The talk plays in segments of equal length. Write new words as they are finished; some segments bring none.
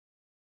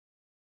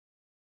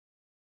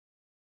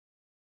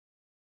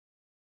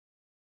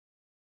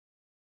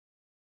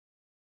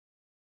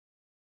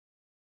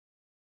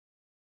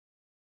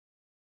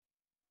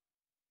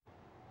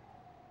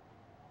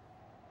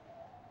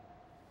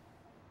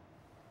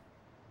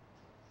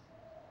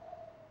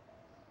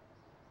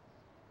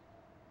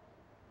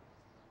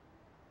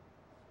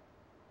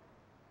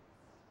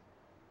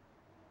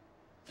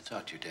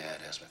Talked to your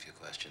dad, asked him a few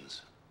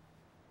questions.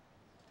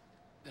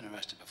 Been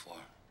arrested before?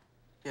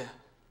 Yeah.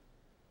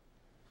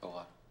 For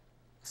what?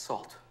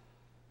 Assault.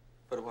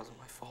 But it wasn't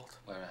my fault.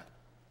 Where at?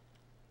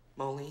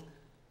 Moline.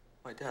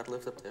 My dad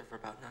lived up there for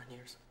about 9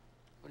 years.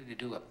 What did he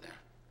do up there?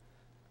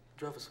 He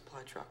drove a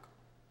supply truck.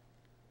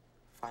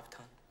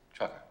 5-ton.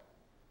 Trucker.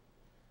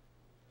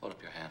 Hold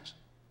up your hands.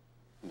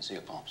 Let me see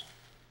your palms.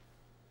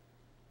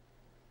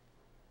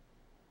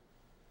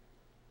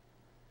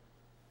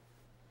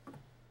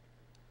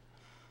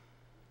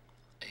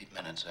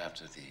 Minutes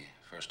after the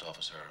first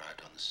officer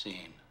arrived on the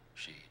scene,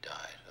 she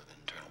died of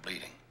internal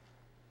bleeding.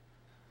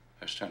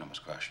 Her sternum was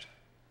crushed.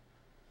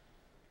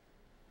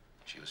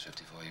 She was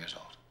 54 years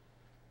old.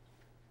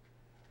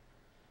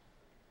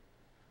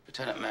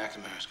 Lieutenant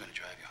McNamara is going to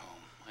drive you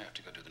home. I have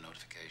to go do the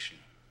notification,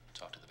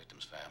 talk to the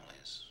victims'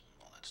 families,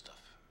 all that stuff.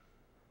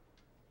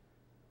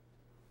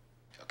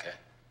 You okay?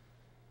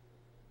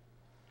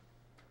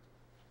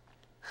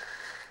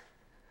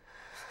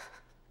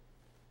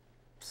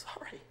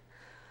 Sorry.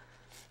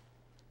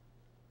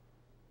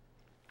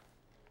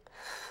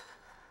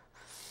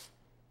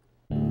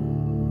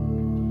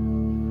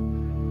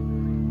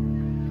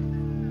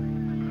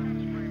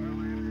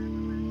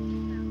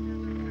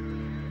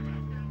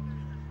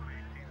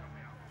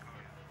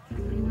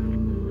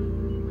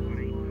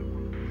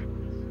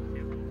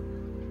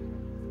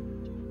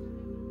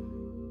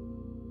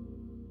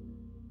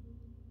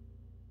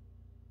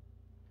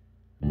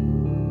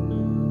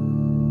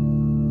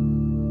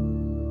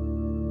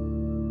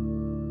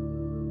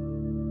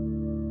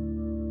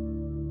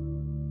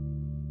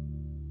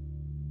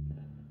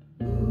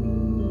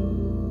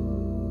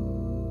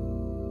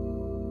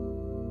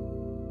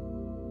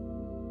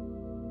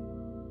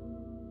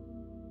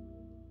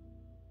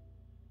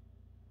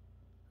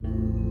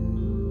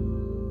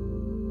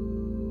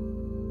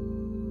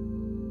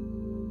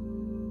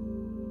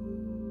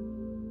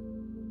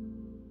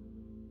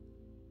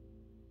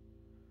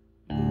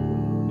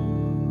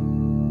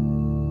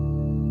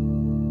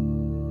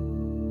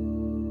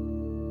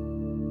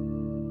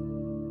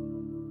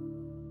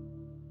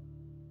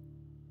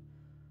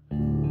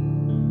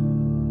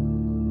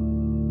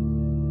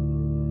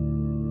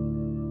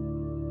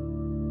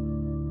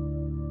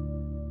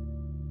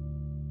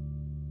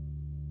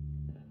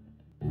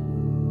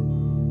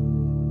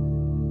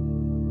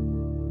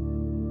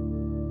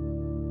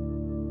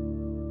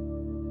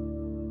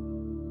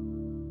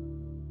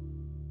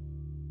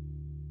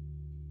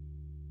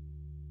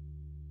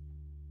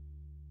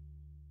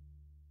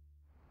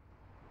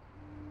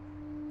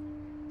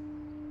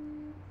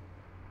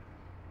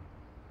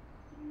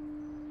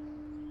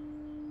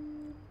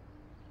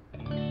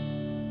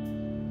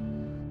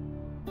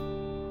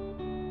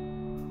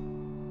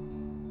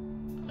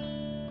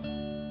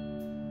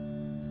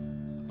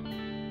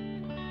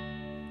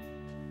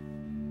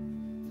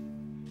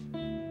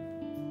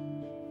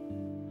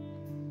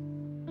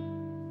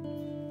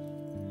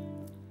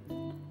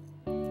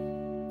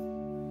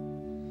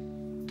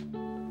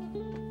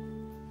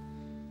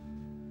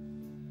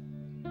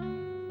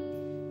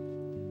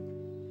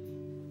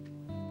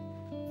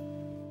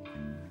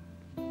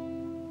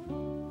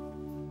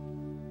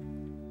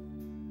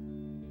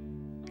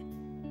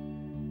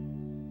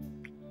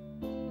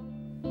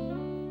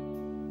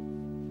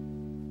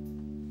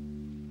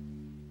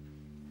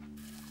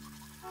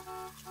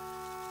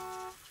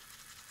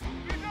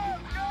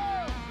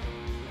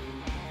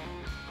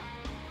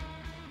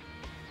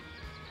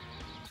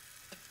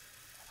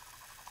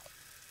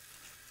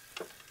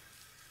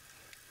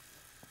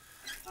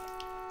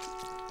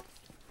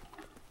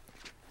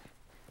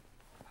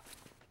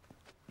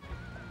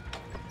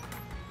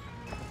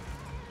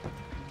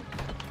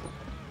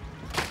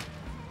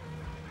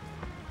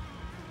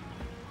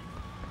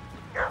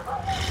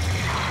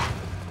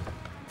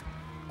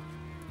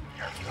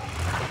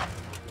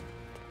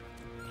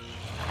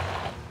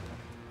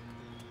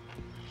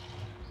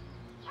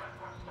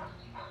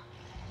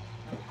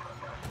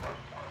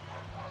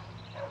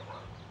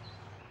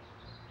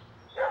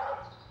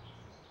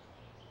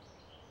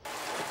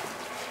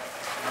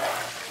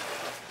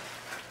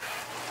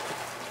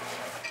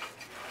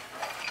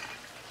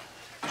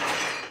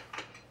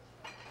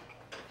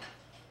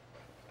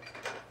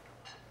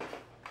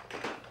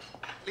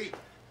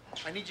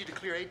 I need you to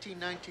clear 18,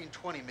 19,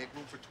 20, make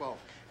room for 12.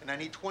 And I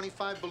need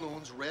 25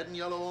 balloons, red and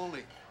yellow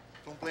only.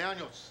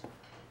 Cumpleaños.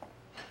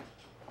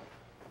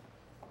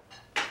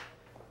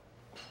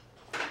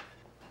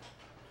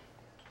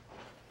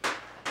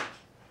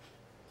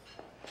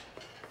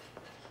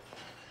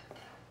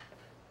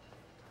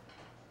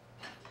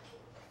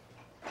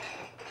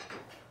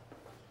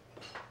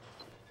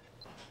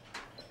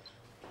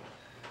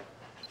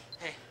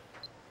 Hey.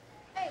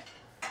 Hey.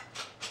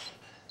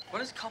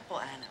 What is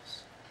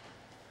cumpleaños?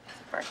 It's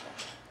a birthday.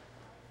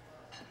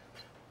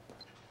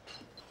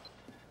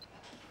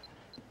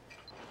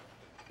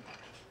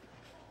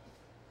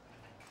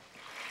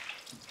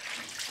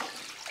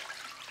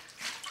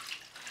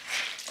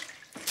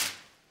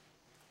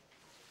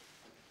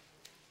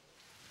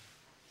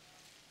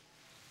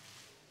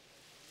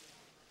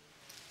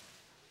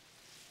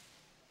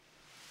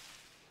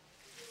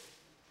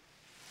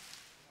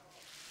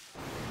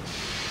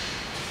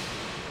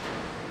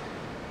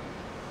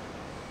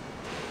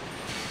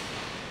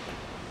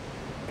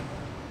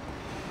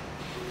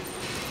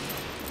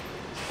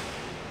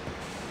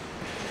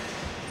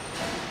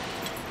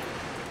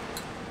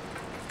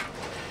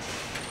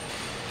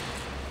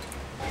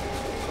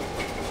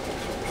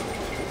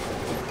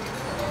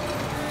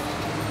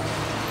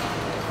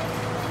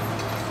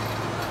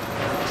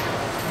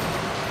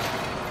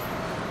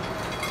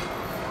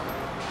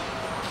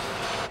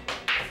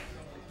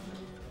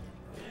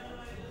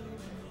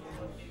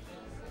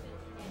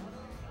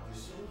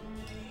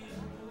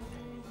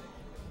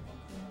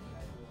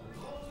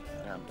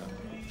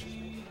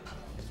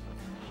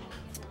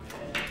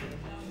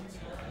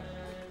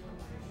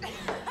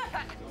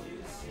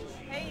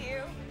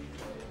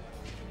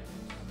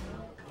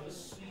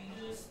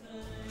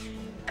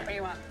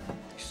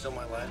 steal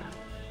my lighter?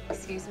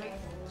 Excuse me?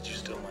 Did you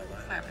steal my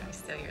lighter? Why would I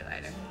steal your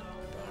lighter? I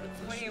brought it.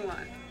 What do you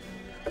want?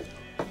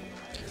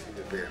 Give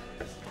me a beer.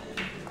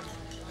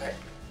 Hey.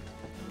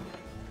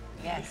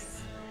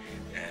 Yes.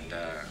 And,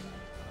 time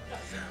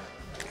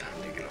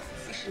to get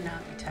off. You should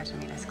not be touching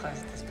me this close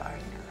at this bar,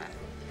 you know that.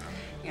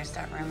 You're gonna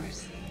start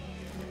rumors.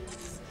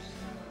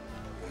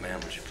 Well, ma'am,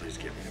 would you please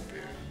give me a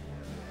beer?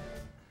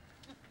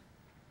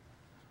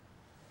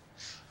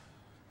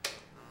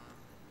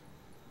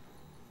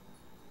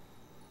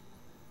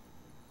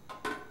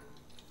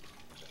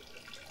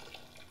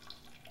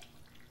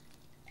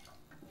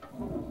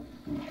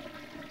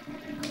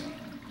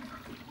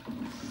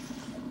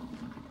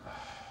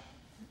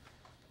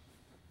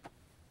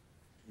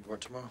 You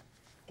work tomorrow?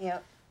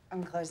 Yep,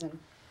 I'm closing. Do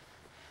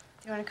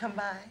you want to come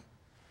by?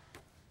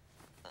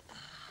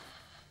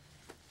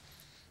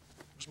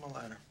 Where's my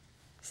lighter?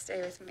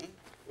 Stay with me.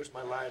 Where's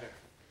my lighter?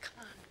 Come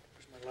on.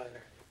 Where's my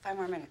lighter? 5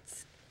 more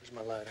minutes. Where's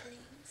my lighter?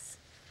 Please.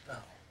 No, I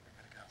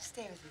gotta go.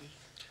 Stay with me.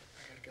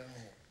 I gotta go.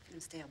 If you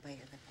don't stay, I'll bite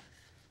your lip off.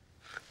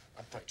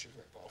 I'll bite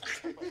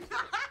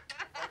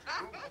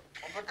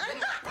your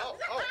lip off.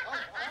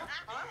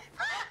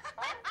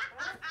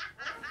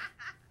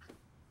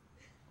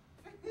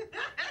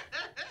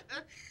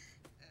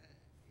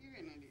 You're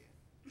an idiot.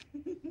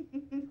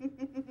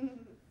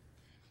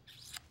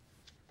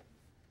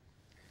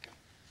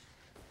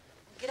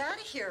 Get out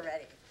of here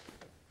already.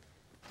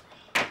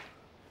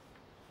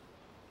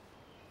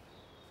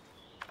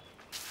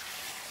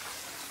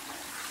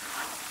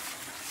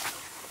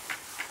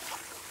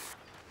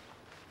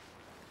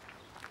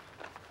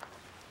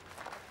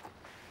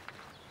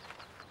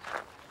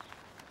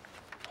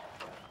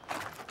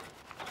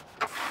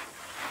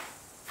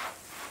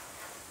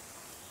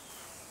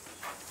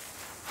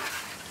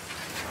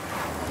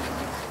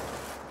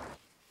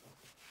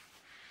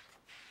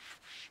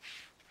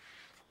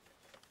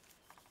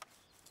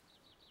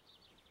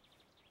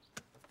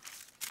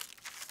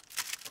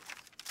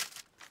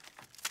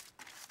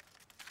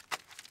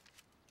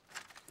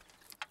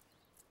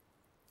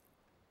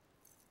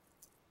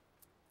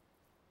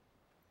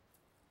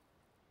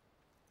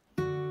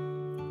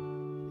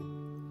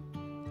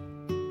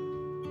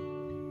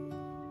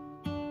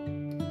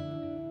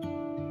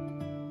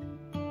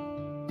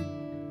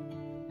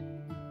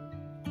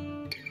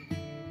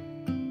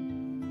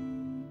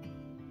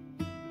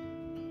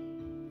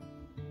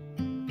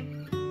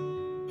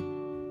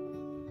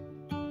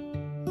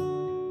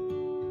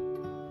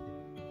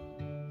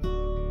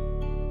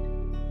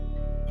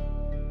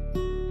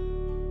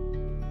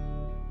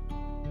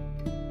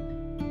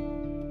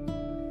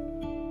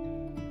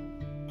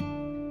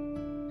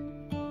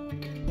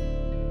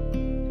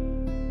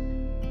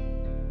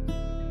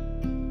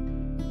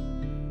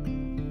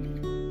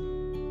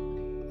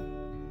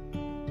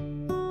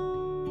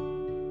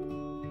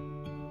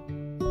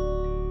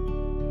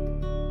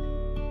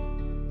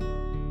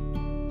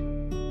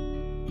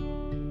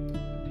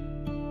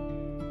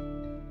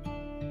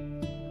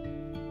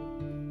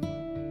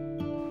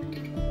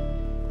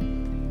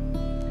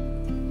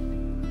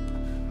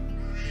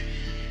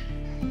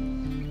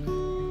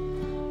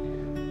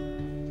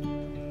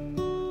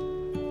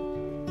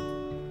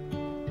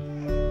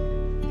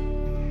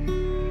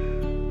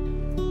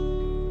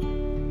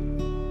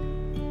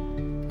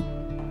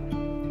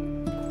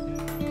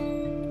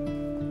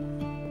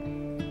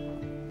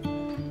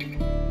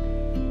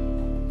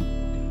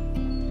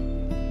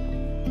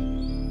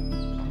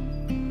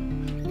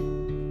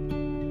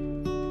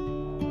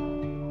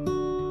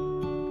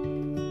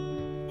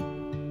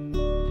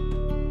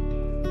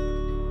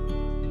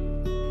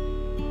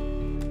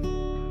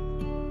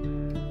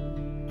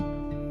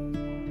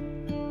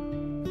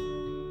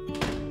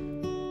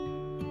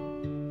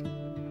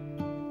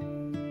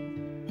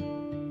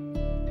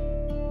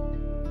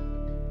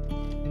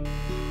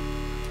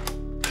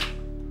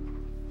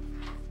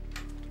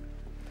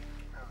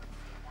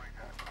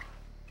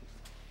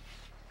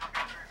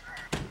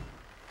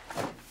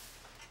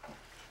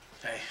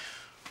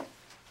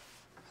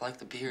 I like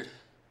the beard.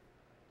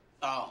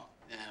 Oh,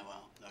 yeah,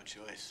 well, no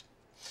choice.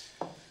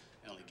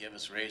 They only give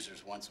us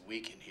razors once a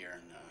week in here,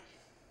 and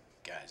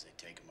guys, they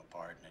take them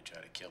apart and they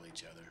try to kill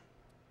each other,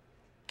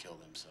 kill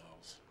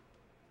themselves.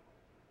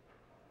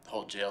 The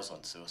whole jail's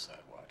on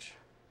suicide watch.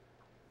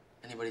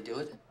 Anybody do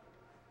it?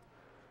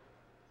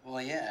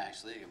 Well, yeah,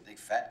 actually, a big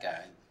fat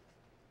guy.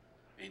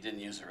 He didn't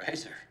use a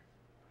razor.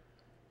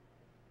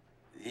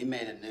 He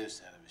made a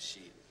noose out of his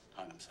sheet,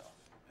 hung himself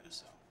in his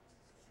cell.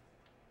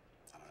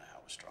 I don't know how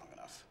it was strong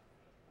enough.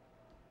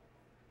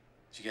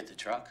 Did you get the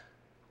truck?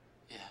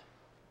 Yeah.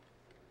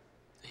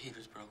 The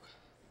heater's broke.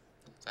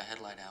 The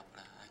headlight out,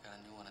 but I got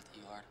a new one at the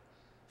yard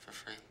for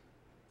free.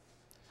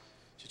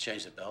 Did you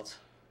change the belts?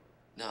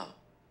 No.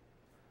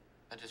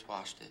 I just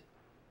washed it.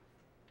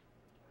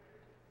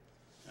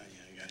 Oh,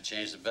 yeah, you gotta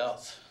change the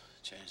belts.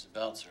 Change the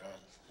belts or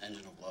our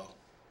engine will blow.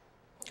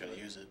 Gotta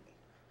use it.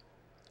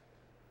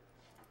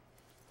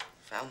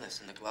 Found this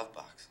in the glove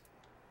box.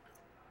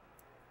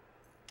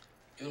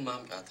 You and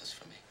Mom got this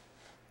for me.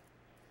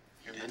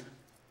 You did?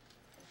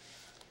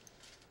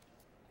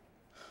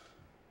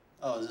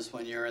 Oh, is this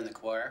when you were in the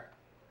choir?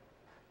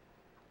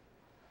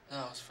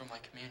 No, it's for my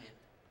communion.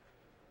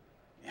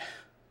 Yeah.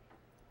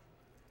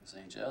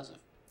 St. Joseph.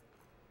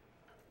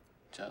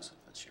 Joseph,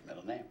 that's your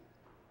middle name.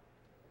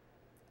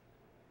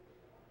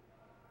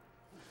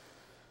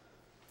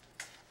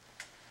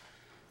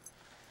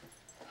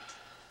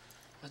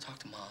 I'm gonna talk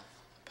to Mom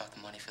about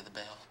the money for the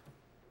bail.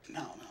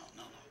 No,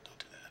 don't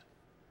do that.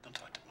 Don't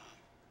talk to Mom.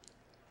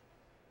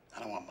 I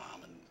don't want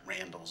Mom and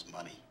Randall's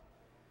money.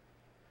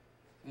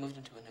 We moved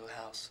into a new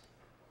house.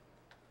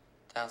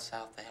 Down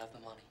south, they have the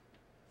money.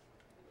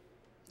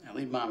 Now,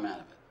 leave Mom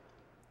out of it.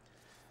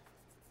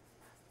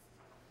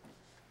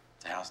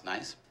 Is the house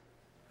nice?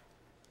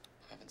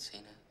 I haven't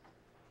seen it.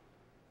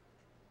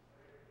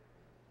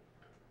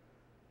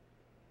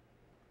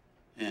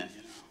 Yeah,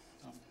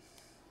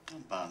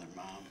 don't bother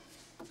Mom.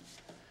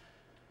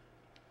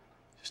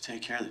 Just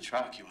take care of the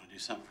truck. You want to do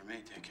something for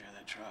me, take care of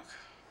that truck.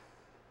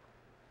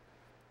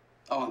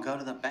 Oh, and go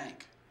to the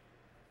bank.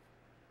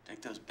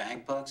 Take those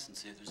bank books and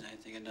see if there's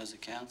anything in those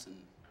accounts, and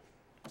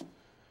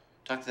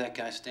talk to that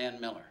guy, Stan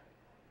Miller,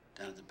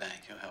 down at the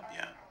bank. He'll help you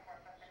out.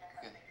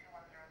 Okay.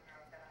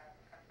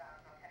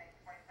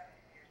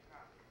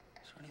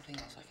 Is there anything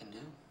else I can do?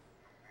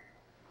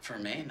 For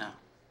me, no.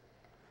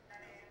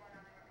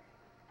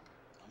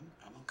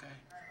 I'm okay.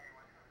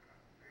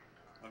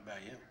 What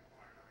about you?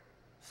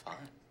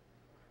 Fine.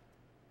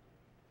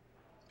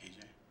 PJ?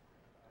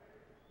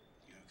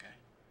 You okay?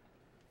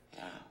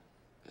 Yeah,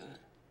 good.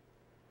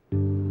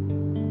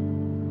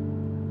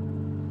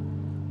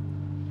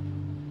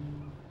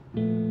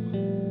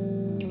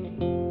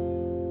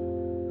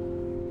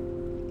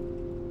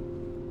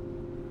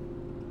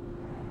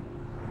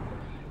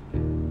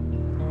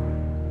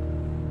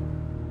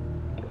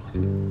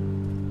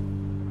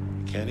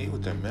 You can't eat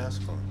with that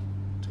mask on.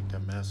 Take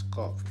that mask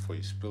off before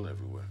you spill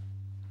everywhere.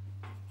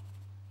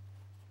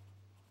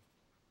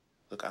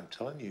 Look, I'm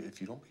telling you, if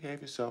you don't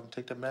behave yourself and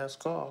take the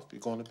mask off, you're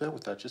going to bed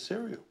without your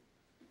cereal.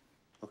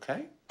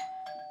 Okay?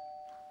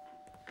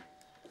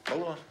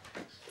 Hold on.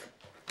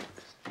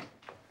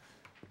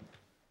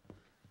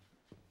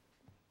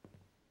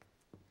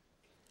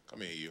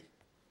 Come here, you.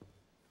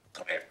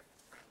 Come here.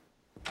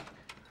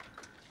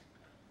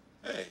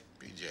 Hey,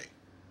 PJ.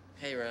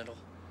 Hey, Randall.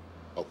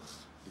 Oh,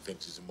 he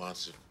thinks he's a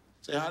monster.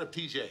 Say hi to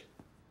PJ.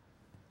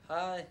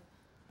 Hi.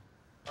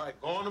 All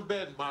right, go on to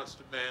bed,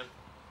 monster man.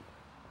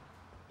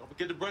 Don't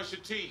forget to brush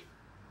your teeth.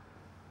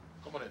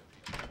 Come on in,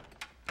 PJ.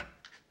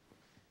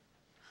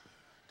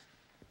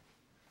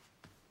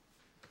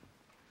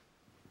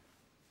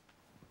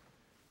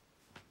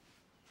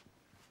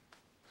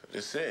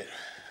 That's it.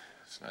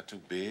 It's not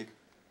too big.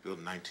 Built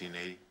in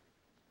 1980.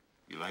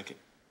 You like it?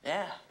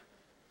 Yeah.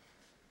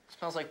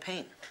 Smells like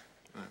paint.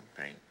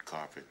 Paint,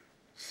 carpet,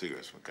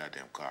 cigarettes from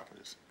goddamn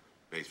carpenters.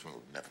 Basement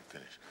will never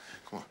finish.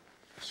 Come on,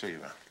 I'll show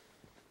you around.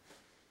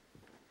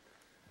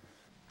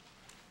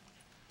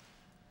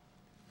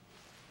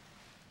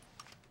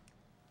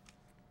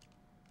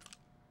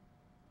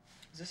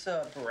 Is this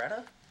a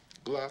Beretta?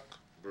 Glock,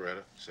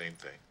 Beretta, same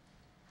thing.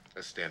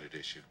 That's standard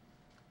issue.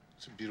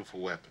 It's a beautiful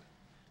weapon.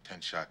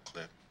 10-shot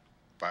clip,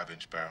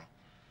 5-inch barrel.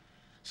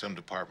 Some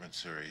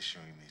departments are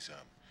issuing these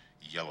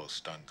yellow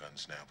stun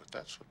guns now, but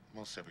that's what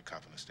most every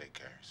cop in the state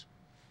carries.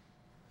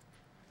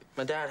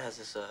 My dad has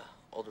this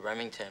old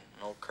Remington,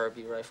 an old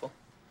Kirby rifle.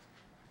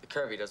 The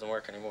Kirby doesn't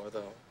work anymore,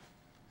 though.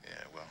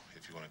 Yeah, well,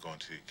 if you want to go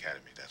into the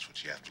academy, that's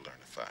what you have to learn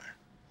to fire.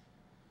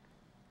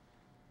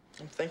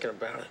 I'm thinking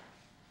about it.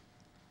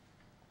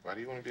 Why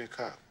do you want to be a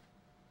cop?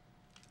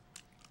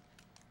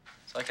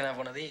 So I can have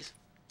one of these.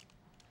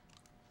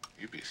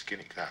 You'd be a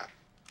skinny cop.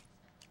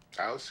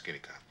 I was a skinny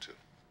cop, too.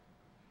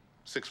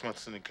 6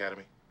 months in the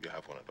academy, you'll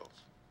have one of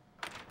those.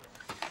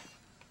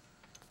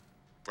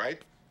 Right?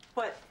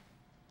 What?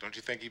 Don't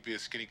you think you'd be a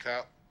skinny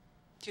cop?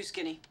 Too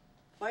skinny.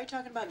 Why are you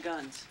talking about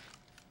guns?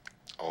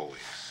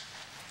 Always.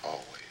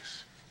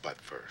 Always.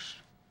 Butt first.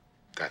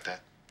 Got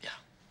that? Yeah.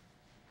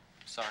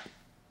 Sorry.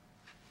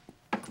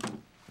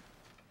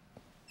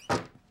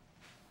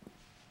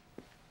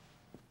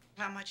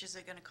 How much is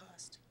it gonna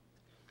cost?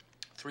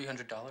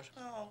 $300.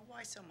 Oh,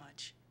 why so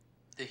much?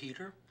 The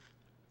heater?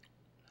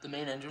 The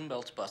main engine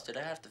belt's busted.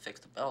 I have to fix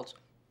the belts.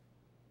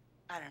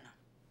 I don't know.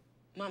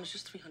 Mom, it's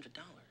just $300.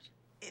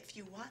 If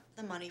you want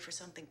the money for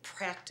something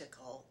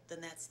practical,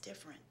 then that's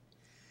different.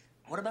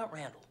 What about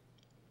Randall?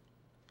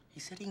 He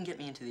said he can get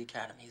me into the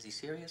academy. Is he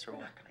serious or We're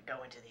what? not gonna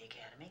go into the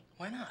academy.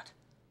 Why not?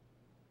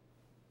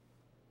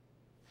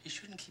 He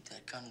shouldn't keep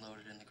that gun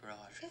loaded in the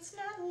garage. It's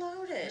not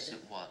loaded. Yes,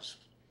 it was.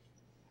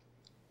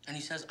 And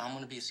he says I'm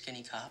gonna be a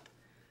skinny cop.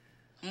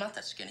 I'm not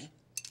that skinny.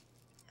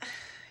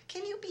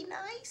 Can you be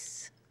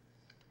nice?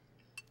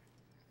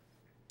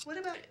 What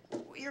about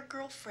your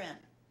girlfriend?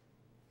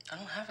 I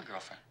don't have a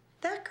girlfriend.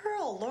 That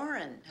girl,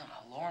 Lauren. No,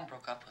 Lauren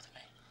broke up with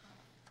me.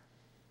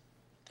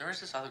 There is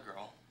this other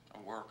girl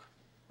at work.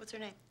 What's her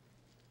name?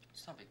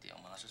 It's no big deal,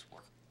 Mom. It's just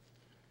work.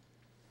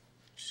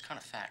 She's kind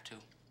of fat, too.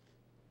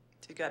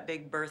 She got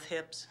big birth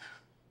hips.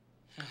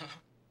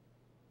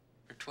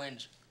 They're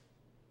twins.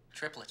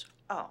 Triplets.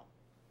 Oh.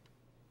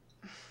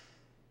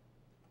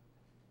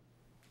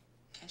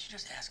 Can't you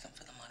just ask him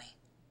for the money?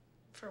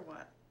 For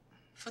what?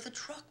 For the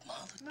truck, Ma.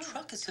 The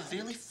truck is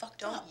severely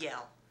fucked up. Don't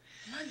yell.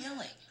 I'm not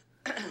yelling.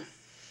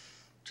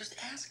 Just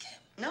ask him.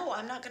 No,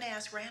 I'm not gonna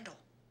ask Randall.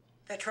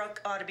 That truck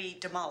ought to be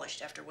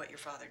demolished after what your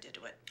father did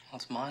to it. Well,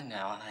 it's mine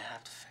now, and I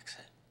have to fix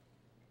it.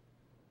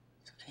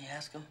 So can you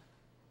ask him?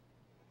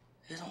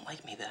 He doesn't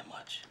like me that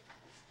much.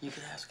 You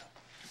could ask him.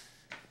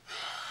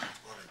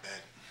 Go to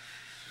bed.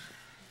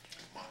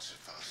 Monster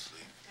fell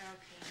asleep.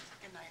 Okay.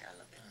 Good night. I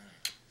love you.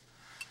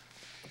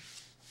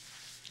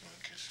 You want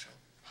a kiss too?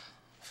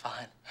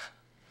 Fine.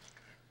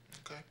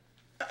 Okay.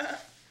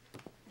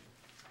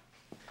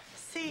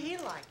 See, he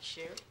likes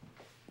you.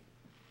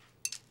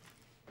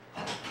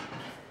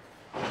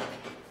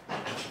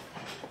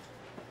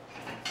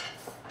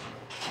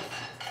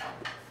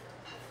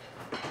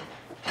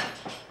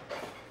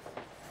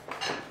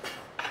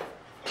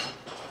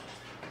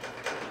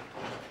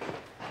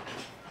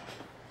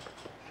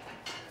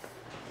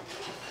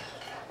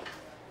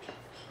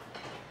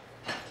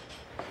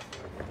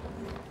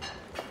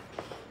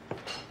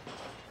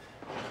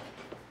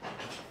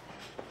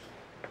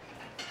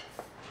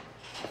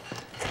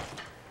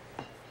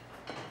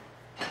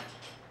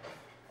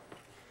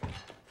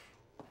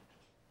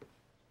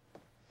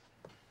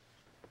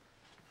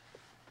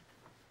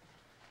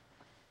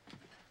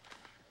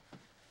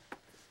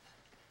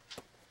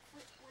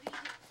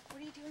 What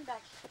are you doing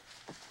back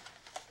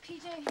here?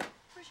 PJ,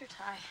 where's your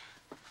tie?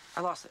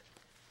 I lost it.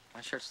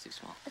 My shirt's too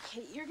small.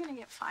 Okay, you're gonna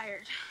get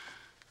fired.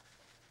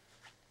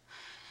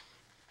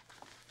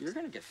 You're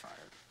gonna get fired.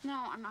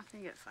 No, I'm not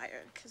gonna get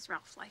fired because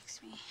Ralph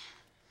likes me.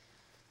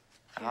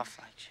 I'll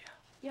fight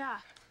you. Yeah,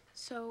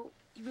 so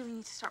you really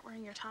need to start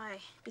wearing your tie.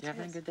 You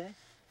having a good day?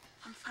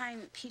 I'm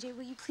fine. PJ,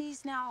 will you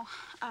please now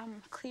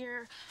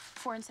clear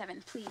 4 and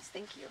 7, please?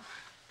 Thank you.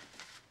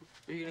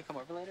 Are you gonna come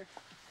over later?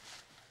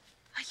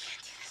 I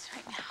can't do this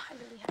right now. I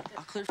really have to.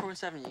 I'll clear 4 and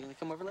 7. You gonna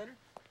come over later?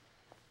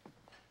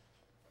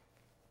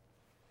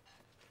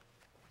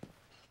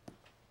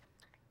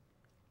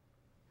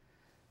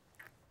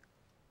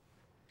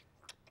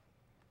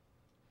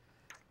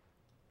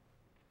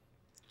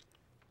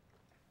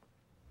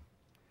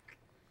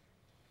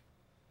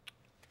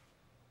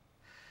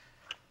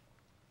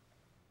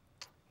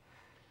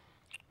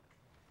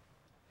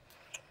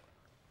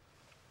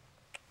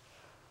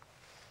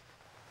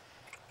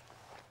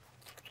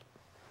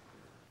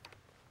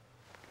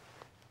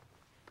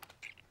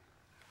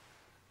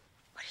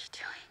 What are you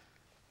doing?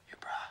 Your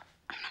bra.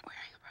 I'm not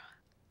wearing a bra.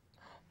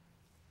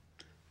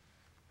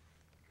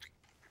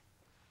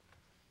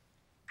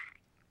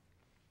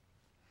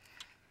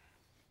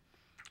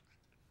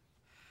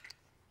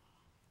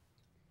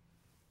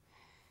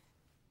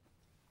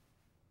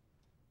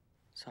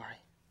 Sorry.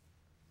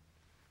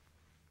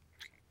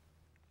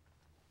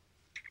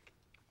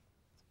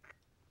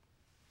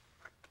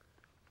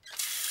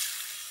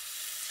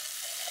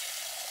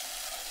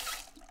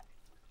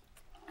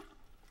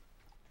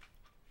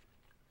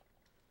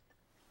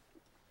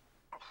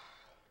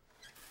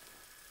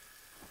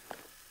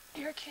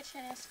 Your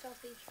kitchen is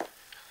filthy.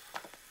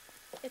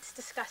 It's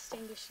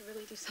disgusting. You should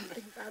really do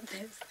something about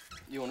this.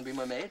 You wanna be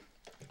my maid?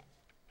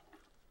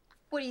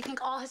 What, do you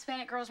think all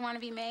Hispanic girls want to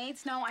be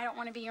maids? No, I don't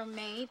want to be your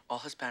maid. All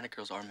Hispanic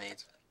girls are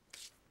maids.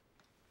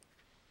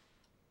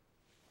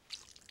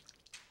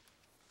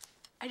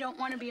 I don't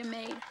want to be a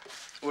maid.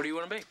 What do you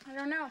wanna be? I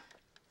don't know.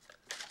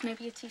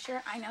 Maybe a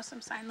teacher. I know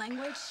some sign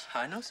language.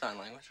 I know sign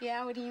language.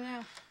 Yeah, what do you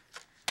know?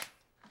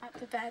 Not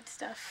the bad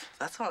stuff.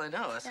 That's all I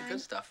know. That's the Yeah.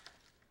 good stuff.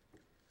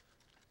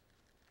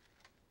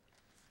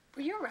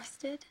 Were you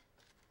arrested?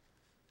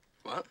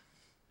 What?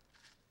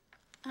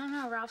 I don't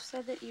know. Ralph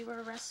said that you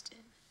were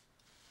arrested.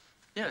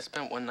 Yeah, I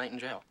spent 1 night in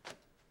jail.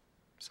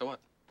 So what?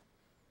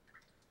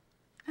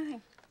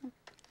 Nothing.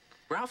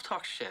 Ralph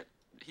talks shit.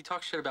 He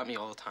talks shit about me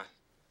all the time.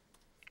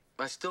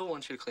 But I still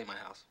want you to clean my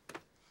house.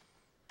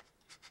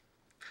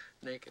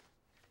 Naked.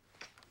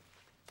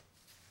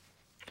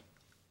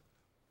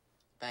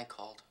 Bank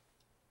called.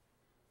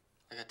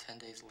 I got 10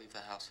 days to leave the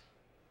house.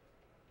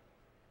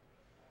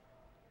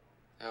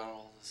 They got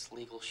all this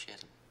legal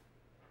shit.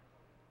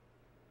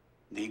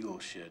 Legal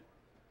shit.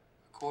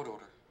 A court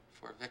order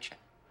for eviction.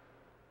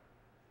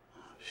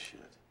 Oh,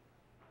 shit.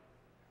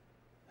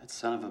 That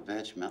son of a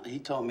bitch, Mel, he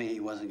told me he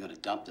wasn't gonna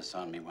dump this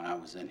on me when I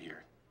was in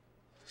here.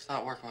 It's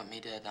not working with me,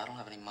 Dad. I don't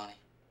have any money.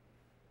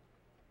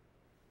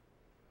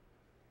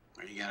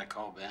 Or you gotta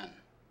call Ben.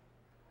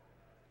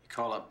 You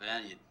call up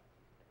Ben, you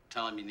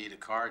tell him you need a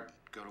card,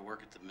 go to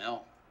work at the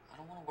mill. I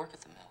don't want to work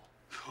at the mill.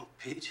 Oh,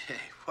 PJ,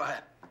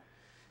 what?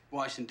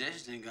 Washing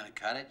dishes ain't gonna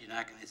cut it.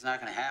 It's not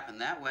gonna happen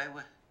that way.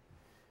 What?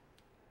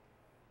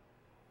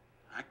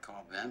 I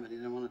called Ben, but he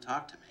didn't want to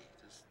talk to me.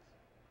 He just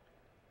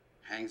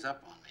hangs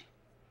up on me.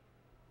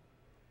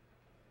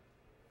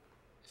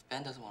 If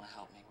Ben doesn't want to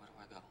help me, where do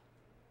I go?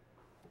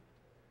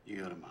 You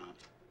go to Mom.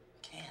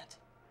 I can't.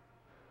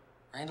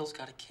 Randall's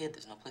got a kid.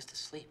 There's no place to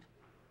sleep.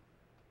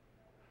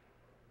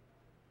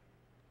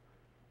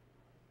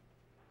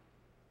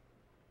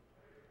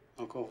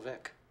 Uncle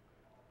Vic.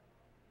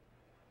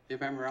 You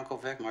remember Uncle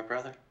Vic, my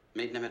brother?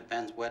 Meeting him at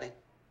Ben's wedding?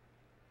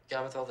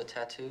 Guy with all the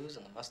tattoos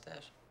and the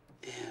mustache?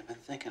 Yeah, I've been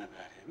thinking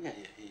about him.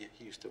 Yeah,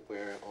 he used to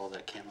wear all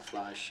that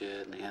camouflage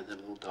shit, and he had that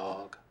little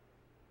dog.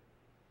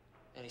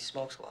 And he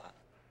smokes a lot.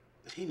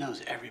 But he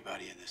knows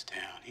everybody in this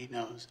town. He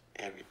knows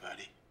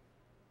everybody.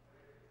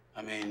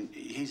 I mean,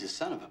 he's a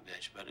son of a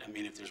bitch, but I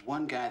mean, if there's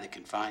one guy that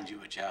can find you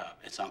a job,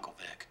 it's Uncle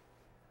Vic.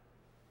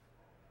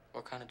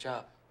 What kind of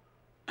job?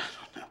 I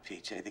don't know,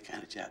 PJ, the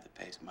kind of job that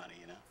pays money,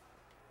 you know?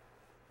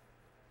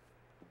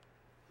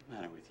 What's the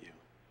matter with you?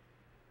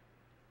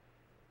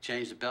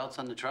 Change the belts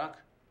on the truck?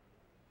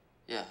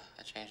 Yeah,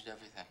 I changed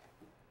everything.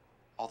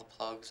 All the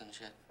plugs and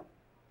shit.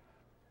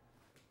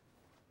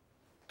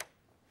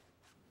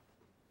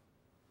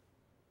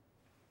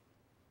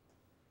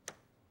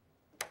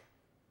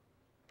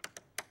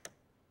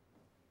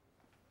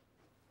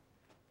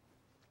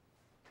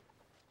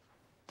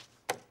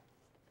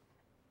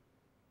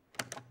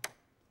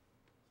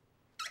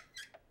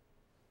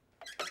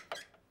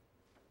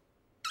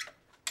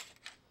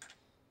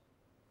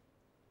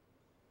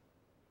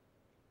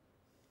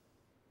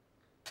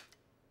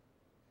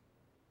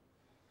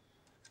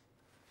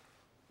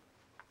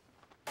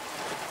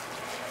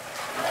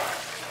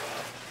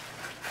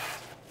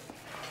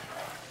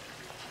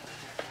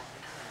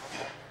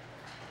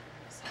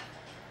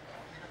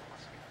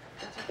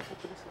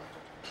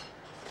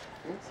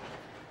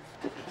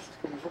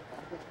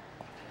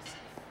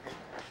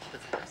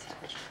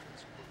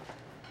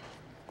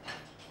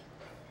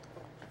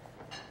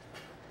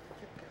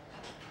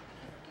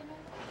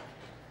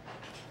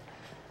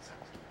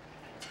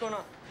 What's going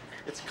on?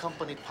 It's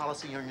company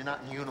policy and you're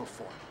not in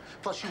uniform.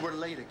 Plus, you were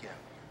late again.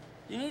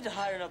 You need to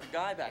hire another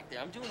guy back there.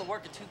 I'm doing the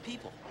work of 2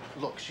 people.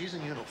 Look, she's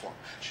in uniform.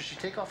 Should she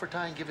take off her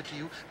tie and give it to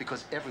you?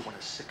 Because everyone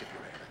is sick of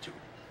your attitude.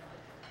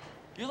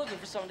 You're looking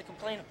for someone to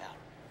complain about.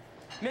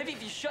 Maybe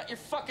if you shut your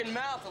fucking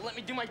mouth and let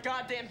me do my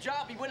goddamn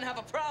job, you wouldn't have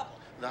a problem.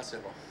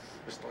 Dáselo.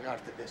 Estoy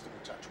harto de esto,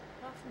 muchacho.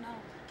 Ralph, no.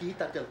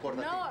 Quítate el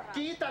cordate. No, Ralph.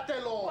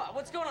 Quítatelo. What?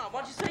 What's going on?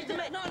 Why'd you say to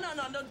me?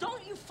 No.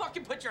 Don't you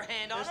fucking put your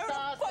hand on her. Who the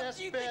fuck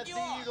do you think you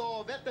are?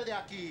 Despedido. Vete de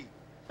aquí.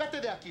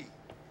 Vete de aquí.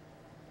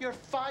 You're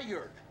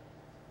fired.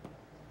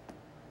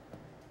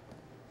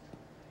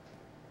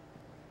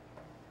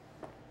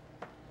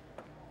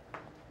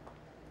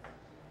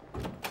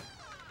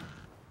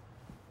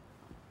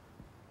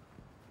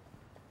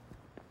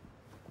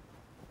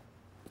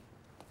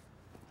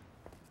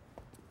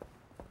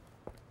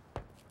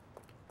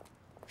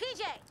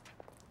 PJ!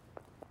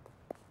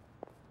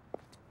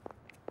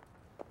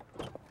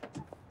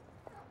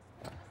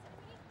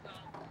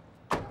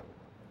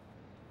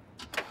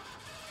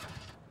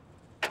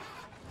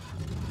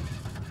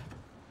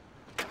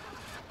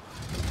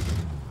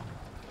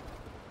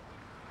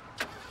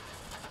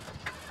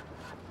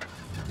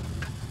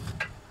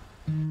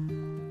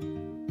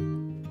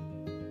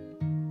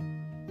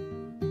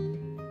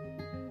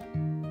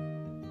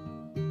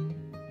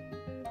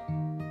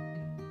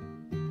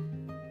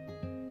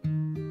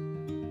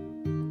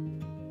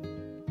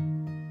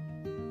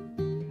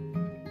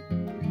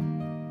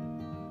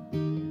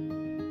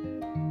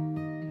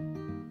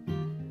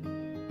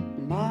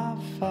 My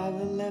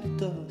father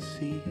left us,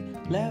 he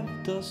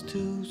left us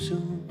too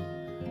soon.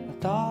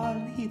 I thought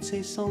he'd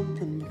say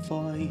something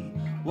before he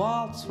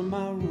waltzed from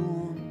my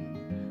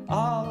room.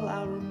 All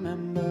I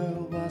remember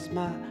was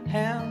my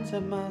hands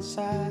at my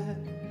side,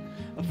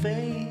 a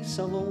face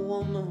of a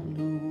woman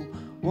who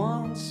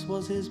once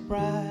was his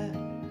bride,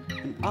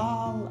 and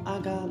all I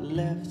got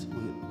left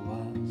with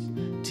was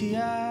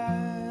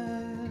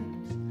tears,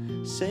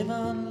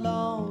 saving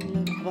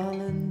lonely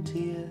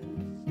volunteers.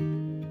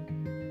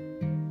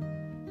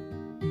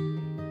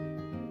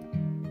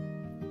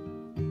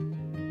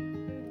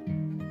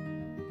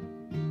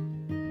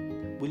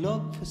 We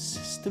look for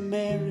Sister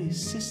Mary,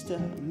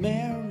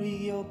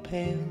 you're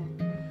pale.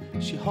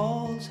 She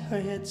holds her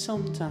head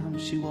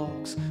sometimes, she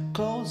walks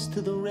close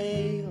to the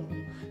rail.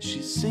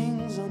 She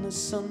sings on a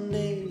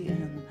Sunday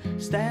and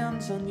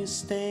stands on your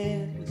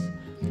stairs.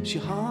 She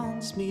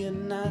haunts me at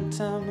night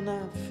time and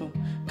I've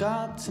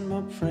forgotten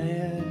my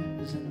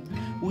prayers. And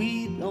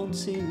we don't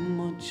see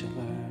much of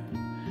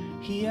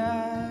her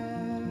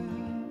here.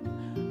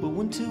 We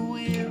went to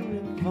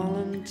weary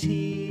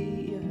volunteers.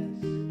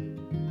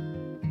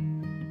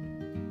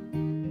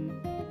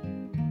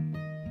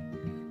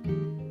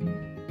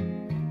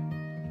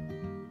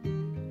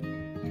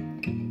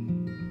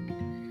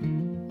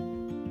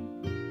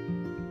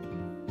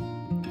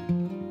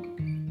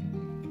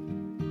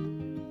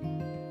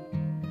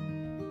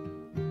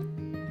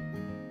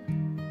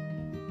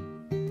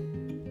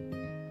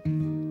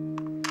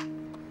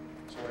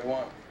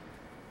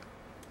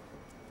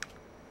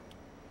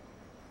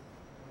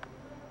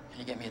 Can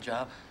you get me a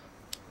job?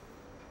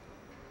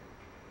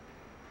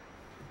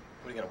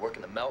 What, are you gonna work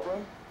in the melt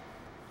room?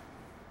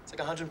 It's like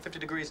 150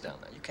 degrees down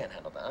there. You can't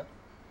handle that.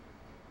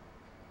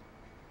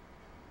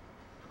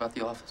 What about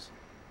the office?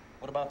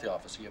 What about the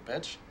office? Are you a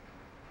bitch?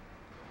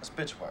 That's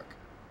bitch work.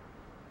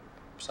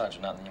 Besides,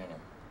 you're not in the union.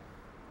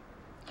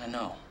 I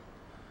know.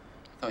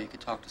 I thought you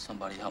could talk to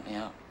somebody, help me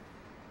out.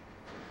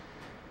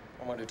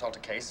 What am I gonna do, talk to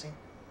Casey?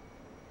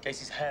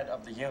 Casey's head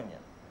of the union.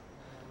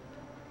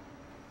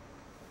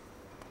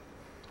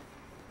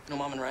 You know,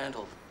 Mom and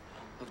Randall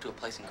moved to a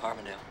place in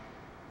Carbondale.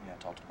 Yeah,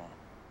 talk tomorrow.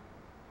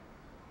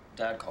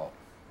 Dad called.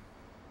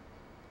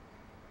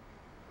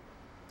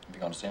 Have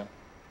you gone to see him?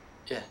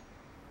 Yeah.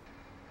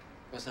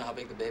 Wants to know how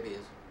big the baby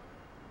is.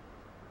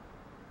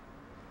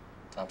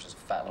 Tom's just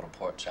a fat little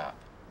pork chop.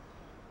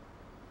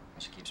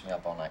 And she keeps me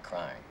up all night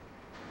crying.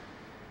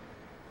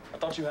 I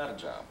thought you had a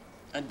job.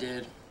 I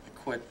did. I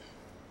quit.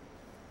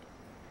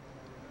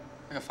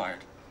 I got fired.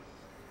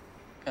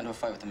 Got into a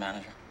fight with the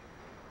manager.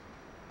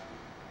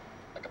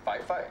 Like a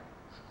fight?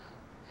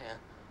 Yeah.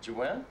 Did you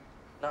win?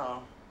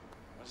 No.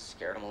 I just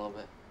scared him a little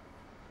bit.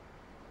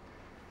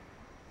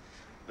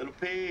 Little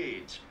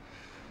Paige.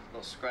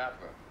 Little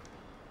scrapper.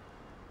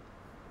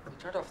 We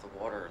turned off the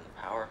water and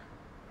the power.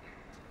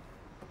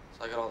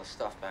 So I got all the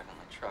stuff back on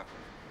my truck.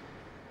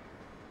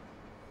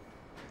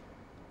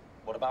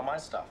 What about my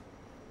stuff?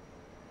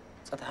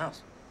 It's at the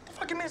house. What the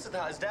fuck you mean it's at the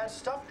house? Is Dad's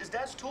stuff, is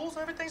Dad's tools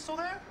and everything still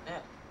there? Yeah.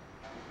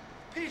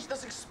 Paige,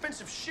 that's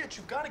expensive shit.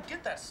 You gotta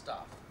get that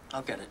stuff.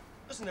 I'll get it.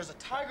 Listen, there's a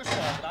tiger saw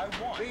that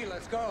I want. Lee,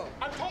 let's go.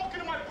 I'm talking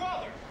to my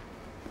brother.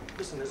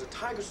 Listen, there's a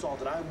tiger saw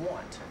that I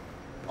want.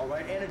 All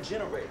right, and a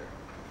generator.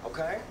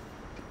 Okay?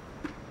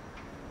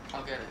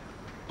 I'll get it.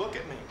 Look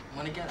at me. I'm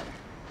gonna get it.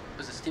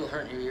 Does the steel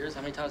hurt in your ears?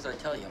 How many times did I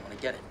tell you I'm gonna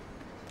get it?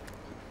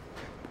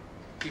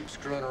 Keep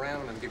screwing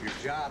around and give your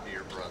job to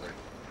your brother.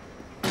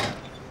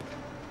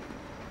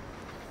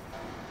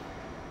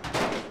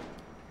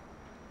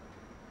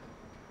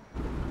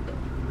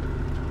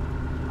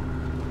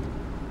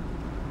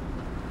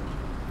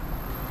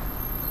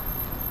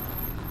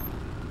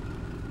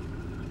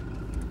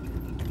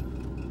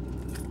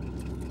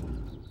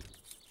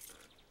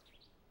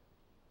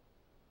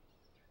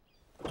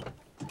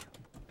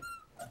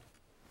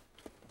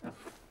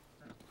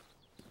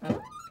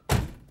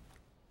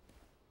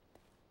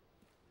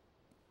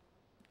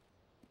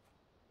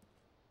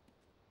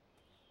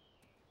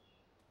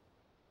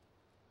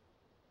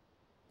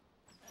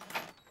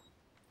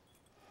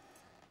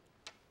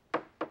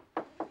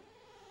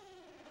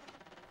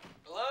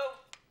 Hello?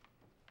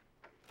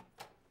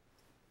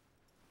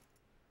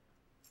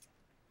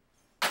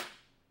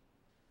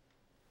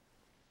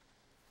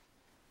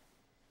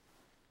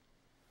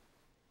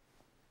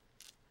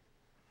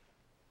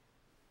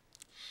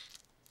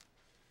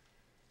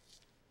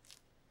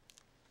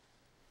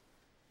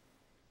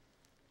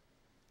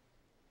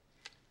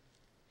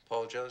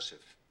 Paul Joseph.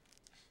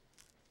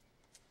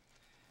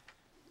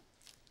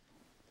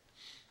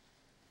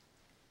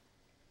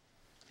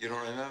 You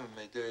don't remember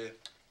me, do you?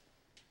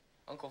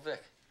 Uncle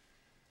Vic.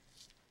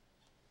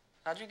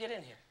 How'd you get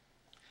in here?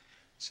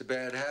 It's a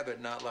bad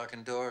habit, not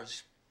locking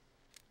doors.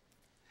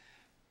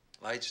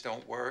 Lights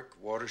don't work,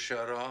 water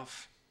shut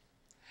off.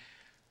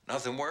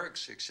 Nothing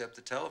works except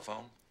the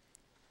telephone.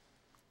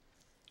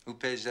 Who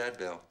pays that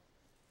bill?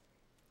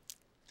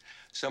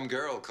 Some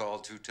girl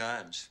called 2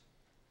 times.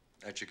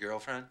 That your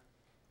girlfriend?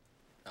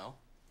 No.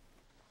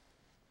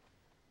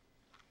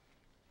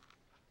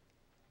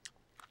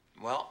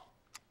 Well,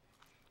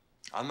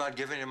 I'm not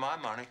giving you my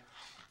money.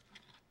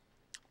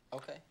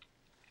 Okay.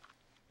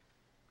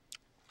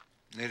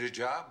 Need a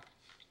job?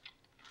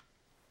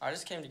 I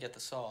just came to get the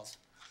saws.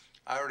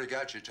 I already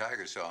got your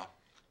tiger saw.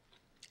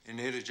 You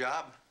need a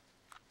job?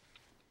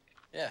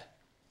 Yeah.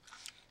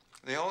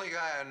 The only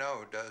guy I know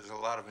who does a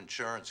lot of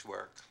insurance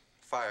work.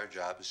 Fire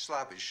job is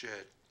sloppy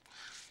shit.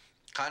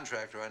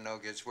 Contractor I know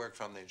gets work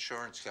from the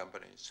insurance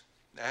companies.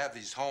 They have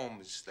these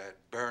homes that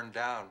burn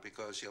down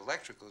because the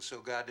electrical is so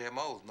goddamn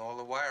old and all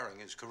the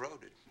wiring is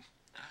corroded.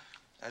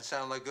 That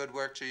sound like good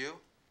work to you?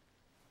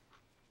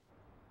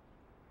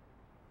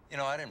 You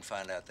know, I didn't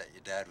find out that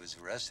your dad was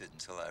arrested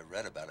until I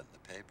read about it in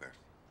the paper.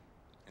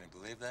 Can you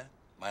believe that?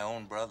 My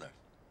own brother.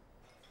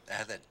 They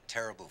had that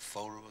terrible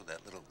photo of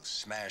that little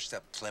smashed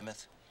up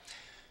Plymouth.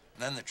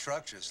 And then the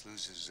truck just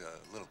loses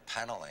a little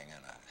paneling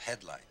and a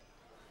headlight.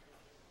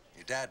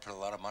 Your dad put a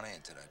lot of money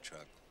into that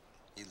truck.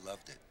 He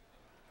loved it.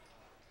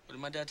 What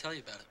did my dad tell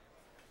you about it?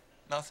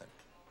 Nothing.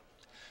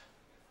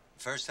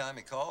 The first time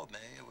he called me,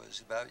 it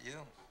was about you.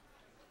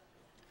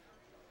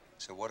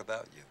 So what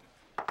about you?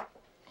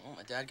 Well,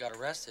 my dad got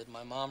arrested.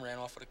 My mom ran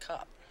off with a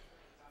cop.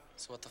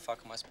 So what the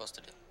fuck am I supposed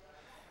to do?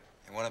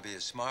 You want to be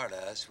a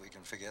smart-ass, we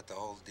can forget the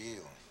whole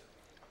deal.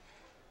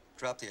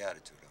 Drop the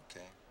attitude,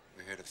 okay?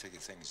 We're here to figure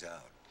things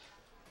out.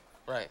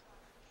 Right.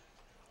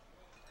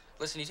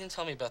 Listen, you didn't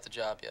tell me about the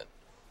job yet.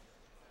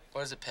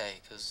 What does it pay?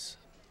 Because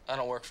I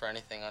don't work for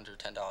anything under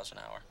 $10 an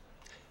hour.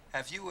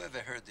 Have you ever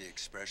heard the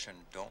expression,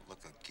 don't look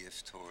a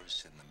gift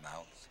horse in the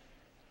mouth?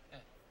 Yeah.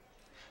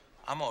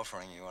 I'm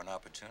offering you an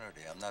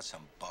opportunity. I'm not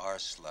some bar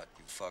slut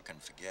you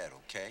fucking forget,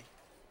 okay?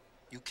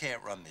 You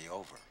can't run me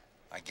over.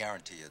 I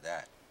guarantee you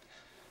that.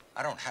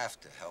 I don't have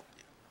to help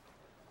you.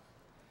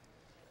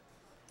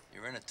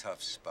 You're in a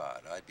tough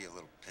spot. I'd be a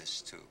little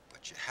pissed too,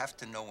 but you have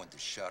to know when to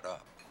shut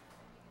up.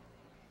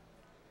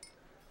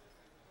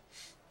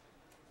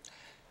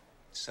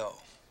 So,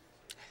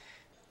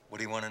 what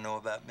do you want to know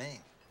about me?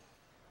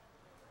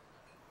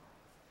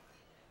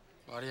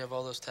 Why do you have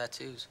all those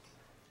tattoos?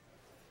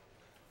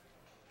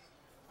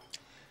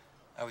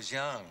 I was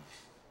young,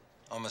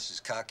 almost as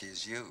cocky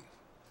as you.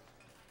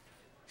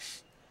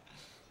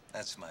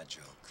 That's my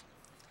joke.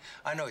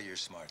 I know you're a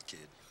smart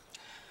kid.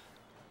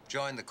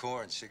 Joined the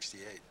Corps in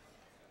 '68.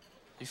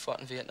 You fought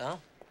in Vietnam?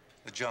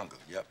 The jungle,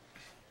 yep.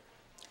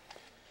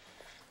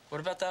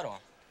 What about that arm?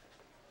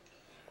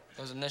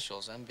 Those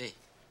initials, MB.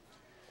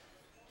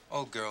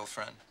 Old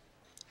girlfriend.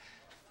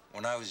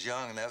 When I was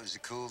young, that was the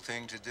cool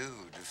thing to do,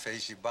 to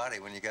face your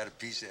body when you got a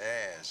piece of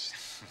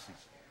ass.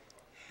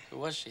 Who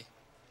was she?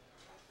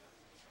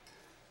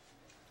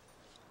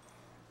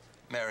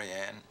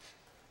 Marianne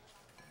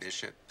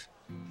Bishop.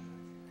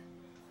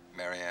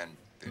 Marianne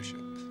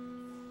Bishop.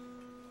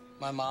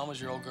 My mom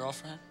was your old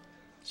girlfriend?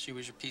 She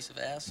was your piece of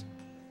ass?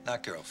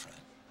 Not girlfriend,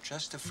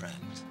 just a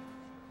friend.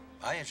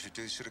 I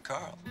introduced her to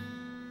Carl.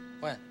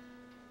 When?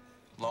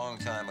 Long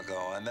time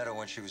ago. I met her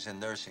when she was in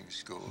nursing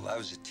school. I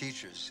was a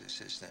teacher's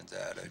assistant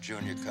at a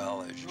junior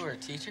college. You were a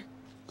teacher?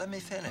 Let me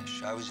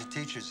finish. I was a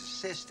teacher's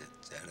assistant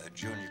at a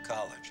junior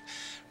college,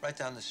 right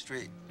down the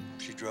street.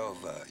 She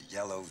drove a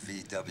yellow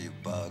VW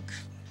Bug.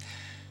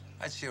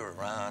 I'd see her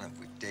around if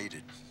we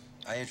dated.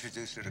 I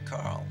introduced her to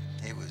Carl.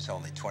 He was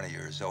only 20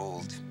 years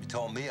old. He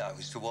told me I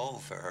was too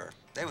old for her.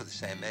 They were the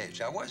same age.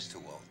 I was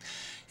too old.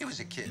 He was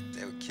a kid.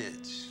 They were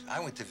kids.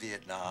 I went to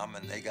Vietnam,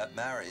 and they got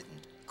married.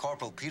 And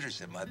Corporal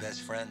Peterson, my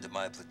best friend in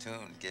my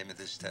platoon, gave me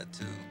this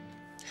tattoo.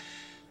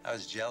 I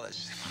was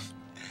jealous.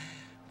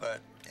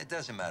 But it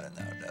doesn't matter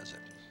now, does it?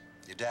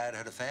 Your dad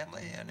had a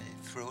family, and he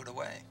threw it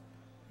away.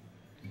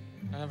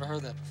 I never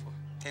heard that before.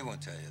 He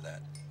won't tell you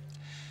that.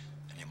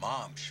 And your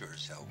mom sure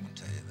as hell won't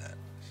tell you that.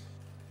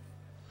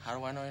 How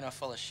do I know you're not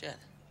full of shit?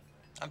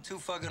 I'm too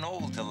fucking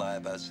old to lie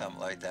about something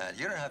like that.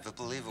 You don't have to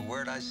believe a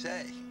word I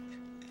say.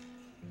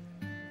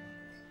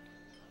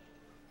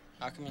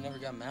 How come you never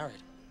got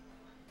married?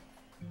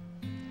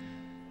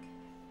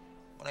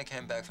 When I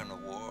came back from the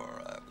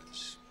war, I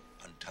was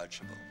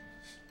untouchable.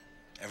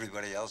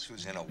 Everybody else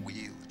was in a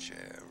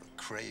wheelchair or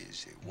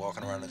crazy,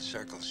 walking around in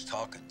circles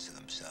talking to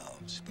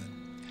themselves. But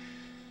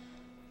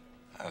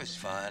I was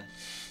fine.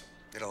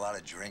 Did a lot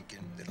of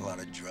drinking, did a lot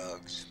of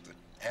drugs. But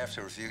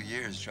after a few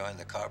years, joined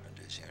the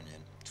Carpenters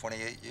Union.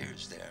 28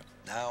 years there.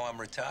 Now I'm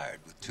retired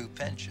with 2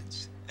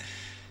 pensions.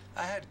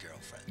 I had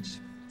girlfriends,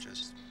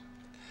 just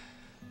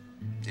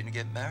didn't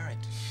get married.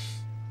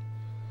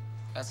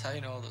 That's how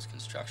you know all those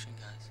construction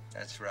guys.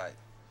 That's right.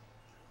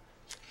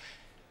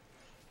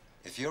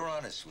 If you're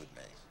honest with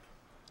me,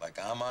 like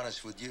I'm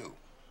honest with you,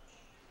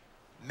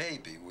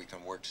 maybe we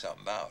can work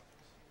something out.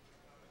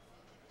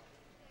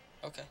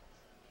 Okay.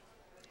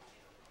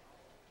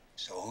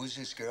 So who's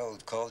this girl who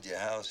called your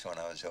house when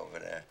I was over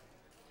there?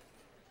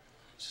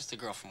 It's just a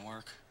girl from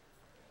work.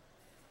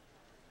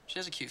 She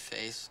has a cute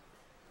face,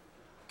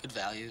 good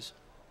values.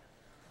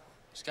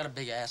 She's got a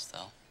big ass,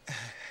 though.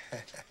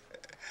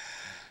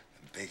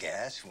 Big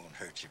ass won't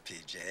hurt you,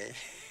 PJ.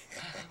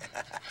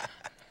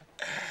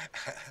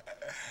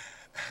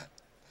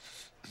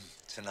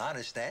 It's an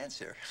honest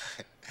answer.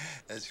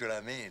 That's what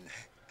I mean.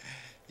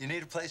 You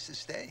need a place to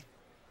stay.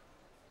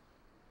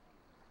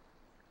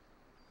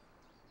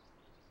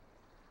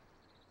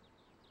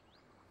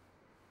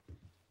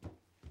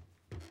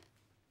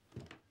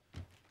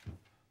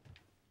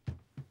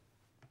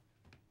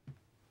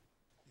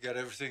 You got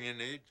everything you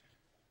need?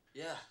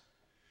 Yeah.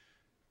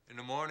 In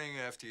the morning,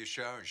 after you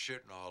shower and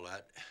shit and all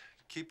that,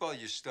 keep all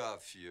your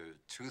stuff, your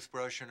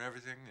toothbrush and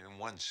everything, in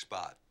one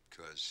spot,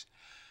 because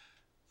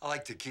I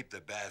like to keep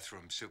the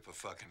bathroom super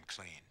fucking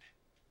clean.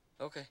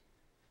 Okay.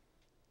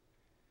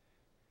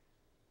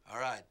 All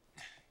right.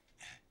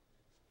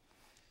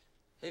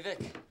 Hey, Vic.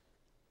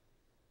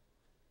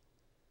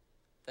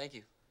 Thank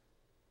you.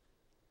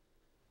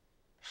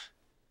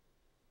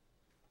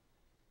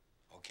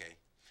 Okay.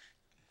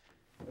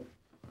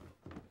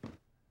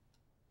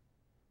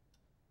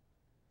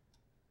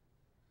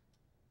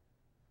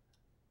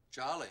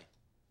 Charlie,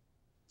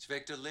 it's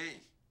Victor Lee.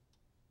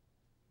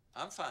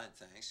 I'm fine,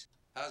 thanks.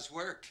 How's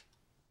work?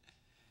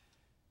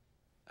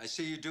 I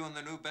see you doing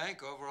the new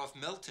bank over off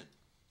Milton.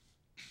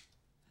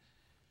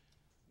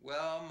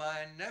 Well,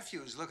 my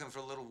nephew's looking for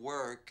a little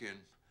work and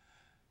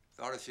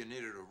thought if you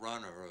needed a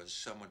runner or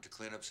someone to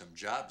clean up some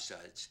job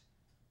sites.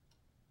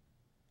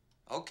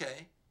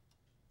 Okay.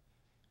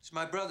 It's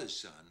my brother's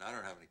son. I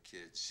don't have any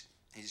kids.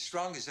 He's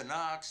strong as an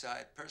ox.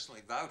 I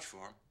personally vouch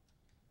for him.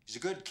 He's a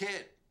good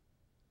kid.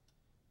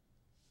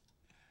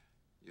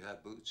 You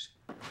have boots?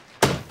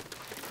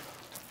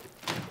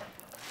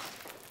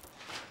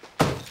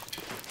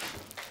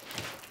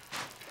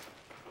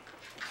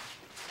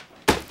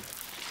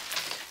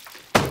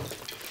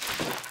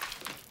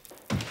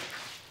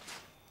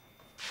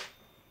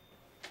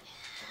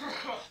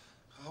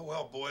 Oh,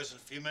 well, boys, in a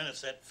few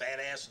minutes, that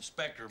fat-ass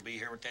inspector will be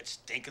here with that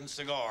stinking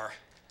cigar.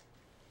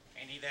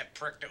 Ain't he that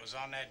prick that was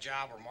on that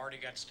job where Marty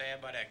got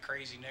stabbed by that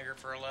crazy nigger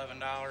for $11?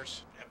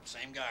 Yep,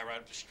 same guy right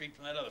up the street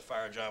from that other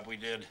fire job we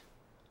did.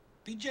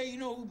 PJ, you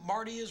know who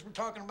Marty is we're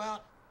talking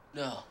about?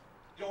 No.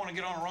 You don't want to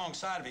get on the wrong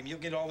side of him. You'll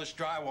get all this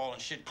drywall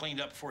and shit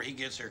cleaned up before he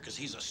gets here, because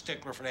he's a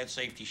stickler for that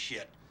safety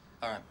shit.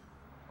 All right.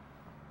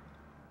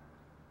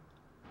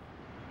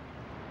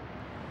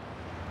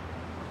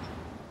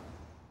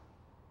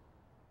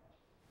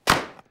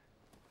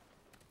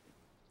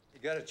 You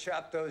gotta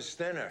chop those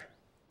thinner.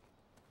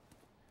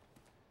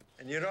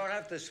 And you don't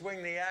have to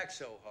swing the axe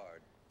so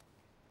hard.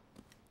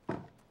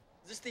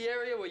 Is this the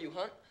area where you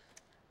hunt?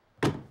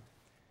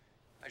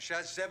 I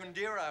shot 7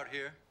 deer out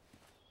here.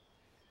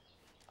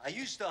 I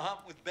used to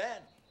hunt with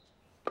Ben.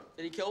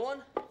 Did he kill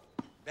one?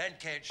 Ben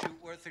can't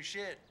shoot worth a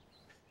shit.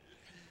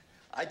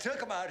 I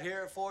took him out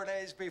here 4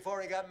 days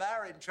before he got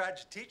married and tried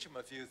to teach him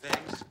a few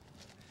things.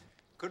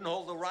 Couldn't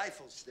hold the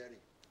rifle steady.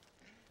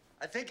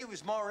 I think he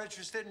was more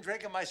interested in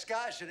drinking my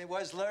scotch than he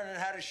was learning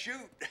how to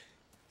shoot.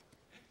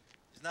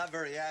 He's not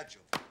very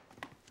agile.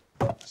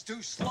 He's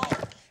too slow.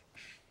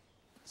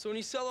 So when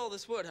you sell all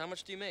this wood, how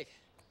much do you make?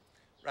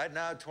 Right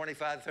now,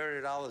 $25,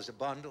 $30 a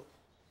bundle.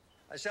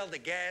 I sell to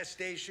gas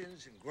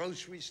stations and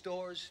grocery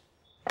stores.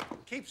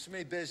 Keeps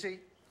me busy.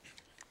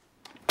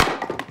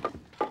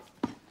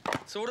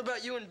 So what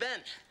about you and Ben?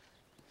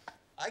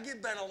 I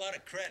give Ben a lot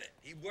of credit.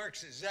 He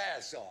works his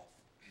ass off.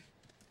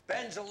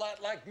 Ben's a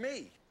lot like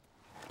me.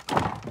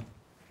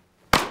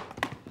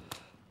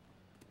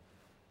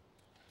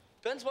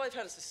 Ben's wife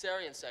had a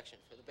cesarean section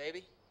for the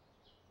baby.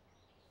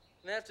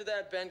 And after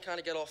that, Ben kind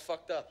of got all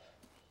fucked up.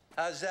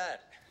 How's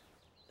that?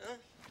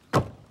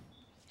 Huh?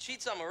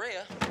 Cheats on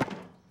Maria.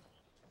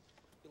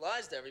 He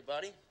lies to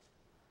everybody.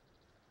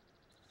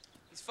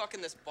 He's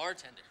fucking this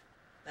bartender.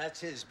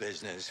 That's his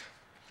business.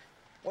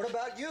 What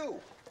about you?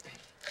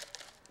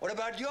 What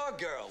about your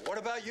girl? What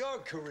about your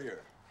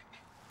career?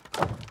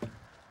 I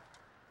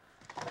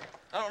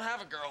don't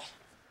have a girl.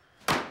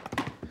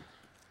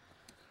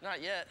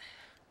 Not yet.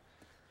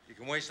 You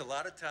can waste a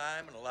lot of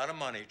time and a lot of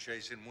money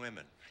chasing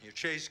women. You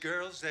chase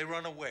girls, they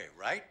run away,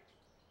 right?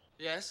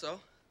 Yeah, so?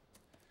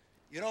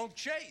 You don't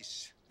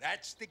chase.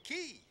 That's the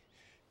key.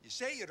 You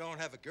say you don't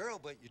have a girl,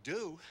 but you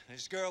do.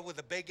 This girl with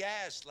a big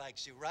ass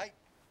likes you, right?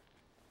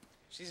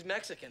 She's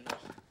Mexican, though.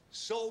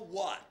 So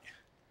what?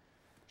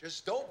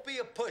 Just don't be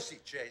a pussy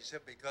chaser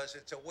because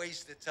it's a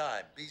waste of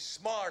time. Be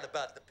smart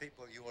about the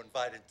people you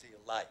invite into your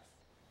life.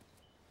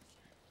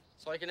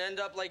 So I can end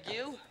up like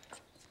you?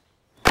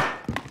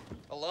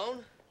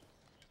 Alone?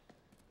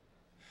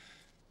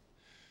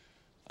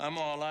 I'm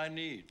all I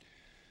need.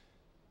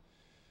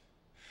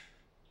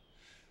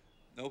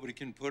 Nobody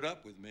can put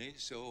up with me,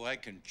 so I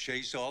can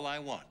chase all I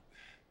want.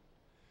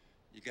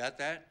 You got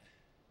that?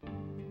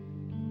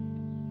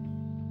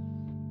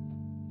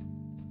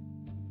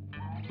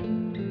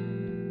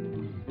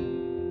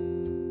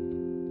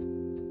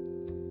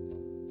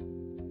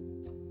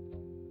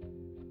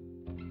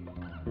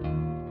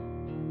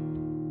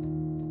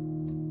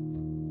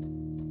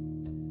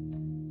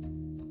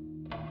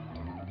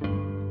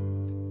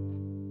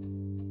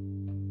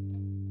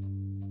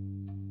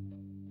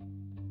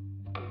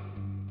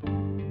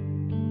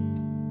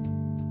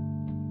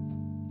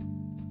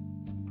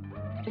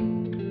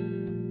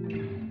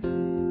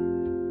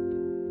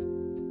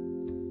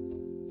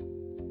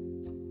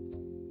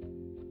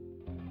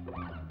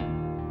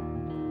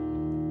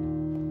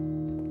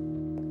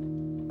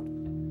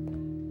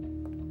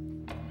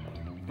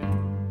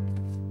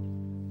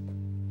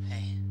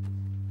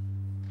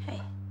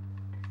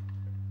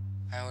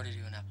 I ordered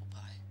you an apple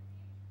pie.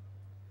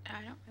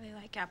 I don't really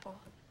like apple.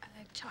 I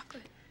like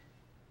chocolate.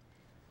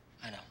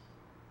 I know.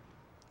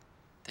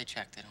 They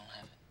checked, they don't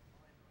have it.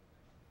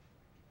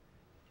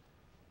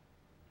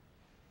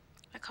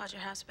 I called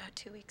your house about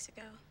 2 weeks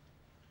ago.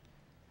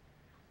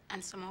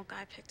 And some old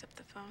guy picked up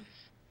the phone.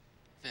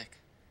 Vic.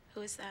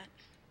 Who is that?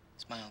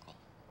 It's my uncle.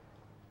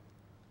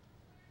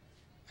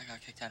 I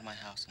got kicked out of my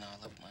house, and now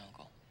I live with my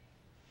uncle.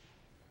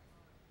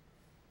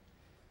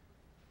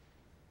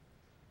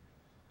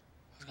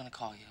 I was gonna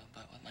call you,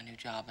 but with my new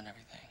job and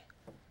everything,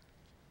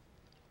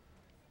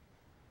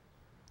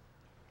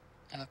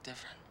 I look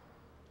different.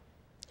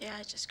 Yeah,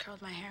 I just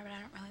curled my hair, but I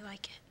don't really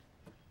like it.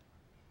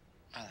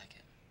 I like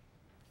it.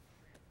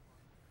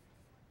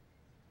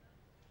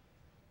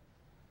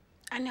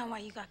 I know why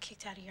you got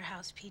kicked out of your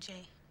house, PJ.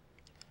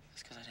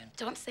 It's because I didn't...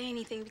 Don't say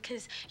anything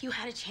because you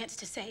had a chance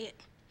to say it,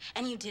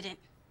 and you didn't.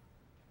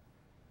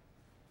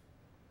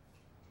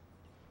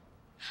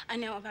 I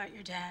know about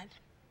your dad,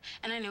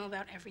 and I know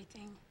about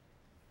everything.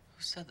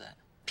 Who said that?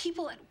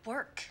 People at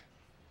work.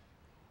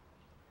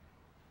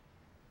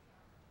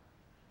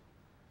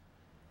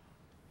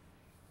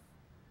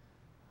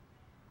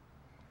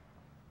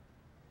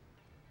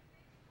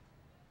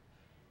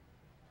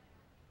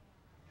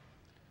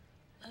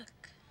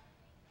 Look,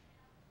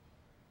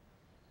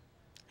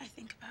 I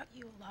think about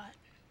you a lot.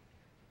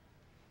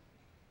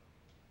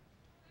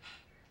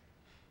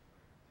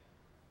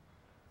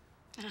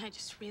 And I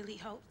just really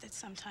hope that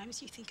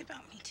sometimes you think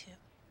about me too.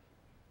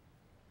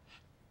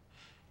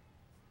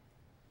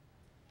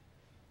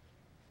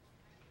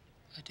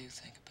 I do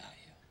think about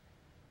you.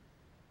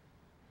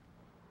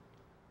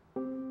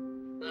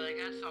 I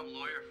got some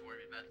lawyer for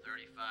me, about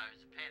 35.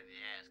 He's a pain in the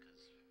ass, because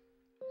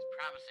he's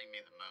promising me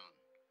the moon.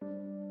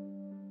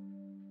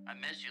 I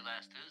missed you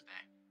last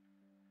Tuesday.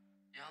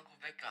 Your Uncle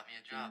Vic got me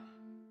a job.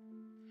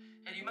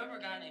 Hey, do you remember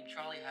a guy named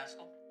Charlie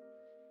Haskell?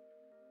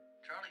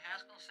 Charlie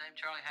Haskell? Same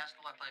Charlie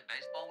Haskell I played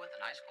baseball with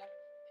in high school?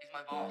 He's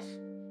my boss.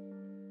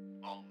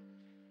 Well,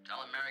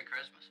 tell him Merry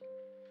Christmas.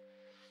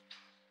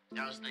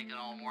 I was thinking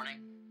all morning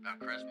about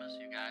Christmas,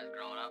 you guys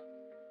growing up.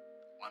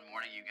 One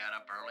morning you got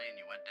up early and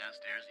you went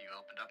downstairs and you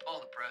opened up all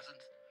the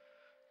presents.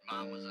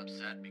 Mom was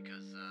upset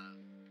because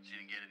she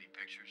didn't get any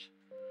pictures.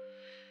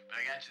 But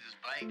I got you this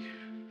bike,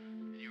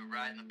 and you were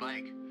riding the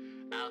bike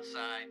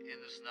outside in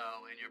the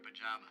snow in your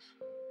pajamas.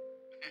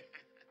 It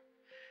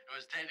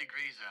was 10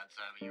 degrees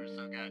outside, but you were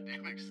so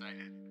goddamn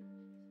excited.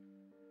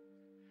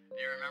 Do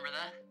you remember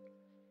that?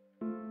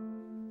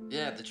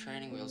 Yeah, the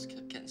training wheels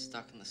kept getting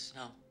stuck in the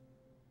snow.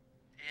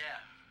 Yeah.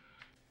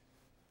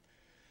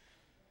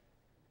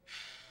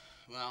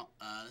 Well,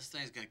 this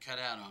thing's gonna cut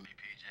out on me,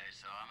 PJ,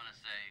 so I'm gonna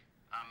say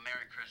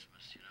Merry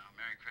Christmas, you know.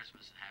 Merry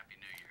Christmas and Happy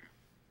New Year.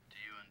 To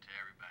you and to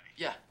everybody.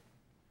 Yeah.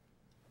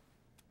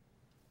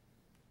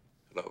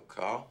 Hello,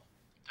 Carl.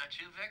 Is that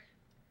you, Vic?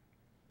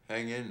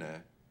 Hang in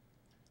there.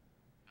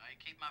 Now, you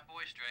keep my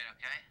boy straight,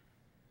 okay?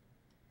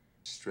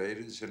 Straight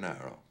as an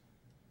arrow.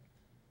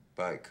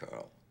 Bye,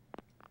 Carl.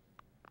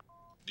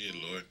 Dear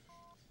Lord,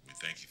 we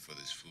thank you for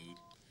this food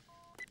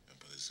and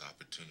for this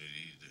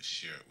opportunity to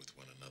share it with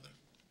one another.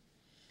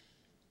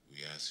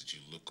 We ask that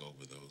you look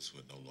over those who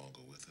are no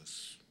longer with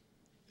us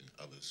and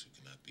others who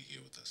cannot be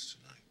here with us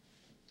tonight.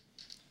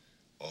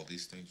 All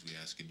these things we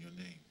ask in your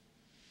name.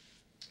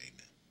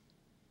 Amen.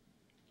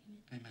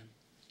 Amen.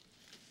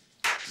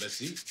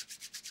 Let's eat.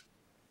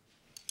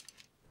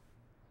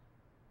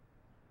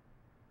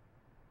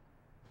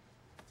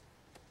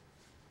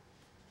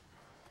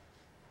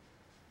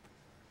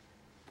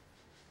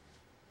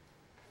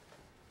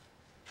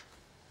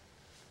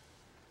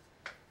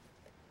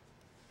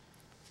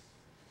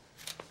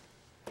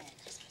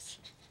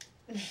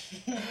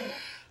 What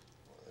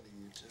are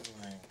you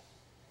doing?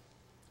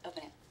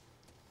 Open it.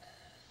 I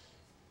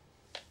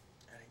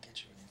didn't get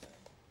you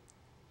anything.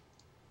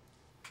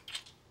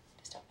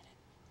 Just open it.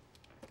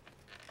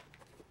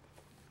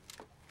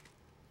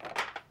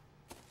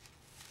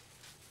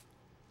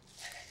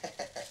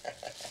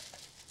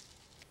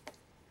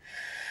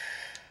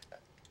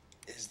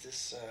 Is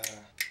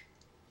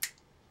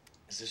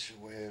this your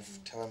way of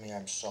telling me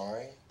I'm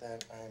sorry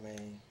that I'm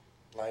a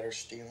lighter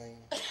stealing?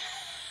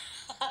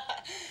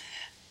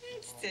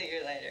 Steal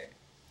your lighter.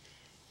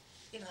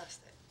 You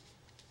lost it.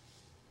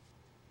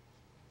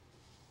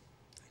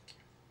 Thank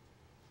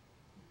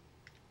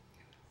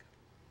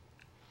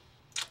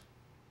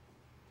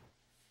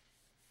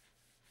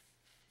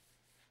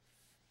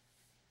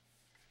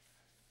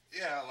you.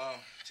 Yeah, I'll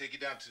take you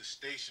down to the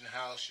station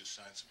house. You'll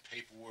sign some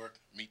paperwork,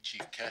 meet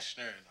Chief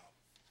Keshner, and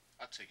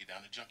I'll take you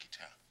down to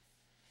Junkietown.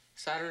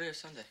 Saturday or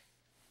Sunday?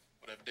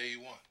 Whatever day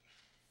you want.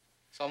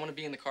 So I'm gonna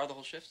be in the car the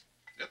whole shift?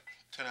 Yep,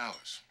 10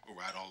 hours. We'll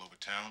ride all over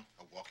town.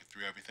 I'll walk you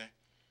through everything.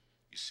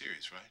 You're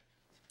serious, right?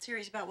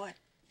 Serious about what?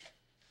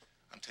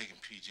 I'm taking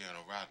PJ on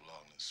a ride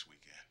along this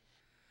weekend.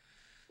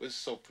 Where's the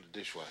soap for the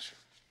dishwasher?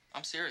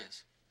 I'm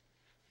serious.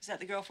 Is that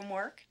the girl from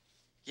work?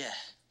 Yeah.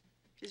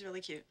 She's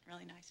really cute,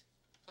 really nice.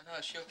 No,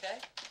 is she okay?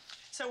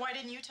 So why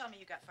didn't you tell me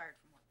you got fired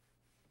from work?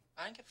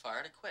 I didn't get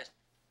fired, I quit.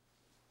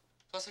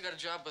 Plus I got a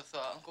job with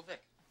Uncle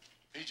Vic.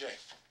 PJ,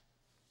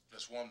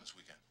 let's warm this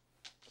weekend.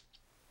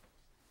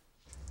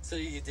 So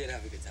you did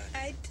have a good time?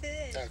 I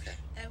did. Okay.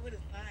 I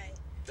wouldn't lie.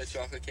 The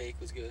chocolate cake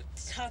was good?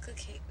 The chocolate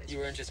cake was You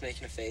weren't just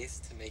making a face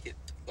to make it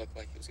look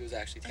like it was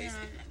actually tasty?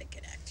 I'm not a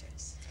good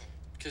actress.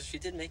 Because she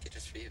did make it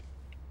just for you.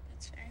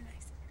 That's very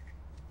nice of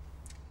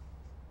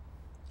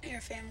her.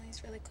 Your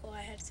family's really cool.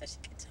 I had such a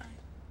good time.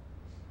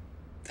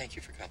 Thank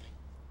you for coming.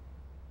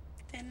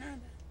 De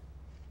nada.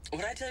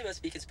 What did I tell you about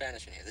speaking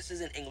Spanish in here? This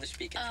is an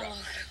English-speaking truck.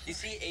 You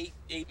see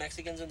eight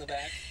Mexicans in the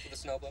back with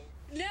a snowblower?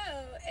 No,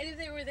 and if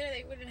they were there,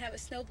 they wouldn't have a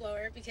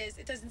snowblower because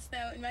it doesn't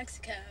snow in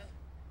Mexico.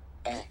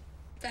 Oh.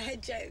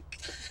 Bad joke.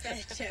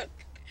 Bad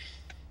joke.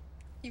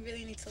 You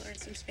really need to learn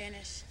some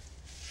Spanish.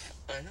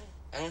 I know.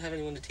 I don't have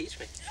anyone to teach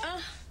me.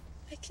 Oh,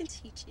 I can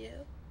teach you.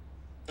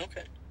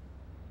 Okay.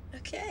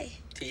 Okay.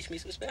 Teach me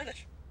some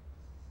Spanish.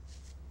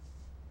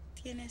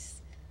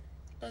 Tienes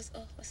los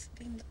ojos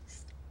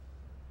lindos.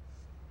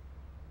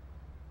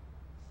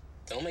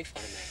 Don't make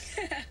fun of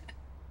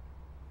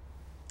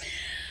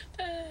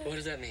me. What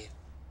does that mean?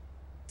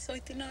 Soy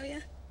tu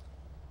novia.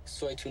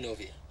 Soy tu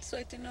novia.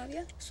 Soy tu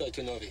novia. Soy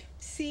tu novia.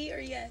 Sí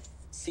or yes?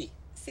 Sí.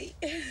 Sí.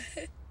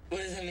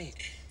 What does that mean?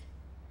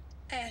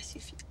 I asked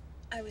you if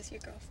I was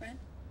your girlfriend.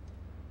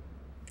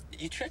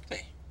 You tricked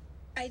me.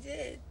 I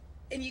did.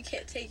 And you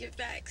can't take it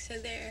back, so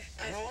there.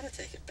 I don't want to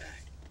take it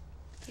back.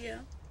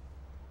 Yeah.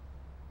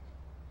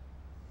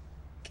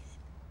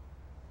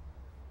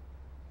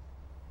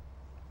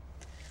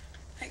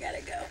 I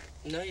gotta go.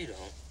 No, you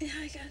don't. Yeah,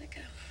 I gotta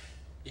go.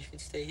 You can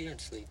stay here and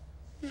sleep.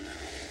 No.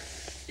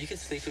 You can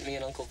sleep with me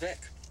and Uncle Vic.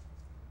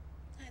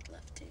 I'd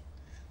love to.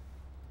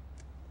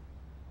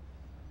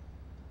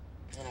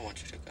 I don't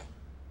want you to go.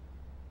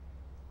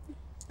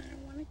 I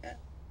don't want like that.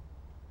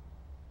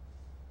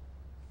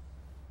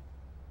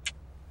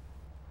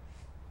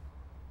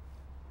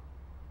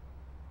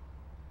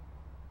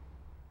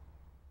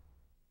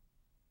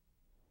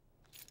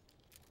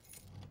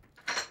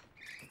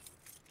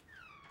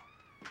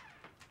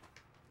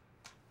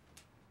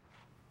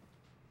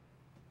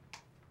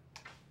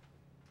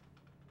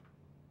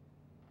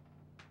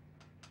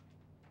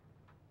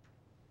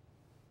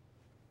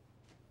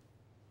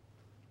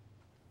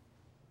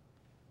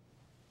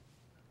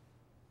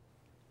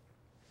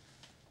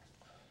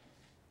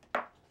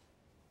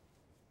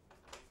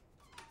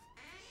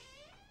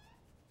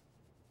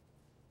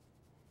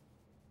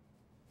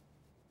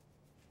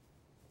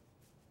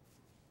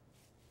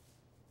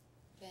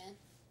 Ben?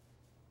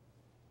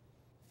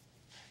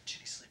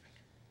 Ginny's sleeping.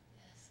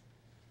 Yes.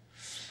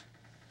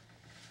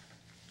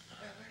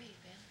 Where were you,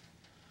 Ben?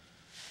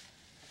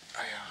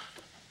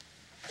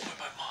 I'm at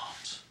my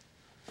mom's.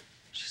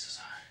 She says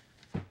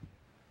hi.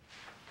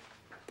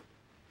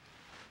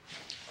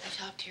 You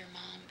talked to your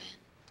mom, Ben.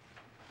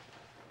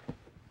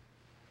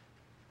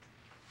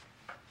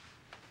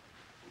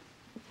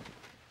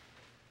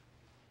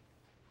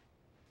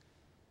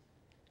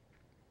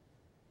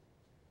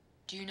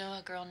 Do you know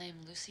a girl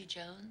named Lucy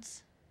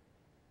Jones?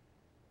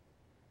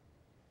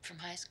 From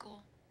high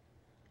school?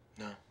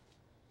 No.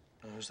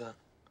 No, who's that?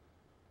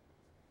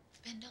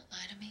 Ben, don't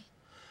lie to me.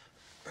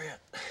 Bria,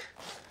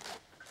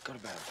 go to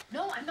bed.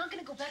 No, I'm not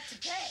gonna go back to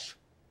bed.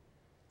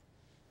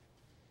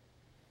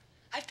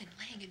 I've been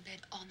laying in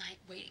bed all night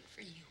waiting for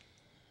you.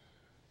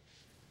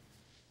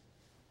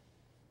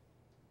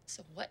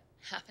 So what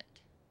happened?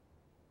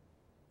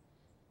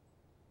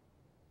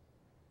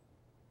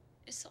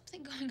 Is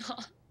something going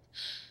on?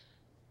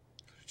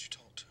 Who did you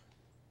talk to?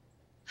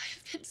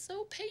 I've been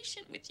so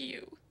patient with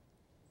you.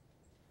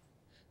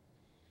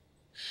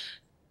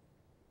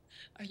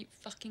 Are you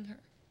fucking her?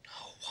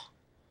 No.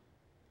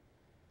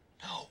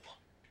 No.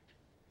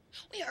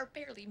 We are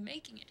barely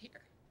making it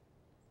here.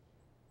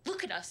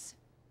 Look at us.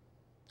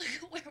 Look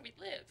at where we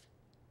live.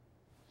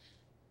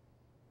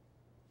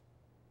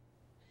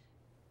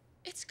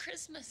 It's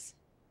Christmas.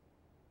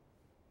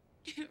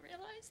 Do you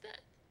realize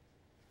that?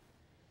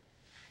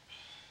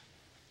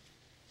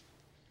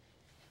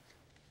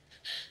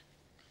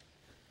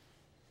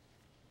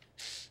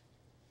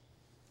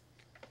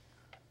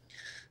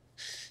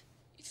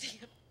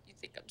 You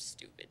think I'm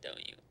stupid,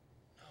 don't you?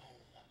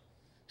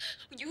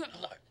 No. You have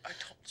No, I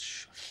don't.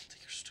 Shh, I don't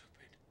think you're stupid.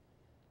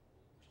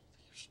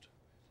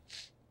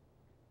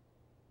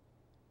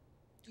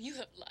 You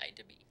have lied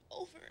to me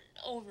over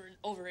and over and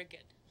over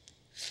again.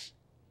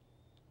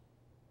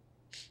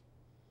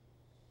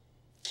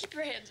 Keep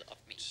your hands off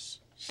me.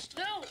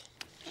 No!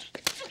 I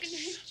fucking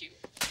hate you.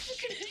 I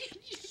fucking hate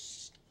you.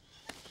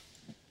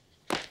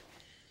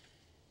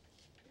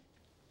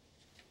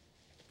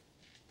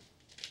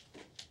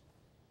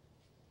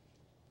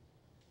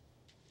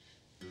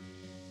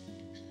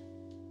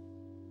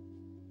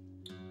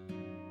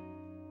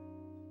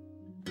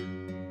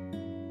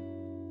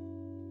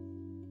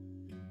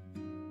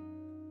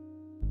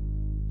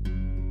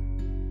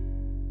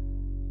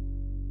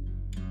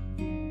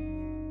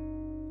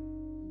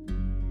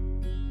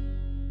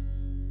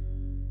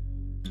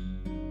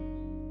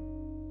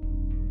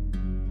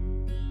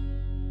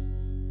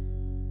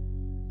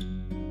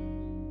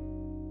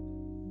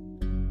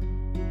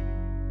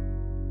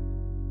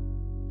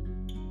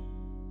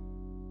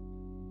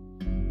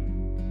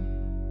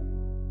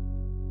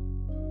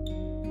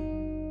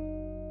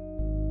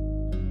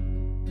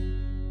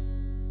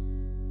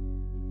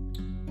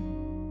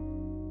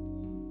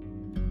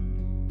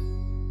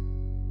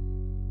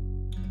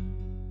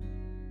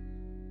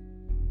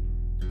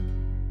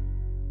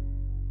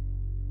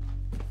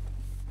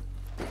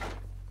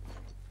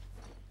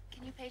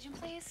 Page him,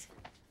 please.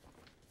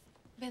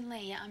 Ben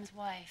Lee, I'm his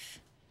wife.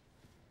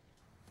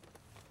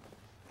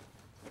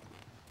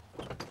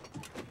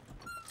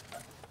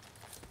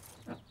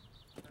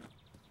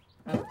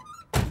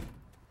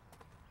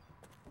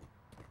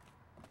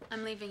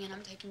 I'm leaving and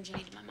I'm taking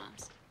Ginny to my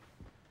mom's.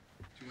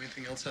 Do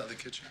anything else out of the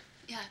kitchen?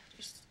 Yeah,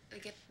 just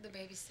get the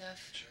baby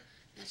stuff. Sure.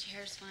 That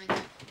chair's fine.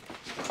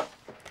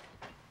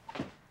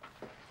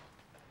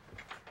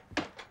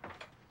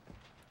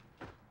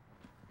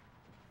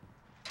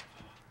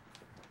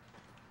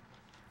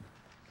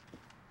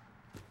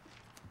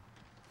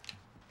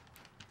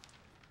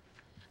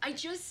 I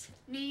just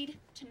need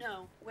to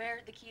know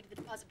where the key to the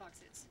deposit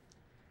box is.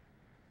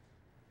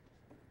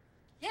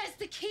 Yes,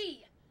 the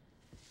key!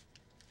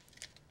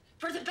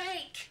 For the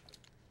bank!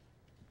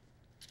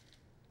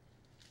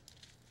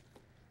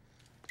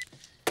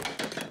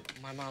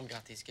 My mom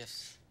got these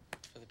gifts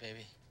for the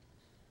baby.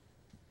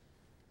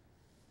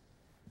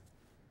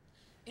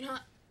 You know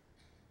what?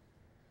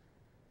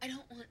 I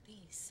don't want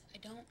these. I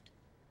don't.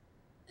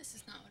 This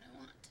is not what I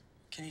want.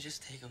 Can you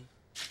just take them?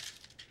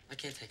 I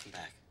can't take them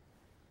back.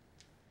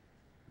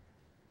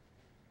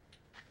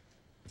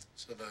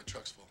 So the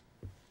truck's full.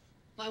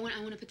 Well, I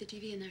want to put the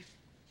TV in there.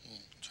 Well,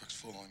 truck's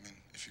full. I mean,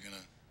 if you're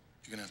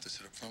gonna have to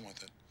sit up front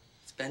with it.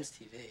 It's Ben's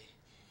TV.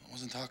 I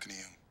wasn't talking to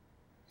you.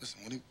 Listen,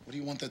 what do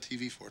you want that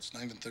TV for? It's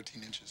not even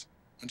 13 inches.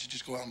 Why don't you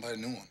just go out and buy a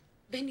new one?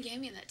 Ben gave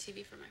me that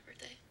TV for my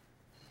birthday.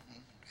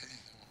 Okay,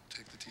 well,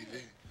 take the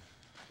TV.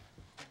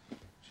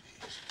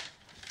 Jeez.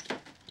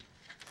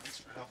 Thanks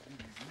for helping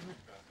me move,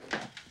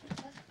 brother.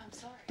 I'm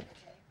sorry,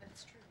 okay, but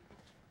it's true.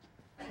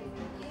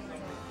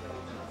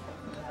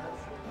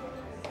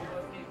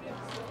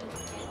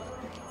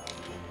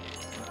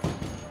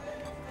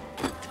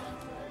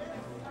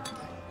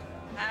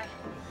 Hi.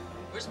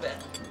 Where's Ben?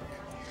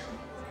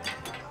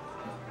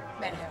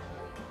 Ben who?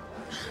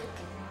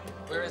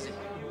 Where is he?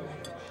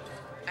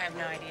 I have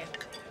no idea.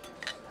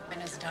 Ben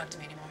doesn't talk to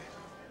me anymore.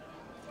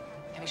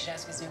 Maybe you should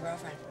ask his new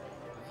girlfriend.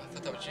 I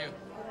thought that was you.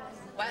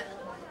 What?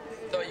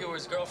 I thought you were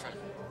his girlfriend.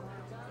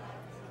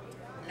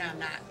 No, I'm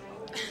not.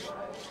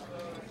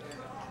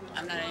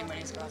 I'm not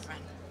anybody's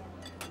girlfriend.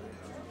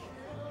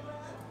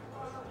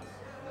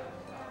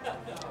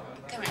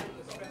 Come here.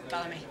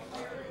 Follow me.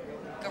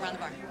 Go around the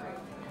bar.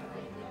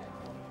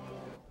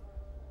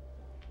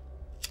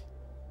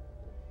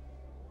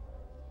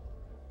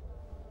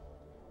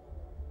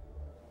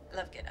 I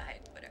love getting high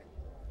on Twitter.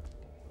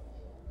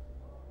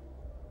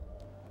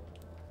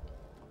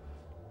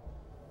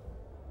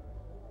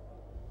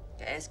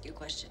 Can I ask you a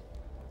question?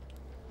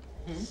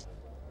 Hmm?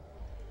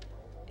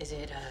 Is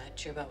it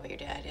true about what your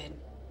dad did?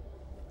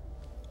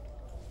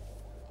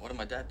 What did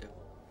my dad do?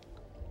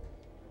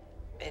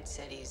 Ed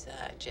said he's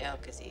in jail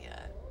because he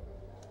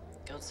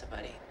killed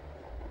somebody.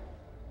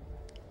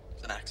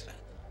 It's an accident.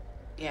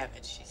 Yeah,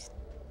 but she's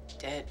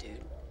dead,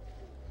 dude.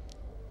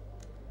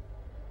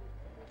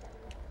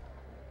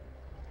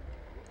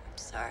 I'm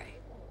sorry.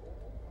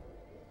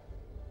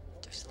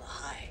 They're still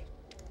high.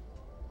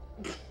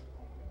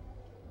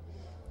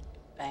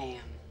 I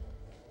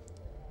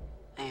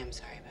am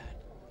sorry about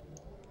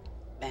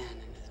Ben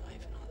and his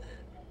wife and all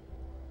that.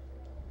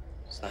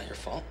 It's not your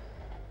fault.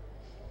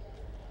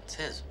 It's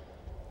his.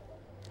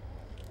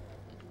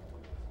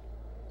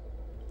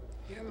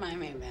 You remind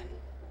me of Ben.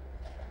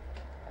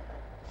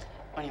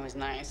 When he was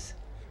nice.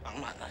 I'm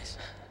not nice.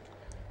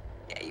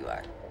 Yeah, you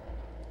are.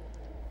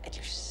 And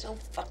you're so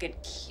fucking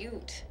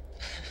cute.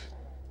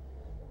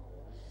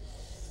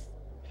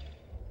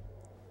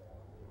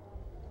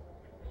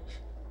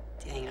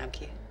 Do you think I'm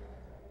cute?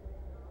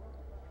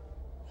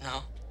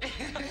 No. Can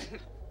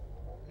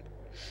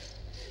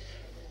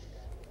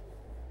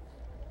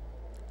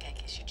I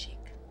kiss your cheek?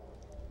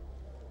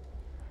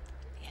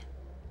 Yeah.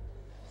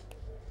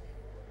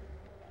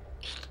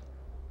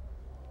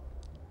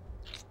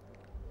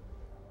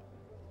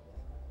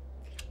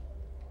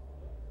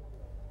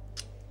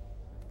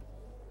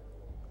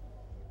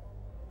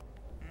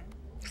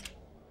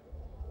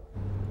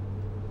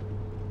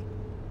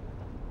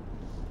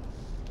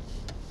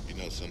 You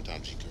know,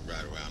 sometimes you can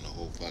ride around the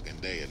whole fucking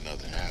day and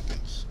nothing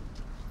happens.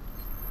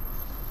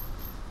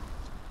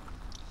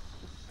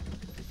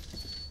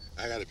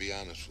 I gotta be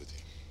honest with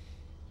you.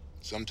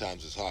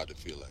 Sometimes it's hard to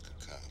feel like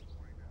a cop.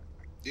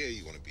 Yeah,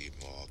 you want to be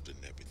involved in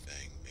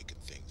everything, making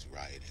things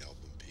right,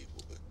 helping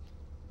people, but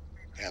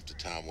half the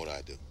time, what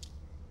I do?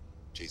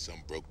 Chase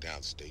some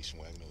broke-down station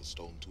wagon that was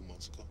stolen 2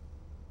 months ago?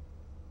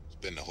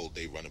 Spend the whole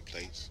day running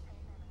plays?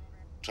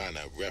 Trying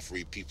to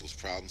referee people's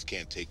problems,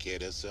 can't take care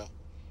of themselves?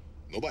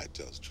 Nobody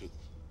tells the truth.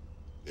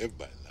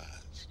 Everybody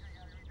lies.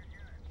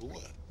 For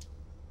what?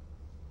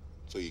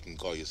 So you can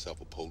call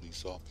yourself a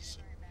police officer?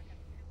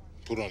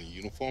 Put on a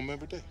uniform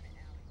every day?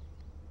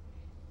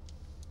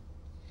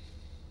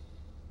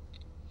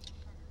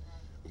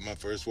 When my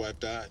first wife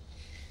died,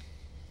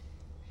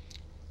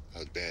 I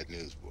was bad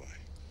news, boy.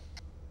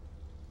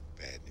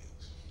 Bad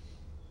news.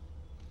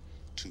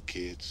 2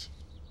 kids.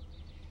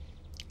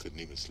 Couldn't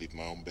even sleep in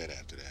my own bed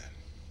after that.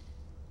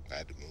 I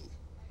had to move.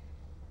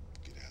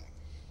 Get out.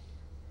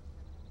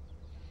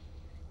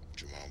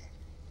 But your mama.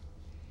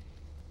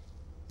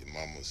 Your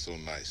mama was so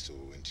nice to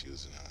her when she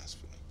was in the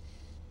hospital.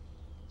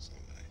 So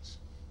nice.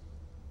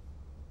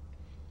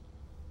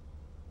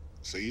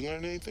 So you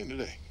learned anything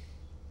today?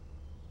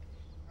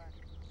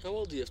 How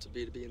old do you have to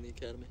be in the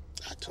academy?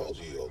 I told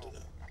you you're old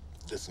enough.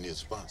 Just need a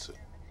sponsor.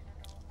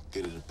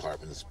 Get a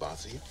department to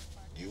sponsor you.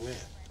 You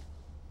in.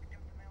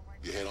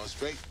 Your head on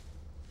straight.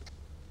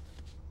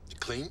 You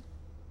clean?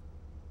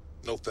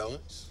 No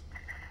felonies?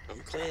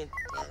 I'm clean.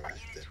 All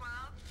right, then.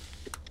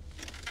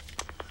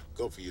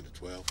 Go for you to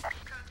 12. Code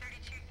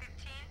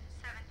 3215,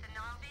 7th and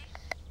Nalby.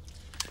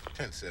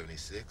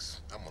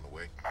 1076. I'm on the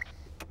way.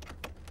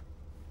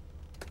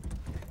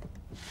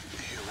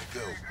 Here we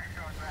go.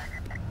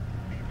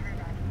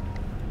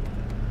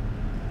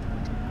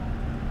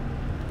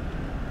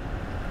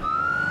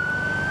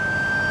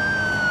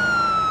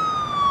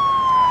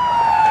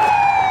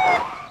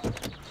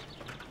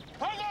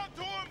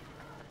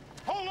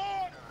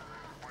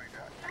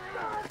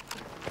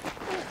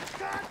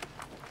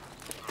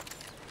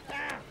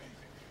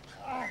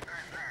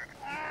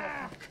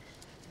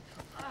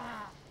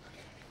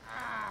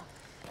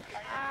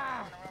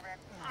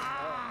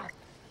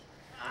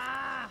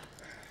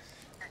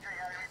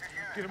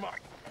 Get him up.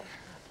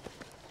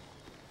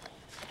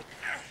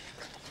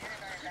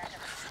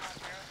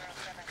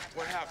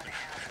 What happened?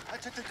 I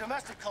took the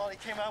domestic call and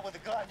he came out with a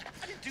gun.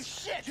 I didn't do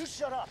shit. You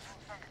shut up.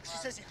 She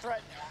says he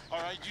threatened her.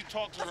 All right, you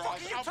talk to her. What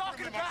the fuck are you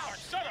talking about?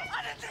 Shut up.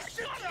 I didn't do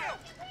shit to you.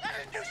 I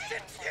didn't do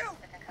shit to you.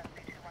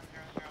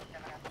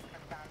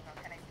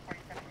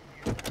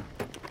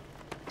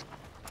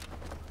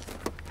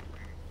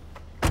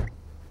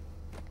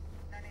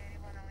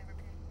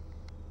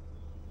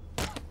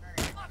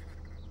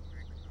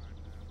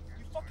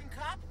 You fucking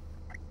cop?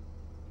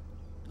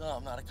 No,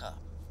 I'm not a cop.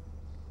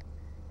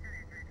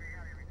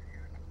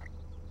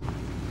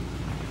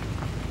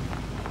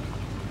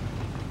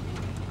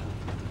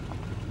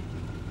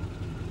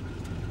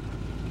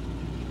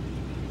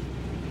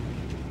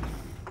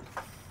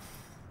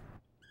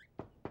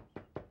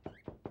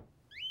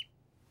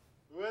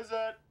 Who is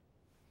it?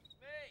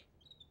 Me.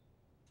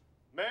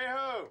 Me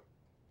who?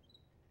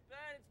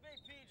 Ben, it's me,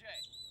 PJ.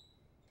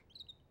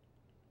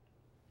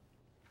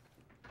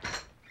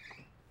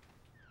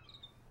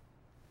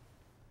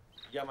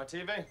 You got my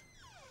TV?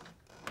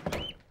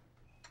 This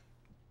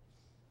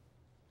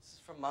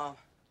is from Mom.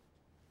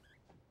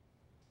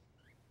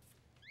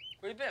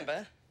 Where you been,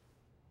 Ben?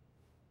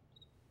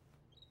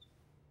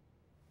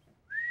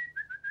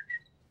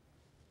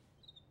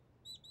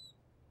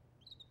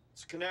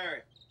 It's a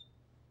canary.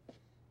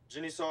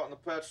 Ginny saw it in the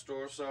pet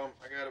store, so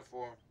I got it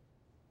for him.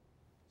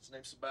 His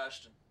name's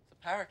Sebastian. It's a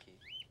parakeet.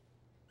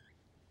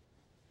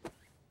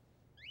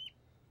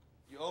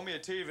 You owe me a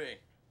TV.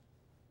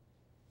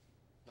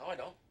 No, I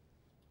don't.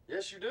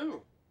 Yes, you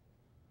do.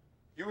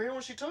 You were here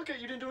when she took it.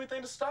 You didn't do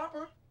anything to stop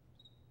her.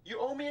 You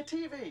owe me a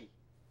TV.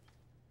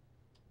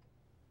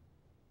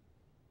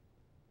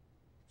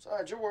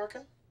 Besides, you're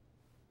working.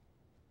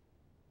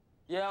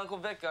 Yeah, Uncle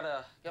Vic got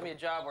me a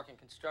job working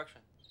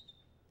construction.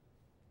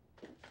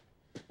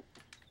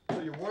 So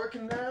you're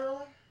working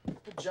now?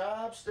 Good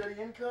job, steady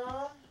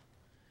income?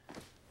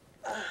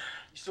 You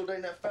still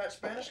dating that fat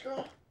Spanish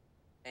girl?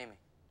 Amy.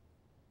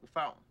 The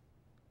fountain.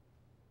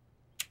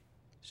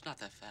 She's not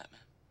that fat,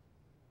 man.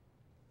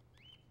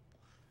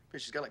 Bitch,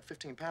 she's got like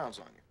 15 pounds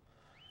on you.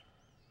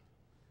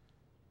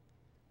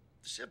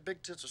 Does she have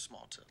big tits or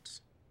small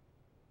tits?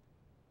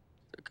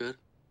 They're good.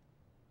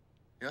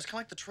 You know, it's kind of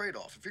like the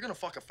trade-off. If you're gonna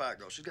fuck a fat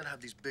girl, she's gotta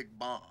have these big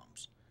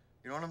bombs.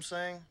 You know what I'm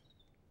saying?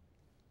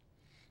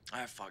 I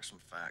have fucked some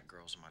fat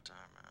girls in my time,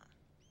 man.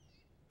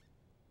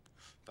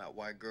 Fat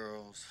white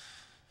girls,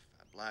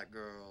 fat black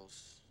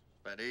girls,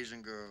 fat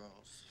Asian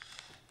girls.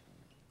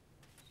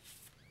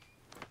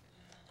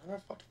 I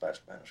never fucked a fat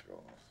Spanish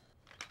girl.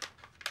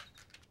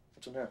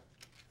 What's in there?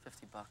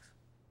 $50.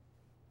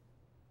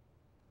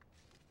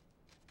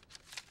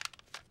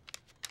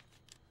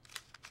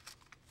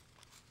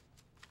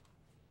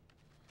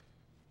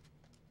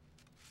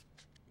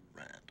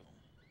 Randall.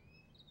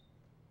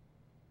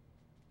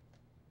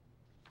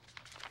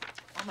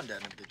 Mom and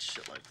Dad never did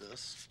shit like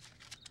this.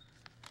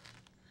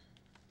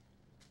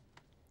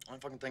 Only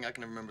fucking thing I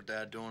can remember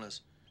Dad doing is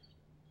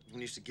when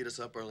he used to get us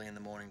up early in the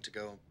morning to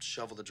go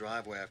shovel the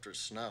driveway after it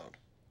snowed.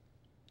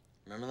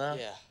 Remember that?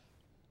 Yeah.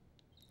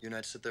 You and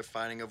I'd sit there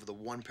fighting over the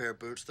one pair of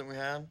boots that we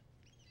had.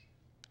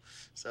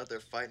 Sat there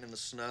fighting in the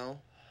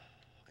snow.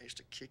 I used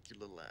to kick your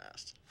little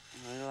ass.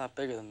 Well, you're a lot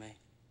bigger than me.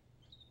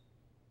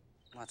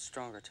 A lot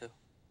stronger, too.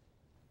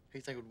 Who do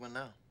you think would win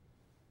now?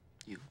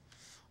 You.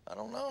 I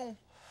don't know.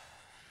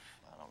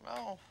 I don't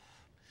know.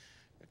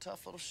 You're a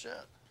tough little shit.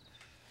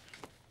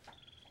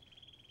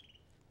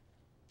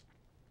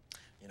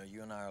 You know,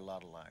 you and I are a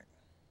lot alike.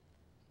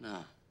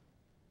 No.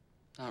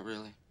 Not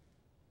really.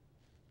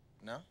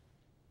 No?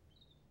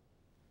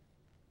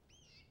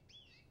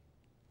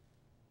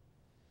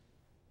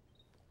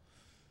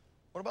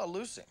 What about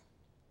Lucy?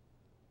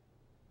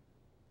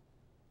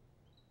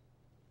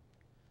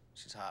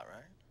 She's hot,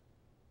 right?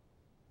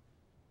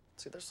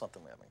 See, there's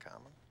something we have in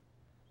common.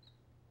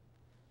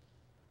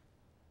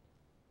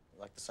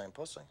 We like the same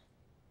pussy.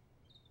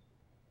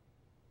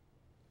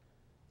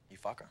 You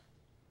fuck her?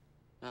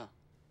 No.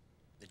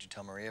 Did you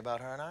tell Maria about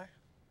her and I?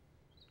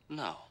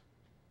 No.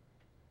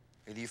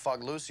 Either you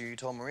fucked Lucy or you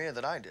told Maria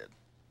that I did.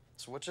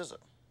 So which is it?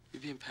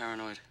 You're being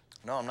paranoid.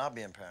 No, I'm not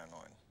being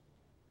paranoid.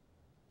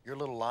 You're a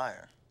little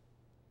liar.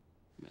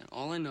 Man,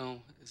 all I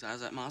know is I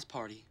was at Ma's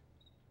party.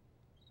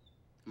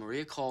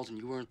 Maria called and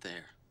you weren't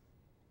there.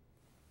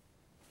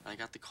 I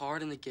got the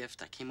card and the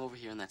gift. I came over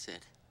here and that's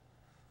it.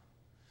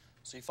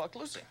 So you fucked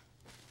Lucy.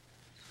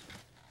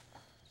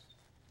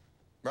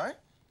 Right?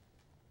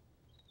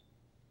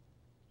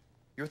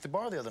 You were at the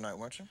bar the other night,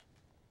 weren't you?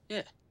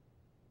 Yeah.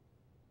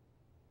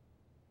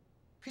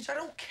 Peach, I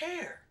don't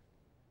care.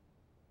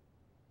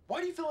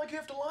 Why do you feel like you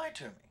have to lie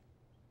to me?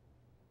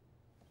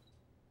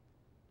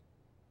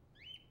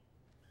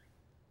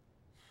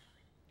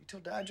 You tell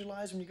Dad your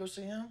lies when you go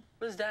see him?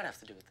 What does Dad have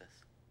to do with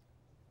this?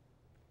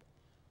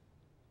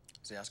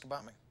 Does he ask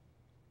about me?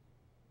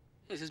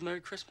 He says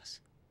Merry Christmas.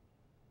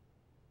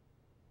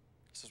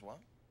 He says what?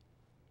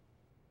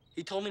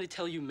 He told me to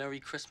tell you Merry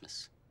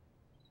Christmas.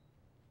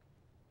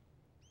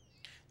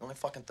 The only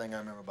fucking thing I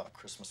remember about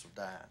Christmas with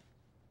Dad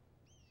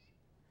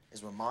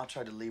is when Ma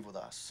tried to leave with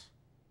us.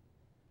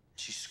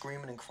 She's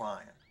screaming and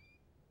crying.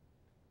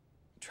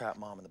 trapped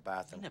Mom in the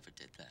bathroom. He never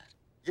did that.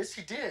 Yes,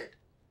 he did.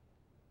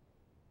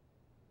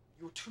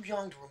 You were too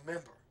young to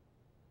remember.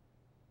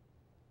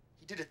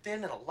 He did it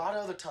then and a lot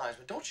of other times,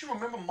 but don't you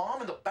remember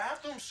Mom in the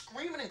bathroom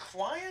screaming and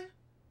crying?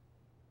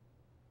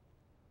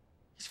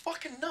 He's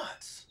fucking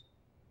nuts.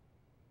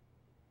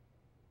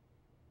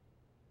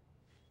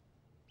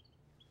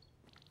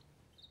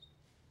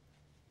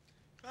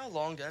 How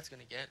long Dad's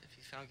gonna get if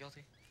he's found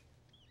guilty?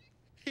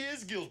 He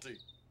is guilty.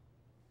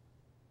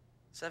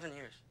 7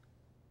 years.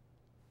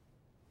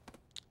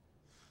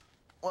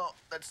 Well,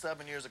 that's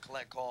 7 years of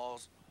collect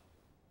calls.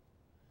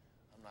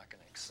 I'm not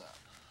gonna accept.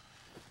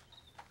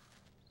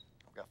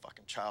 I've got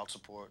fucking child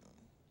support and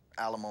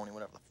alimony,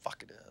 whatever the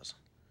fuck it is.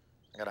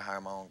 I gotta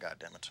hire my own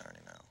goddamn attorney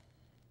now.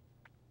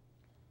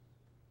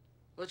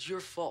 Well, it's your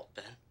fault,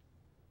 Ben.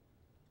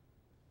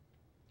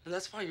 And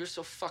that's why you're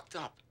so fucked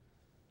up.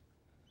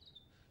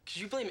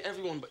 Because you blame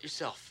everyone but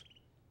yourself.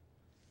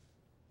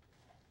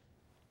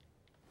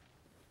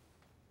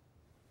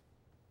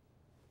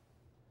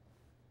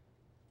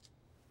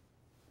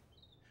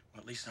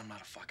 Well, at least I'm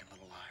not a fucking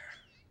little liar.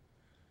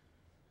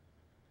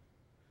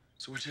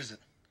 So which is it?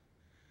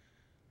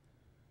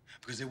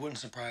 Because it wouldn't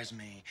surprise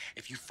me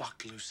if you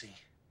fucked Lucy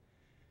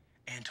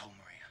and told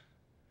Maria.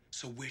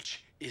 So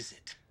which is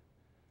it?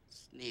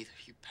 It's neither,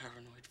 you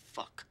paranoid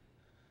fuck.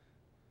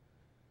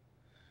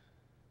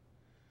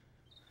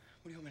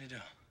 What do you want me to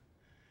do?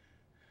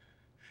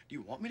 Do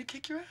you want me to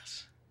kick your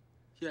ass?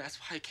 Yeah, that's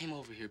why I came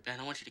over here, Ben.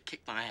 I want you to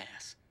kick my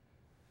ass.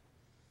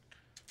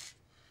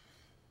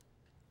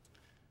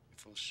 You're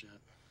full of shit.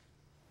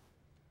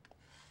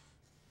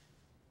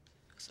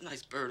 There's a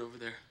nice bird over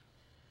there.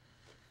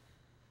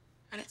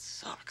 And it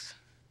sucks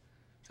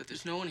that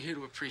there's no one here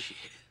to appreciate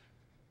it.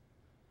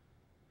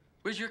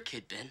 Where's your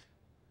kid, Ben?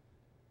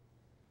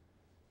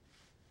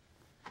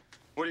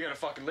 What, are you gonna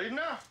fucking leave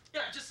now?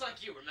 Yeah, just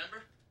like you,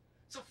 remember?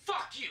 So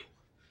fuck you!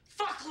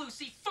 Fuck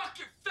Lucy! Fuck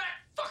your fat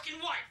fucking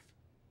wife!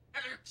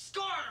 And her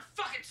scar on her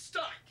fucking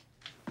stomach!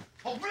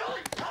 Oh,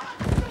 really? Huh?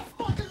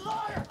 You fucking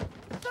liar!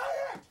 Say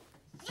it!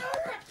 Say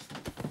it!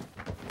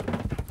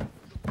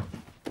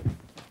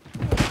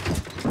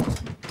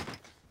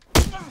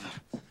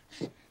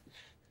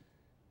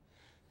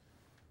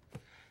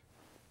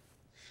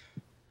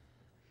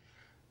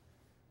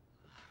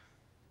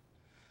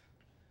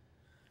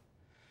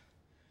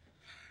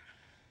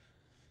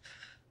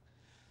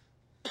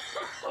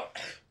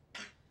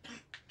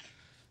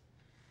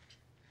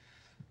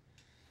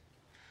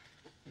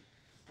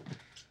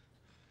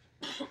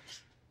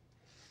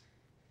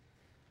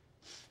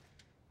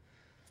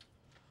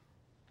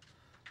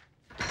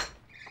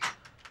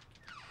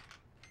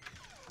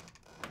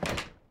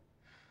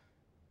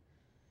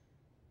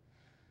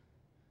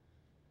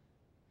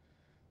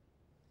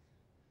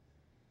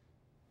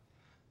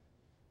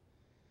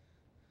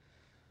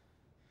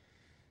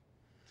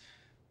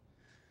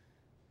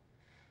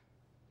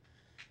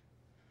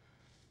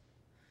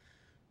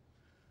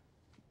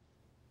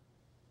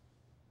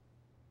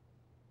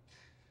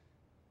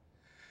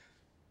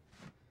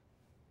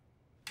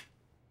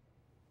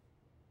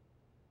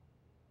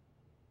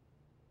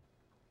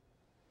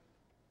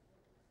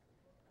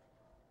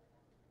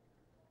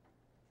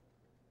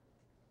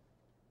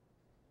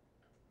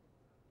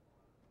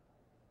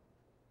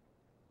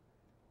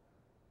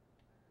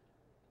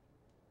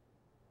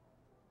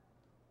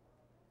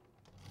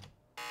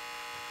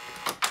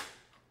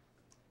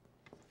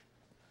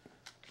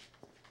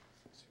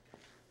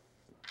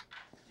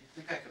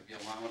 You think I could be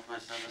alone with my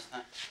son this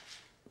time?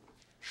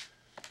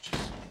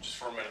 Just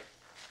for a minute.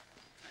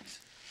 Thanks.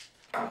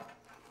 What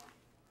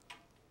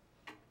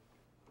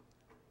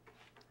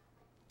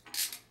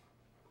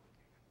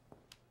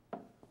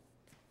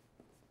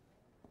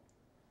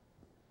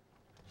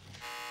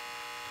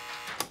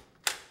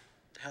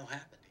the hell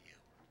happened to you?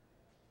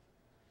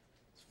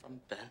 It's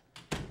from Ben.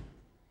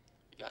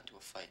 We got into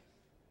a fight.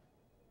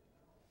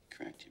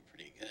 Cracked you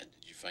pretty good.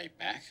 Did you fight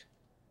back?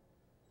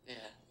 Yeah.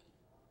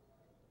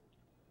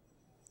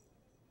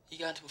 He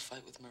got into a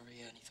fight with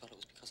Maria and he thought it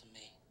was because of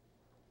me.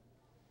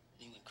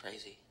 And he went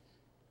crazy.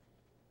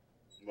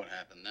 What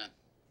happened then?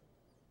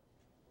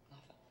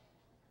 Nothing.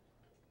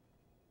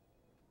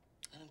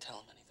 I didn't tell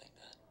him anything,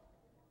 Dad.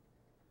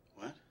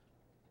 What?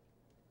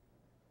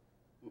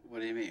 What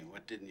do you mean?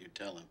 What didn't you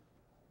tell him?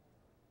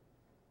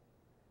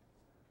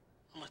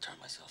 I'm gonna turn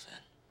myself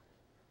in.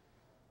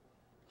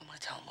 I'm gonna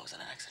tell him it was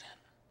an accident.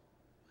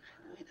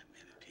 Wait a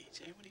minute,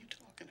 PJ. What are you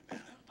talking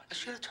about? I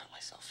should have turned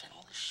myself in.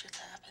 All this shit's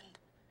happened.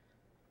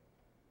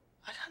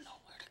 I got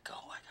nowhere to go.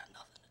 I got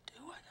nothing to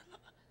do. I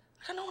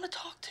got no one to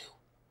talk to.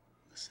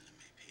 Listen to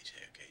me, PJ,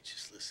 okay?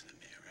 Just listen to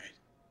me, all right?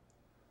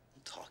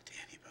 Don't talk to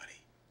anybody.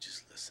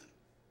 Just listen,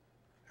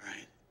 all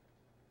right?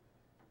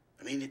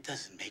 I mean, it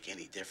doesn't make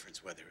any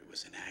difference whether it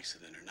was an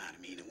accident or not.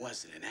 I mean, it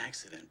wasn't an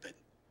accident, but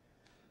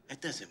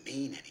that doesn't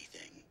mean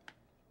anything.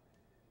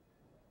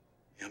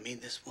 You know, I mean,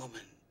 this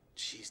woman,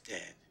 she's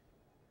dead,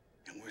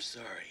 and we're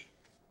sorry.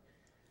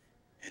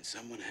 And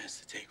someone has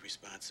to take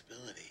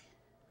responsibility.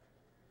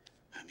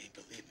 I mean,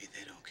 believe me,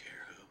 they don't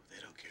care who. they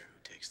don't care who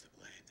takes the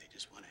blame. They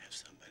just want to have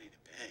somebody to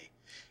pay.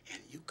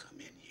 And you come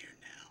in here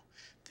now,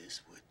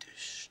 this would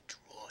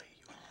destroy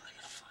your life.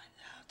 They're gonna find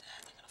out, Dad.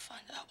 They're gonna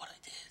find out what I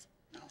did.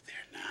 No,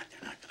 they're not.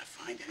 They're not gonna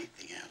find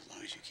anything out as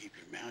long as you keep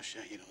your mouth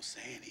shut. You don't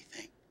say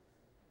anything.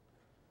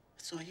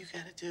 That's all you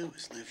gotta do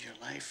is live your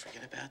life.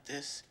 Forget about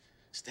this.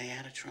 Stay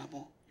out of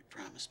trouble. You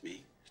promised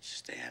me.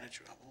 Just stay out of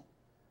trouble.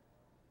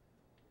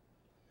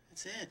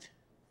 That's it.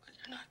 But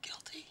you're not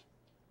guilty.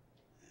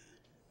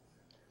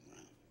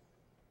 Well,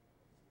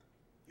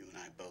 you and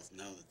I both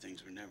know that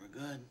things were never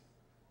good.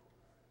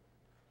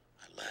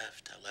 I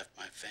left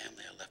my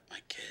family, I left my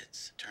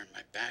kids, turned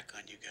my back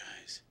on you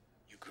guys.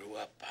 You grew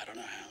up, I don't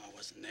know how, I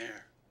wasn't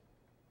there.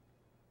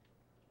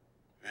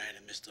 Right,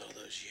 I missed all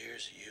those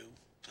years of you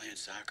playing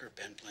soccer,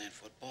 Ben playing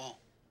football.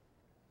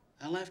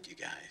 I left you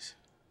guys.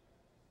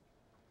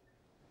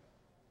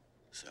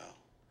 So,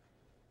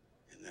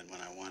 and then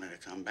when I wanted to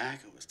come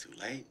back, it was too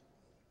late.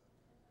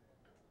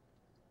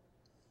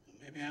 Well,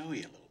 maybe I owe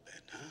you a little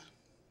bit, huh?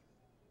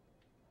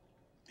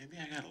 Maybe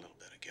I got a little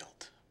bit of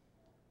guilt.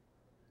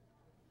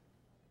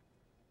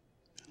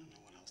 I don't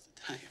know what else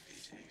to tell you,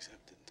 PJ,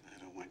 except that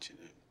I don't want you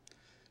to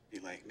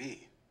be like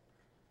me.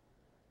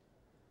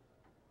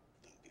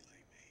 Don't be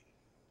like me.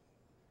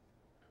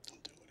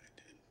 Don't do what I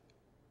did.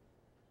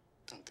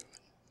 Don't do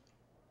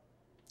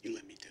it. You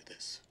let me do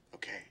this,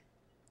 okay?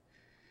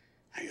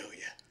 I owe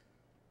you.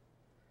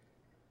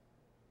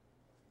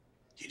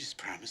 You just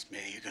promised me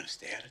you're gonna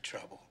stay out of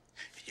trouble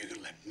and you're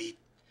gonna let me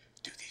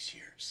do these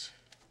years.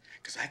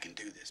 Because I can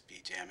do this,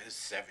 PJ. I mean, this is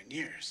 7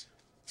 years.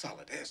 That's all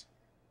it is.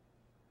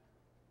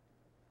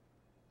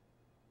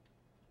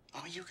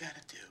 All you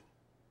gotta do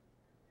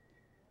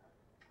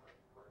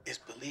is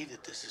believe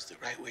that this is the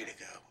right way to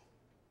go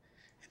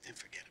and then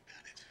forget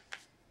about it.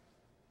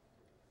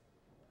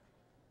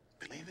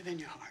 Believe it in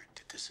your heart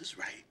that this is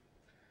right.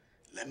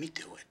 Let me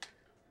do it.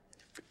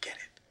 Forget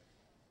it.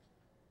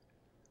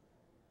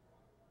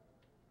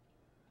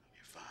 I'm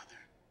your father.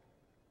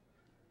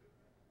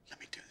 Let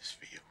me do this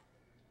for you.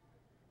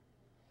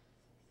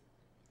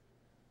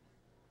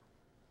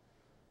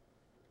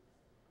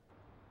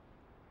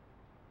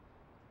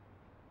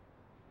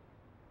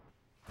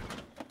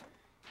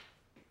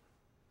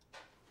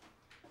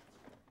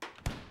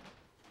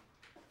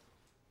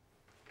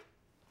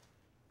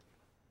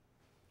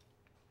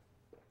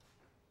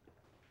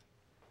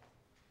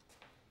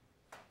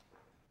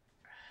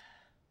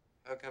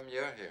 How come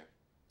you're here?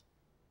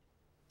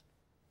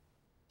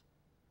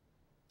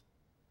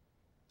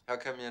 How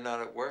come you're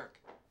not at work?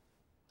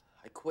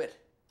 I quit.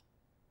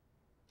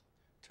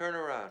 Turn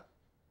around.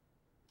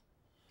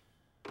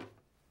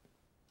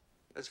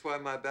 That's why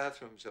my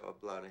bathroom's all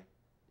bloody.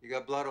 You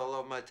got blood all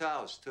over my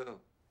towels, too.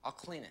 I'll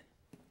clean it.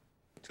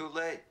 Too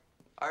late.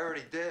 I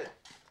already did.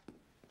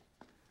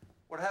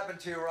 What happened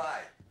to your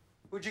eye?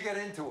 Who'd you get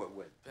into it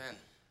with? Ben.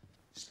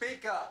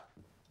 Speak up.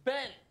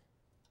 Ben!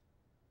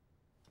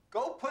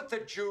 Go put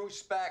the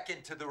juice back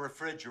into the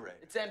refrigerator.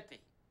 It's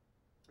empty.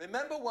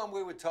 Remember when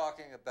we were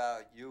talking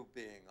about you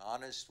being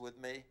honest with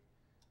me?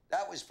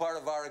 That was part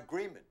of our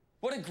agreement.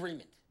 What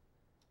agreement?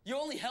 You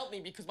only helped me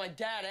because my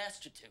dad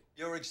asked you to.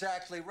 You're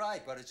exactly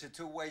right, but it's a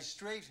two-way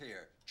street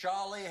here.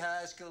 Charlie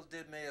Haskell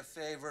did me a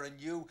favor and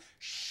you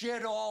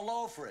shit all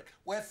over it.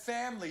 We're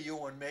family,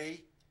 you and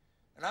me.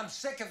 And I'm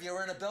sick of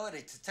your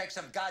inability to take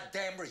some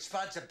goddamn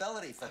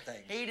responsibility for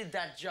things. I hated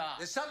that job.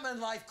 There's something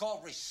in life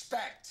called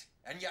respect,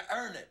 and you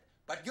earn it.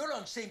 But you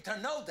don't seem to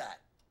know that.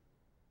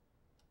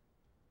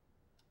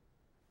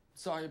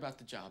 Sorry about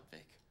the job,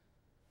 Vic.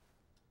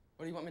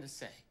 What do you want me to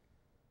say?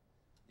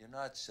 You're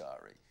not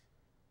sorry.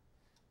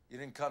 You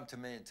didn't come to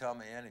me and tell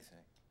me anything.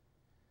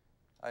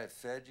 I have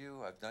fed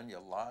you, I've done your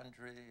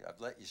laundry,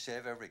 I've let you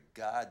save every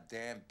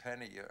goddamn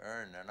penny you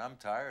earn, and I'm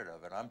tired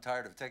of it. I'm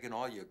tired of taking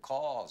all your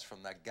calls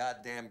from that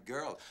goddamn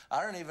girl.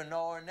 I don't even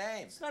know her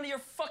name. It's none of your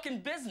fucking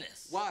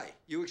business. Why?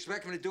 You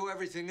expect me to do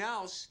everything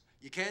else?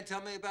 You can't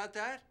tell me about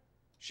that?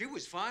 She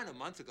was fine a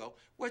month ago.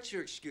 What's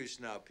your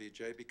excuse now,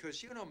 PJ?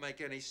 Because you don't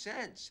make any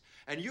sense.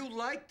 And you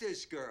like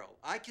this girl,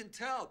 I can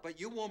tell, but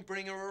you won't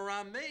bring her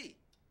around me.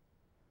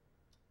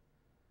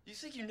 You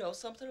think you know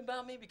something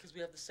about me because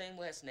we have the same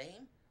last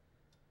name?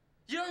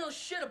 You don't know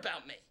shit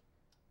about me.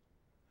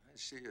 I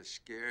see a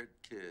scared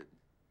kid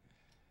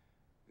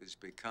who's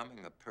becoming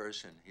a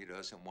person he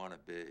doesn't want to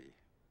be.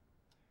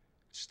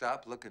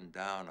 Stop looking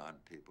down on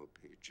people,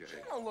 PJ.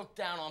 I don't look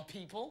down on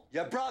people.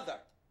 Your brother.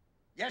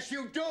 Yes,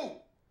 you do.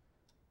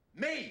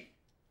 Me.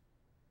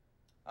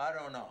 I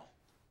don't know.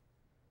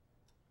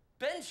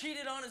 Ben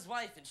cheated on his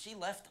wife and she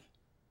left him.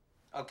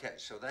 Okay,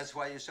 so that's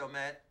why you're so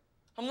mad?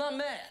 I'm not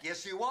mad.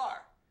 Yes, you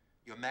are.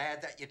 You're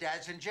mad that your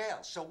dad's in jail.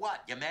 So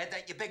what? You're mad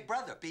that your big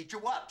brother beat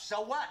you up.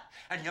 So what?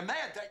 And you're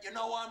mad that you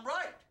know I'm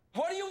right.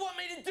 What do you want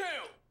me to do?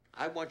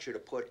 I want you to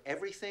put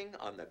everything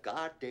on the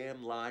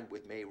goddamn line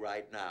with me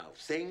right now.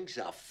 Things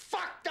are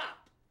fucked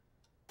up.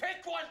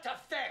 Pick one to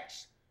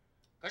fix.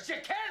 Because you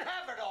can't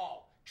have it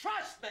all.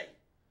 Trust me.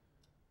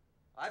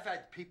 I've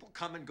had people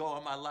come and go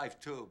in my life,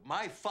 too.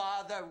 My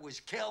father was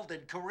killed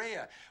in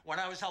Korea when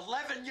I was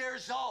 11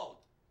 years old.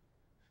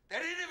 They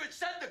didn't even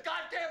send the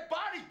goddamn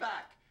body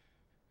back.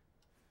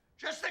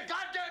 Just the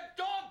goddamn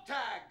dog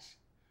tags.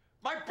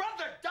 My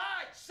brother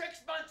died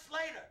 6 months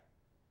later.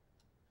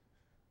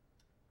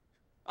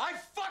 I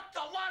fucked a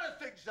lot of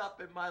things up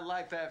in my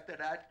life after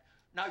that.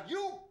 Now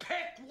you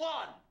pick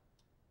one.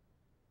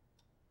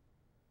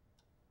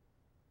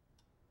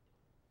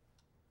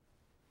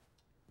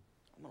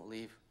 I'm gonna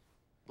leave.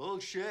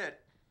 Bullshit.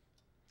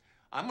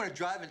 I'm gonna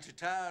drive into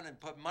town and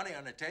put money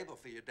on the table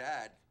for your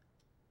dad.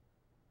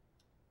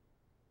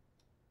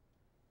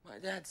 My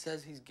dad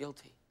says he's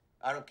guilty.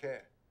 I don't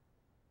care.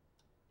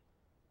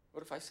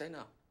 What if I say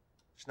no?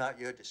 It's not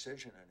your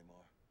decision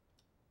anymore.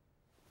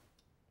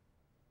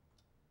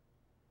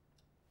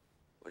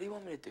 What do you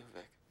want me to do,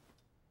 Vic?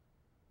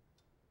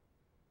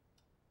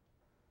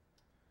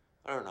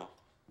 I don't know.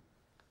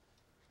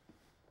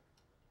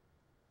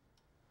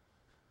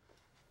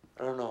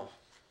 I don't know.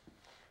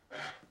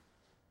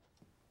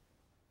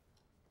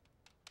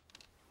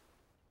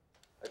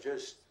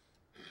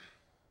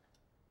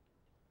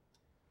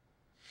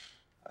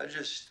 I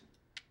just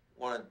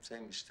wanted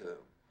things to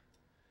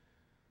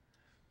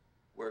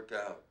work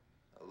out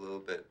a little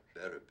bit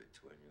better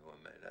between you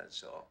and me,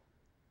 that's all.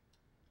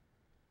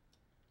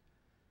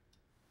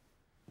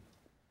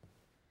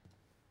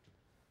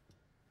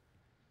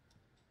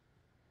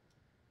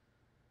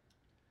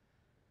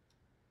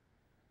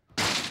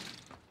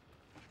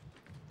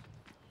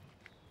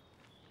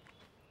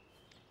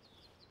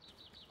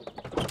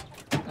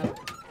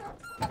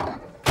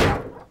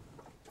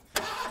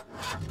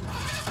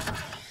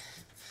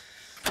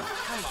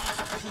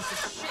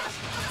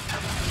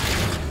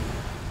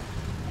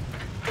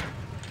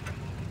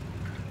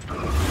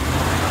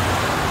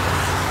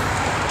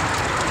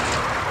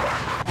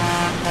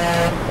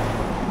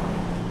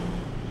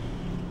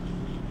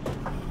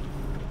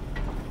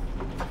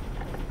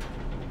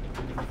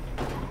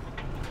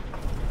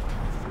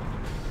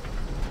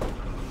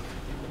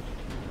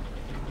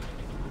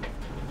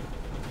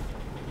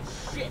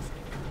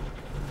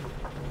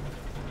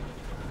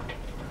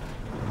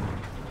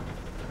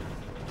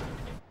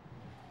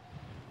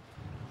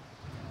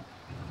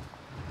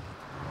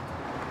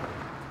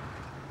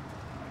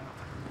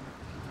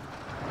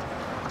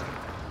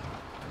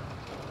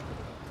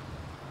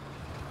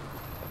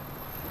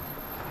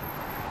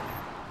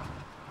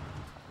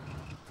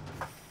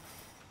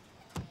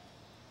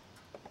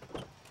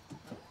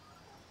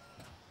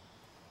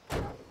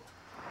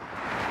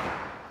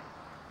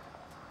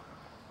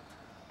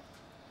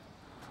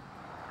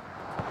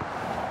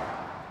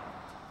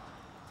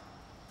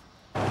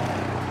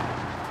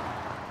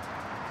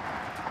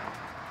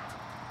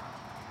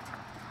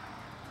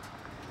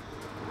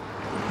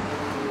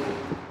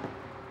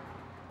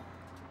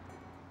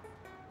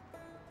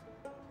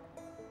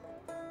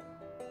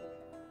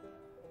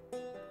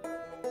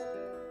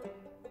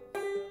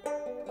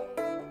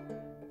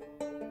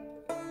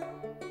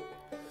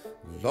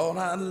 All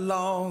night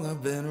long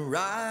I've been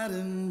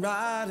riding,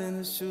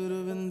 I should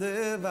have been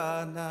there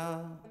by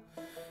now.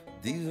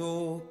 These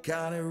old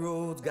county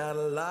roads got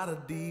a lot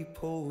of deep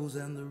holes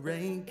and the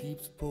rain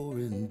keeps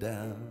pouring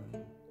down.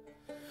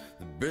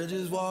 The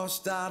bridges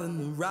washed out and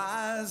the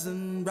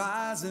rising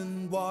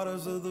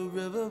waters of the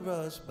river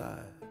rush by.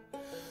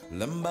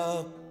 Limber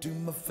up to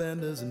my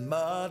fenders and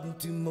mud and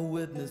to my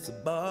witness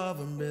above.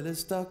 I'm really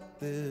stuck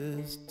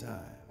this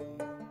time.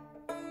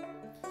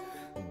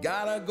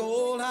 Got a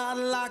gold hot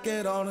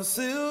locket on a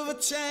silver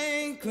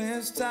chain,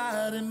 clenched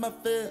tight in my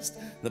fist,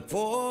 the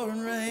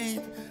pouring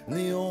rain. And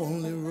the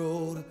only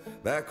road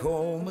back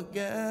home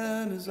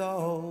again is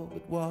all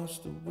but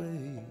washed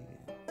away.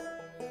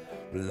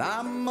 Well,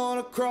 I'm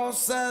gonna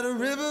cross that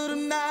river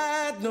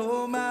tonight,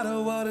 no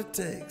matter what it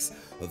takes.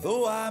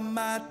 Although I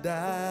might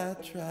die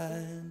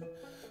trying,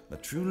 my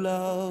true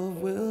love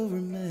will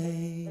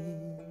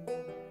remain.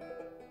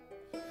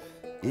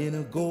 In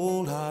a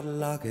gold hot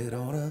locket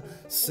on a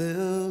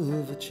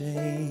silver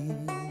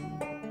chain.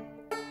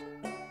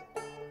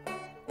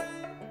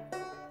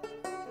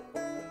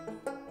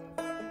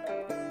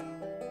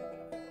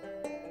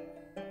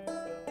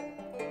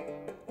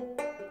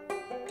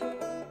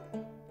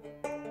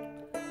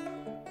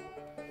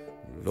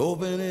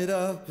 Open it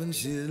up and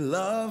she's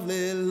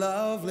lovely,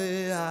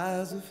 lovely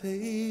eyes of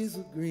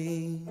hazel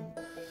green.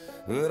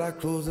 But I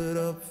close it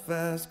up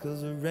fast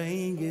 'cause the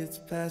rain gets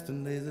past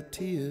and lays a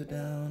tear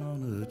down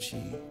on her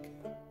cheek.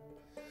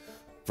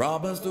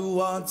 Promised her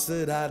once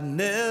that I'd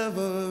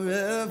never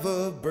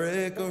ever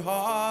break her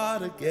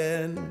heart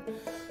again.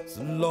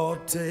 So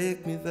Lord,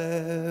 take me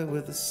there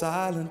with a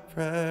silent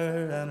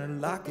prayer and her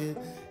locket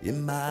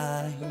in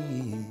my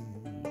hand.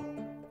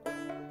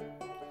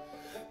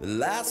 The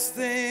last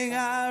thing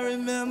I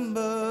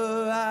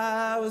remember,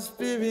 I was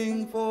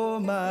fearing for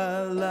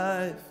my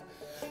life.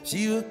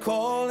 She was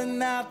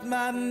calling out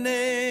my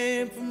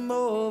name from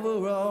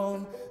over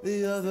on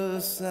the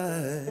other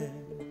side.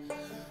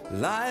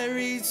 Well, I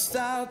reached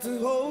out to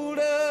hold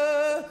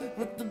her,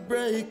 but the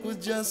break was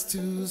just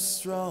too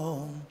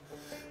strong.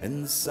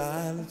 And the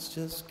silence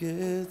just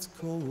gets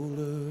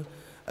colder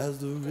as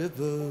the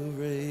river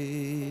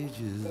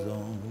rages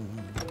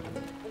on.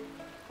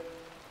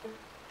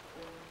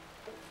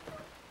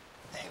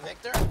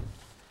 Victor.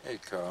 Hey,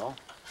 Carl.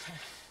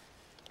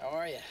 How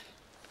are you?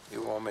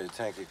 You want me to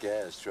tank your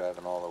gas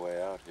driving all the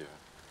way out here?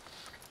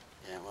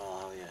 Yeah, well,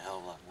 I'll owe you a hell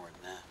of a lot more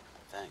than that.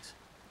 Thanks.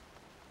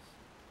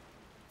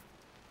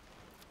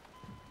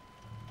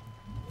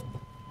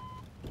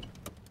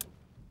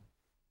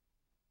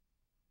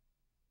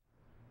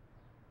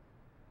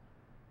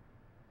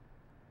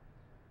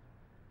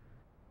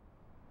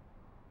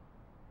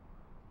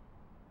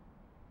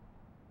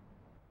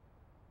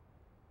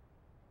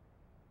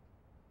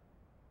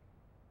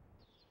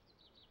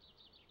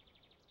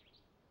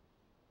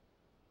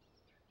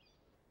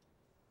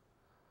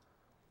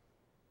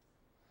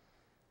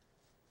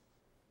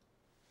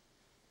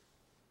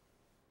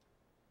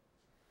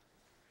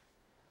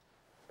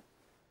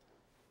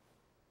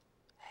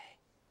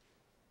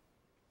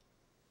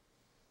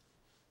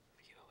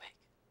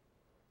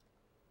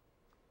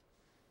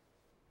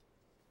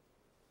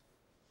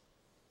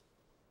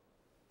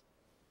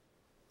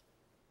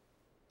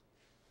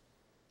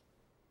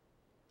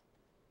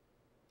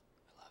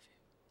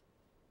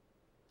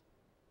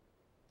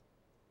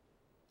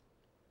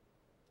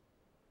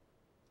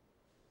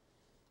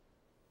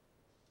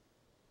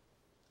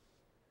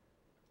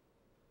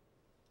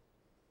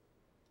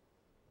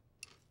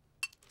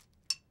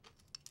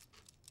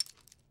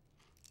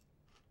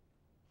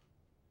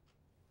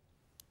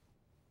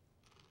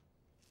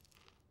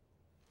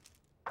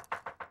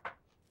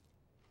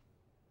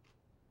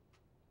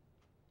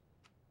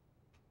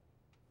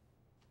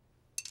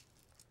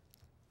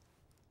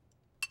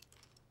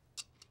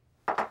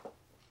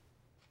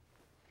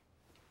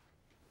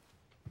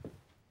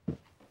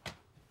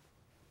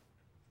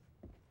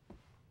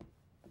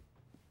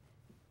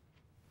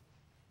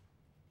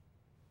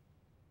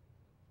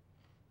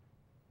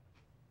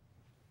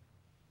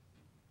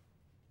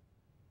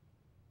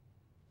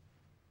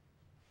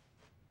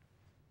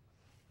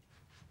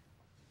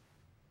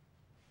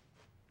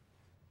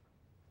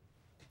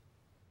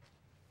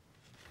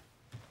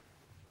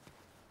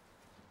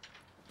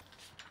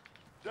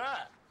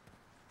 Dad!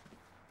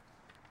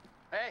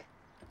 Hey.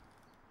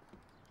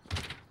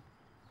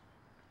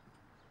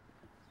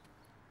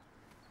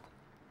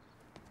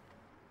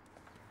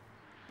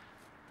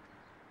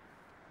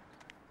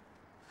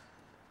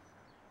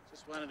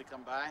 Just wanted to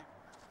come by.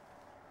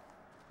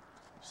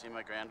 See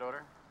my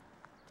granddaughter?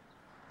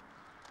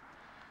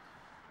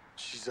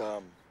 She's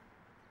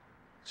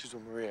with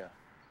Maria.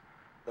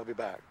 They'll be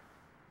back.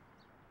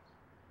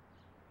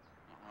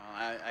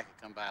 Well, I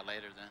could come by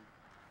later then.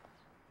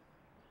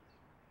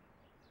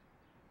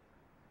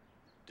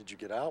 Did you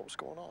get out? What's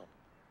going on?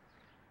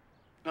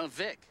 No,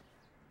 Vic.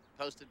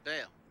 Posted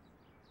bail.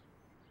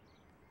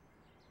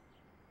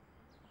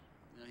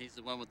 You know, he's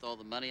the one with all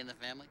the money in the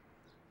family.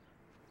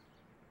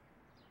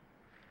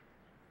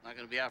 Not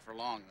gonna be out for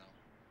long,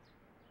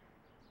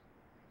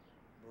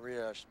 though.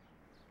 Maria,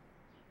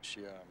 she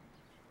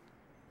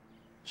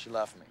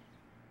left me.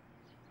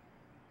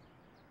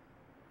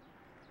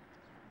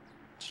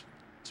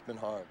 It's been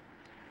hard.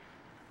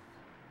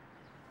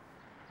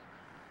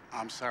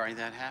 I'm sorry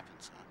that happened,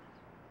 son.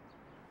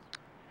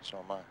 So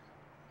am I.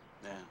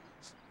 Yeah,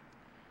 it's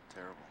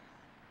terrible.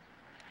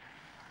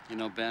 You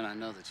know, Ben, I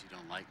know that you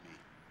don't like me.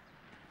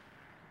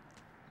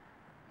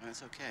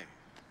 That's okay.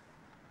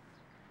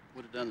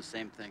 Would have done the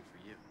same thing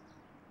for you.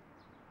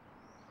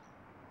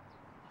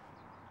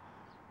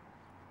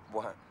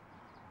 What?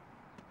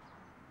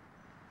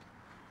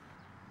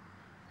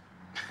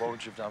 What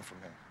would you have done for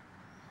me?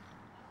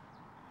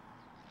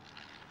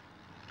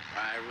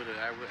 I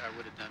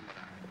would have done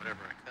whatever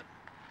I could.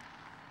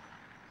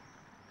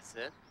 That's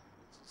it.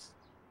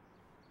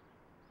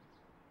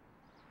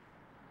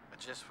 I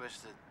just wish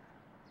that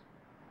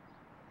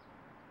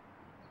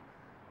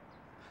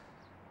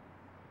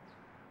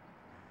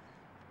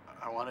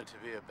I wanted to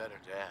be a better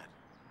dad.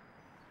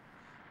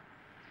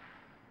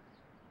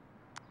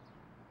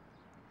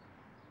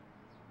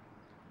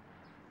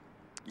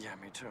 Yeah,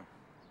 me too.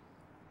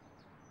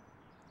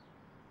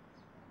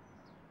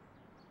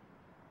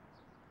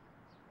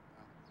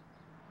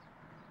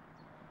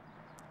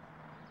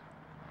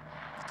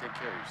 Take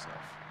care of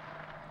yourself.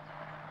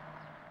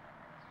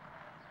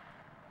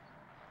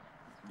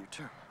 You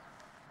too.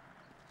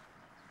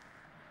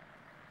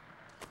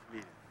 Need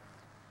it.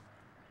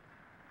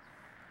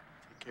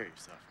 Take care of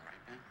yourself, all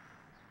right, man?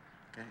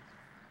 Okay?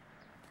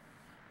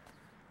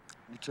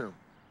 You too.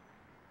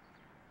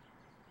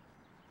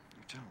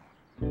 You too.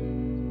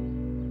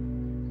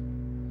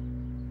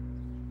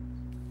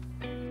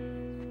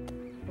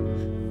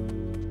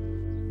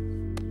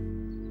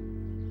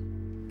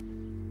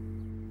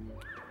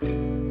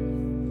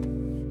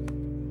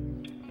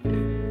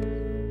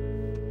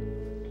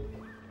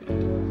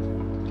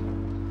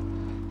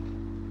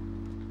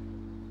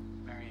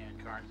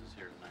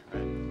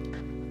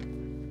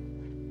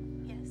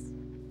 Yes.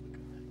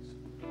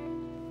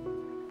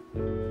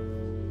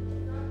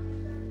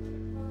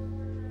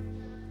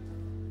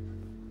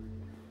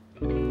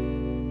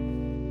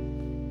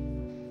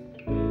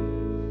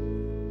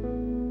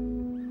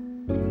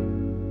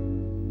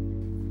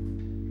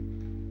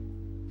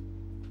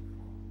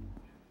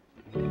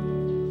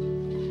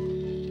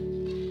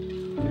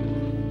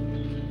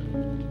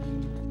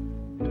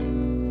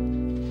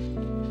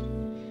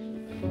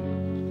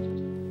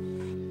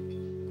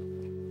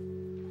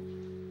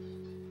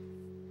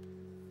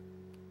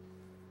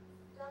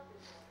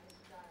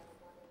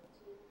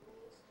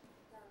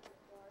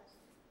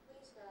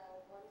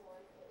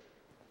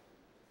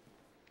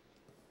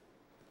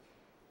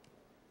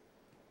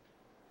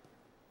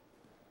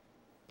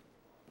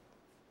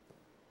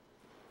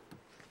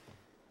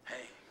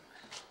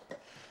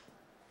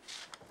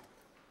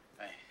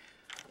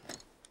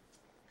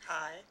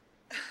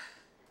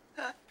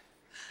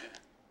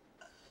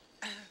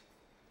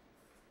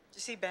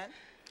 You see Ben?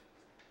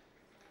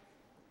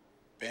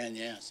 Ben,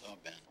 yeah, I saw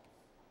Ben.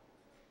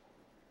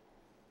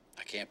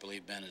 I can't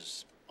believe Ben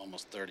is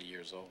almost 30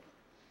 years old.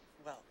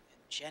 Well,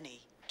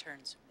 Jenny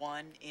turns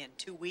 1 in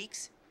 2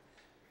 weeks.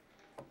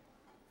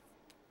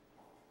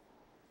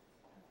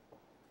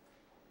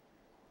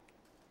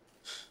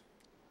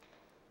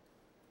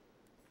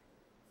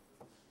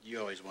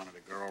 You always wanted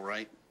a girl,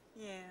 right?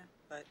 Yeah,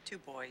 but 2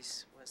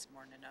 boys was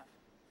more than enough.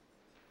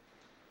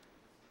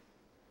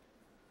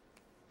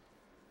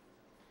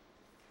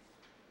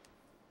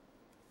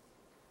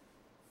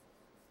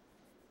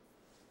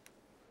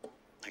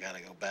 I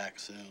gotta go back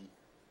soon.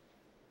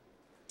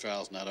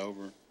 Trial's not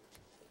over,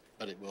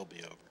 but it will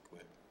be over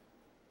quick.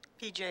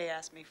 PJ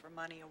asked me for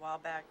money a while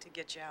back to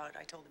get you out.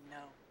 I told him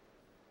no.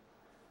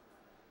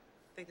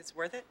 Think it's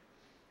worth it?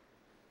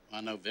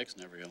 I know Vic's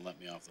never gonna let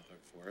me off the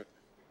hook for it.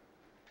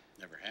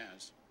 Never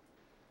has.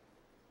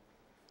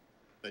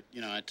 But,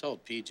 you know, I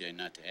told PJ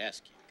not to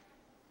ask you.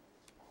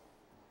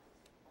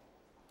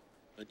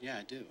 But yeah,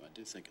 I do. I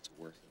do think it's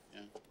worth it,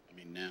 yeah. I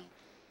mean, now.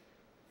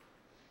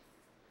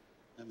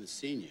 I haven't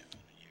seen you in a year.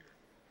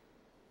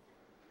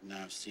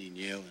 Now I've seen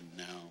you, and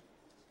now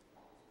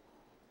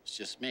it's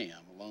just me.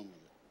 I'm alone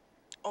with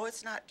it. Oh,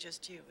 it's not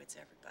just you, it's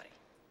everybody.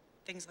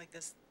 Things like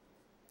this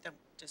don't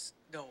just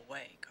go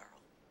away, Carl.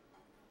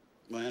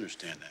 Well, I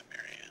understand that,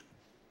 Mary Ann.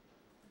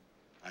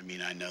 I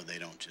mean, I know they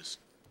don't just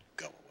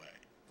go away.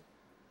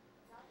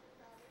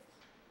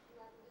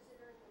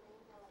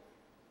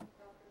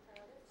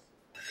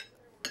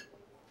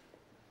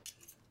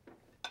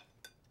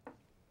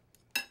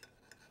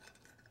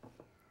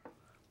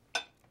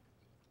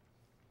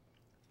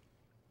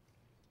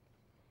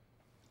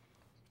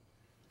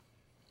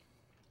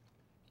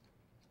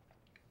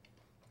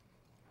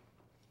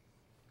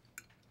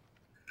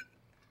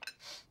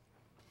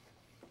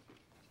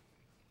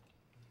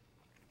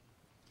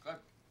 Good.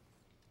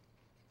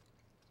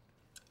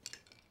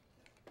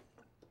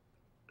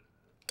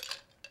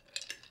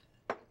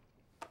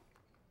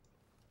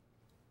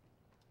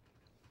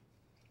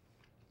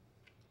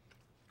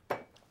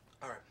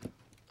 All right,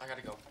 I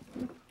gotta go.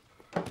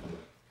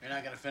 You're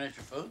not gonna finish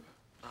your food?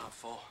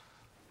 Full.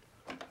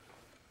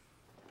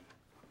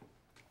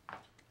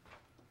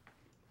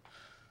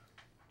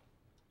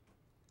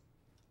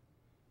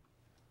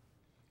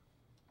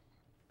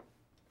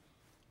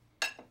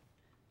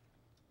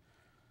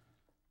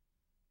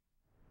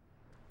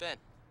 Ben,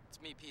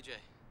 it's me, PJ.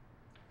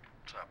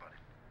 What's up, buddy?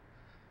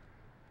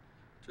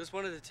 Just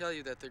wanted to tell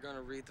you that they're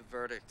gonna read the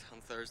verdict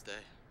on Thursday.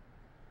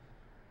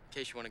 In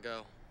case you wanna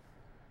go.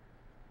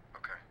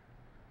 Okay.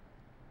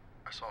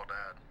 I saw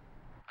Dad.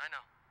 I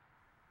know.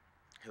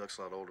 He looks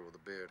a lot older with a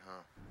beard,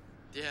 huh?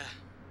 Yeah.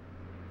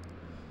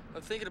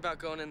 I'm thinking about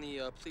going in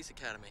the police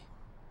academy.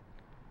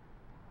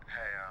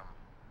 Hey,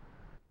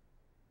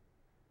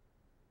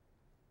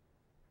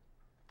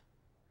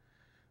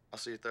 I'll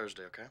see you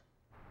Thursday, okay?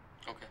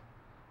 Okay.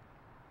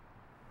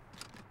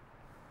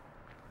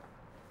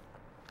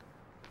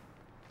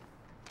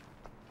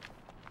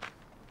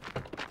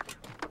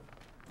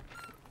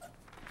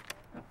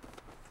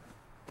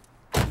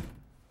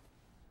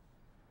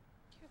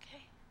 You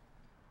okay?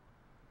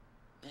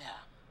 Yeah.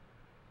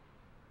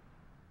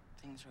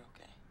 Things are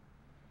okay.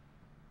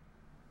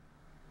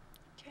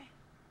 Okay.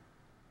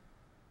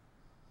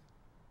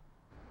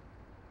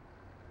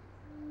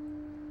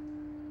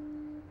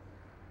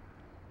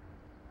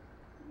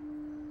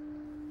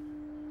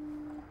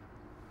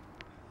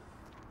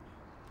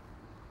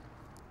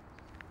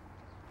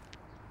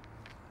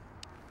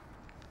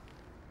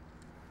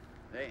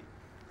 Hey.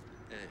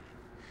 Hey.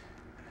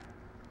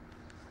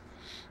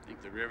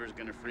 Think the river's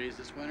gonna freeze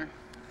this winter?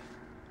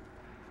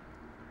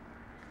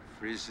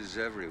 Freezes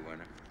every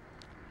winter.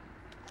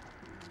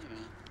 You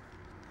know.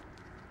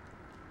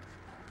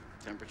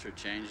 Temperature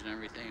change and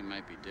everything, it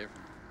might be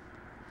different.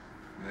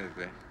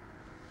 Maybe.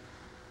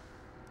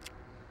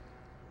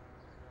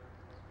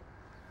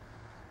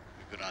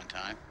 You good on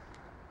time?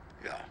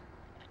 Yeah.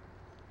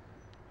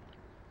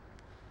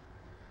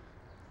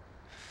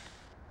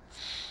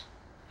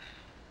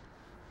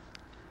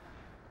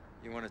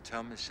 You want to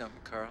tell me something,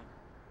 Carl?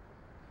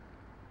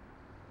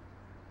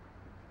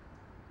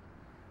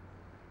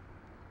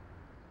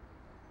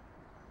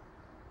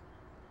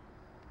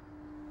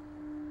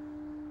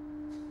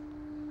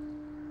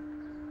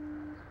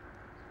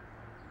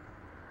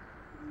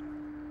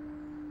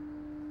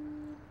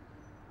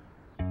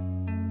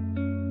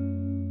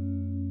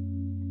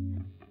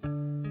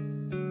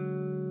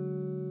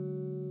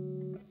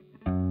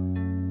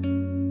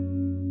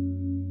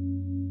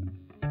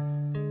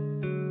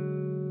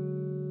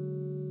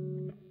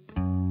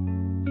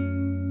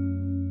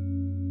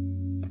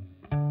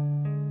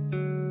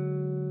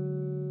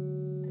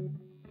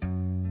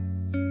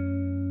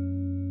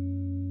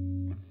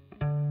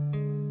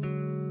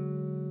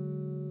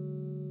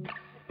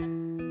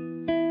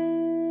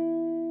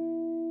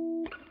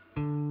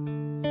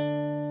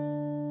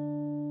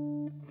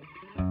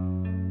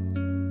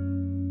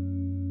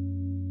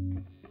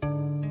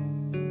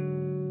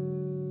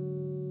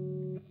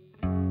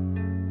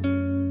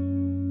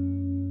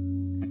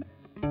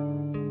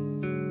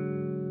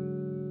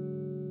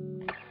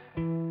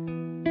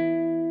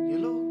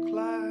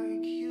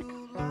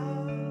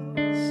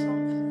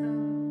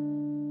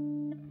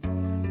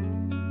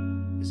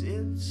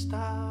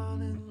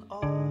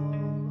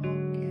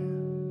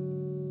 again.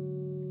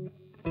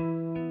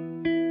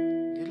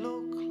 You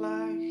look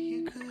like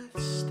you could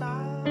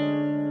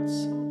start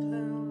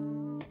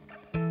something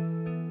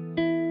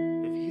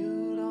if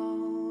you'd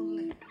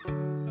only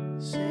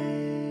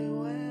say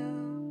when.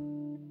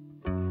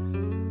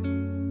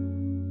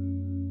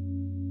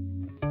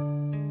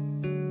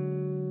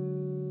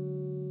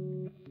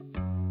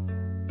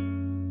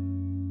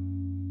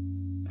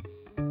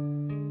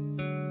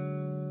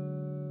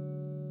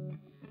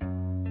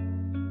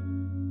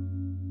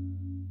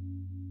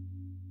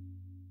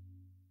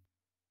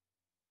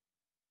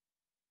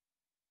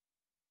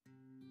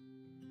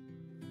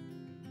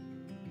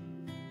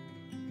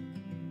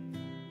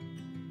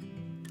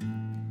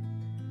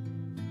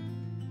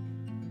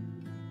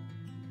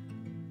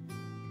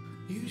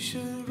 You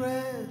should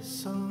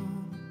rest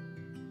some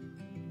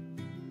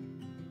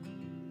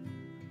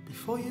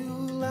before you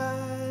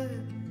lie.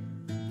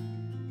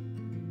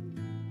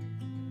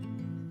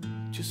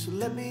 Just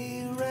let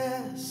me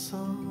rest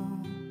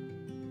some,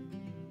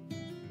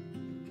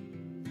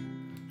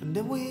 and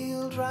then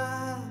we'll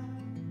drive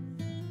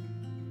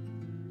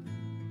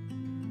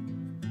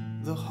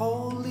the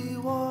holy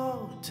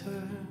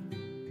water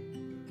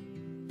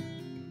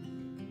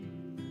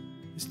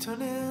is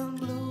turning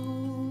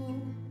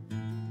blue,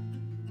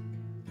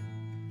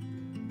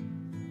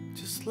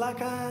 just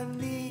like I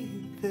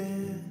need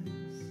this.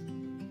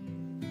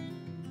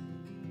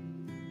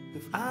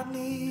 If I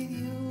need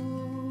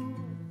you,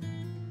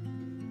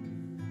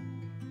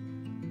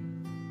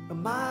 a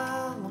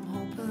mile I'm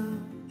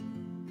hoping.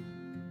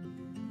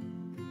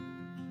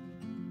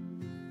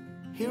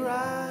 Here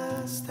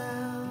I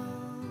stand.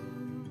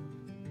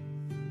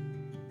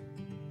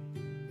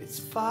 It's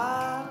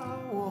far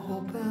we're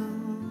hoping.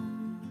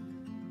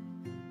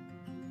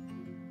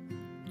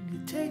 You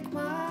take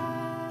my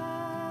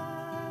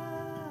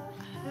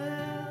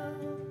hand.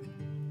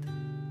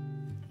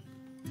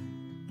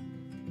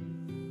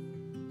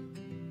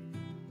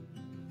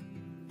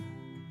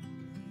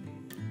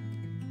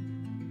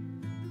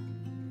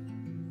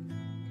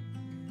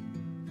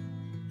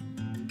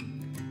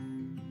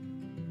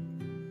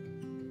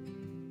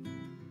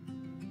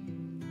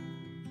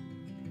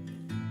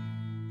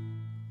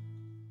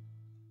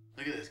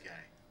 Look at this guy.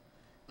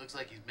 Looks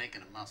like he's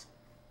making a muscle.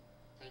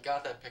 You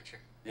got that picture.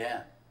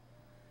 Yeah.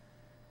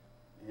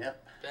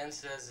 Yep. Ben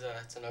says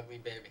it's an ugly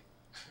baby.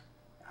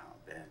 Oh,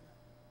 Ben.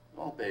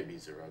 All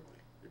babies are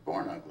ugly. They're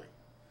born ugly.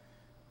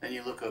 Then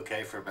you look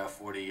okay for about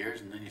 40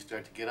 years, and then you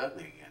start to get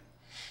ugly again.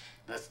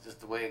 That's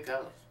just the way it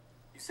goes.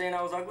 You saying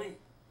I was ugly?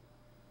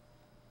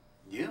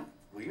 You?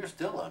 Well, you're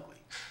still ugly.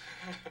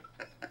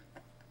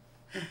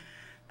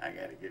 I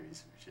gotta give you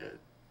some shit.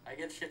 I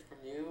get shit from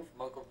you,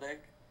 from Uncle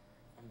Vic,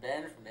 from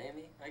Ben, from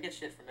Amy. I get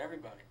shit from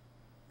everybody.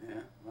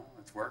 Yeah, well,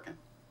 it's working.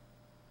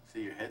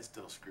 See, your head's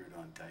still screwed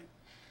on tight.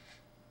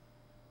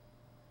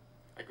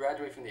 I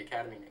graduate from the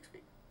academy next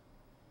week.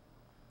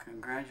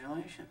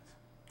 Congratulations.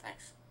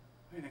 Thanks.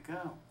 Way to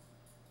go.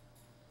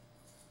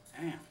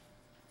 Damn.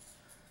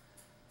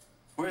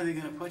 Where are they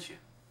gonna put you?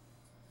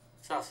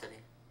 South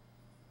City.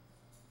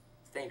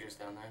 It's dangerous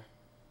down there.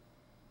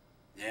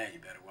 Yeah, you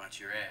better watch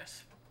your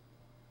ass.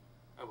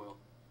 I will.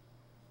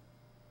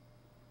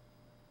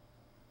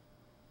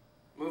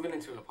 Moving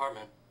into an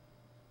apartment.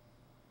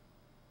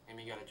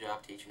 Amy got a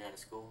job teaching out of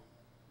school.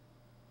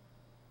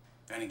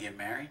 Gonna get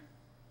married?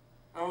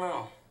 I don't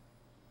know.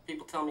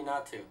 People tell me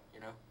not to, you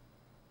know?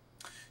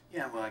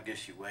 Yeah, well, I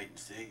guess you wait and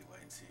see. You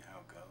wait and see how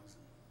it goes.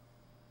 And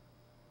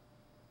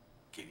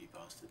keep you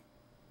posted.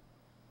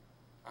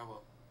 I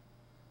will.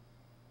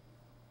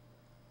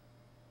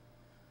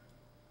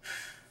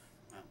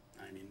 Well,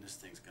 I mean, this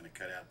thing's gonna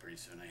cut out pretty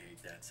soon. I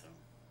hate that, so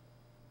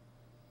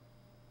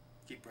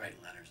keep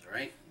writing letters, all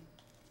right? And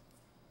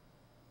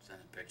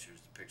sending pictures.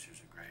 The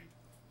pictures are great.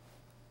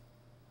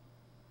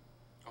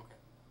 Okay.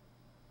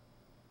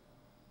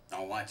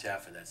 I'll watch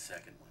out for that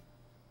second one.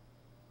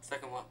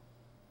 Second what?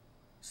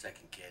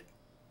 Second kid.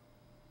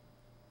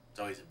 It's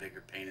always a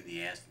bigger pain in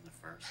the ass than the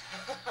first.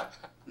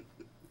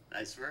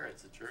 I swear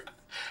it's the truth.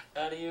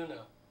 How do you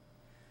know?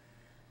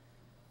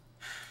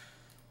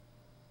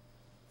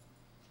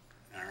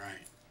 All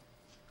right.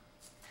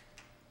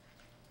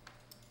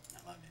 I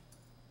love you.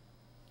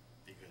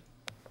 Be good.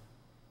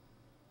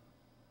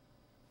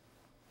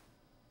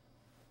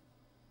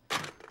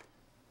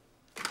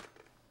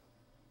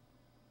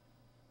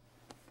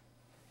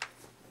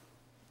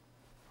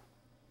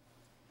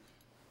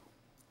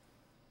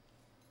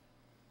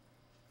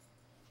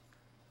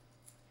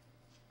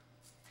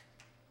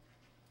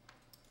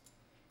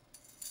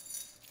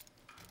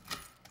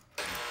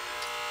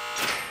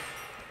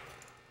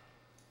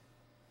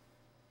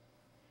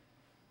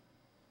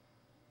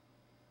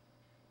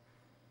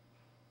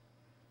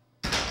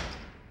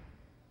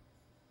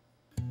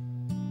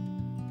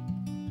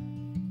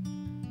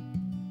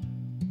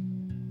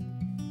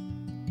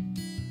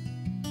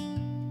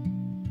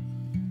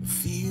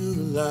 Feel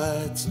the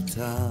lights of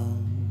town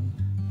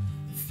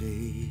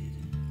fade.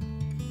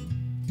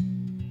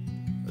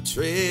 I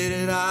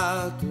traded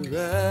out the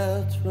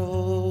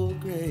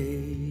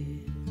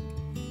retrograde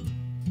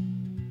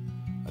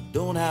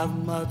don't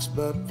have much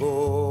but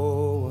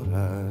for what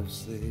I've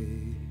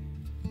saved.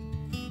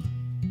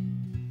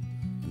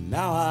 And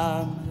now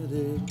I'm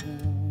headed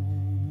home.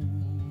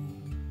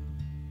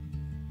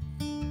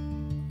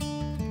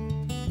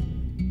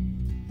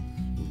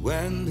 The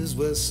wind is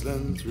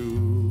whistling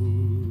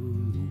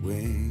through the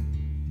wing.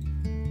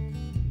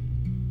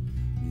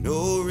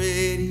 No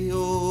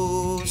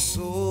radio,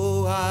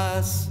 so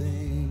I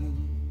sing.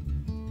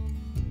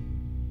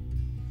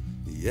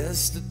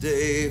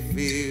 Yesterday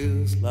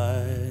feels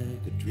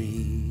like a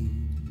dream.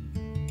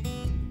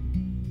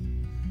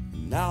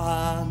 Now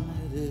I'm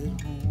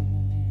headed home.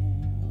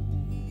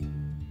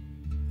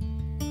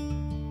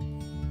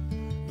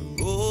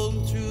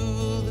 Rolling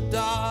through the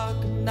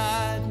dark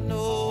night,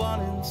 no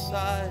one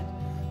inside.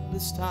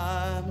 This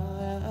time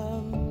I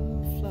am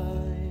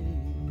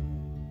flying.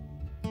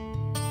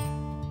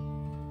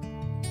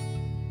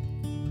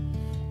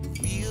 The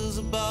wheels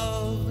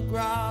above the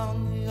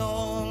ground, the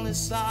only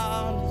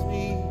sound is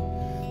me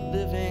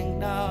living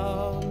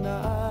now,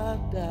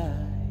 not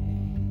dying.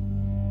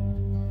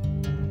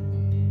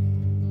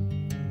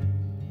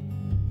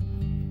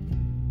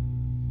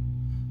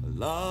 I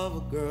love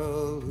a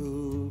girl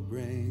who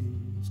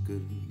brings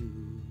good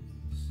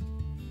news.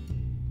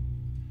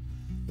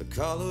 The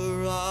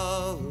color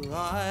of her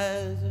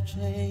eyes are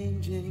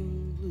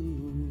changing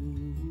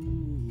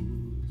blues.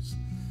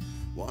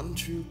 One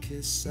true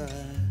kiss I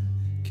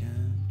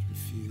can't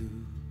refuse.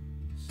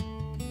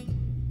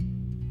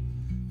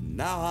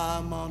 Now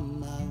I'm on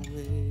my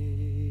way.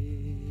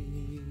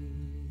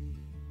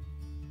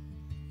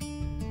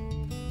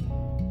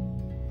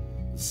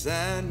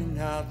 Sending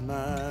out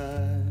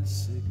my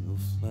signal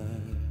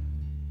flare.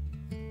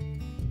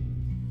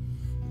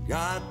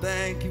 God,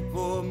 thank you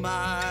for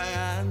my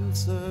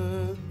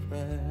answered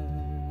prayer.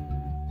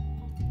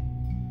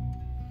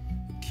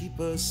 Keep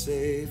us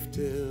safe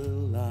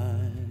till I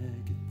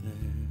get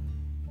there.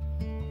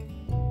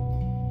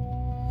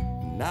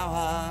 Now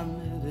I'm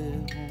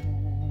headed home.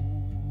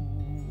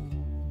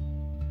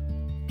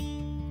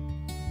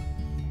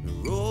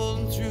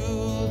 Rolling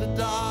through the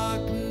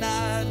dark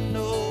night,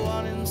 no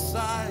one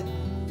inside.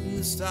 And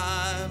this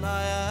time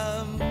I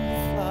am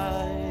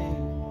flying.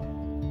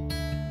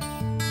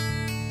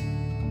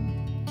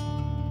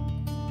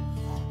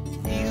 The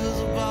wheels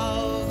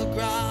above the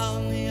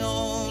ground, the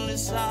only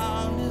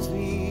sound is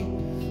me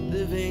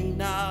living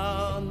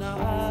now,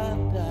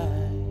 not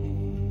dying.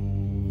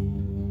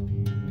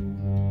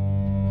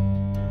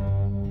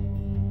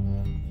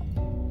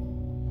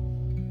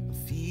 I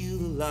feel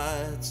the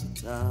lights of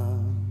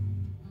town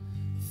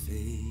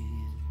fade.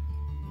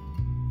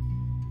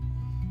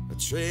 I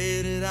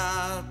traded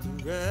out the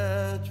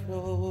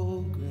retrograde.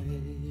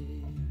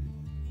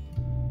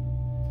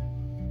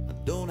 I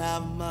don't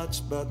have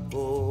much but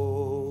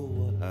for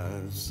what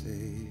I've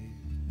saved.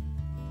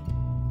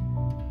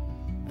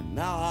 And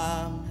now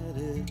I'm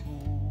headed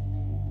home.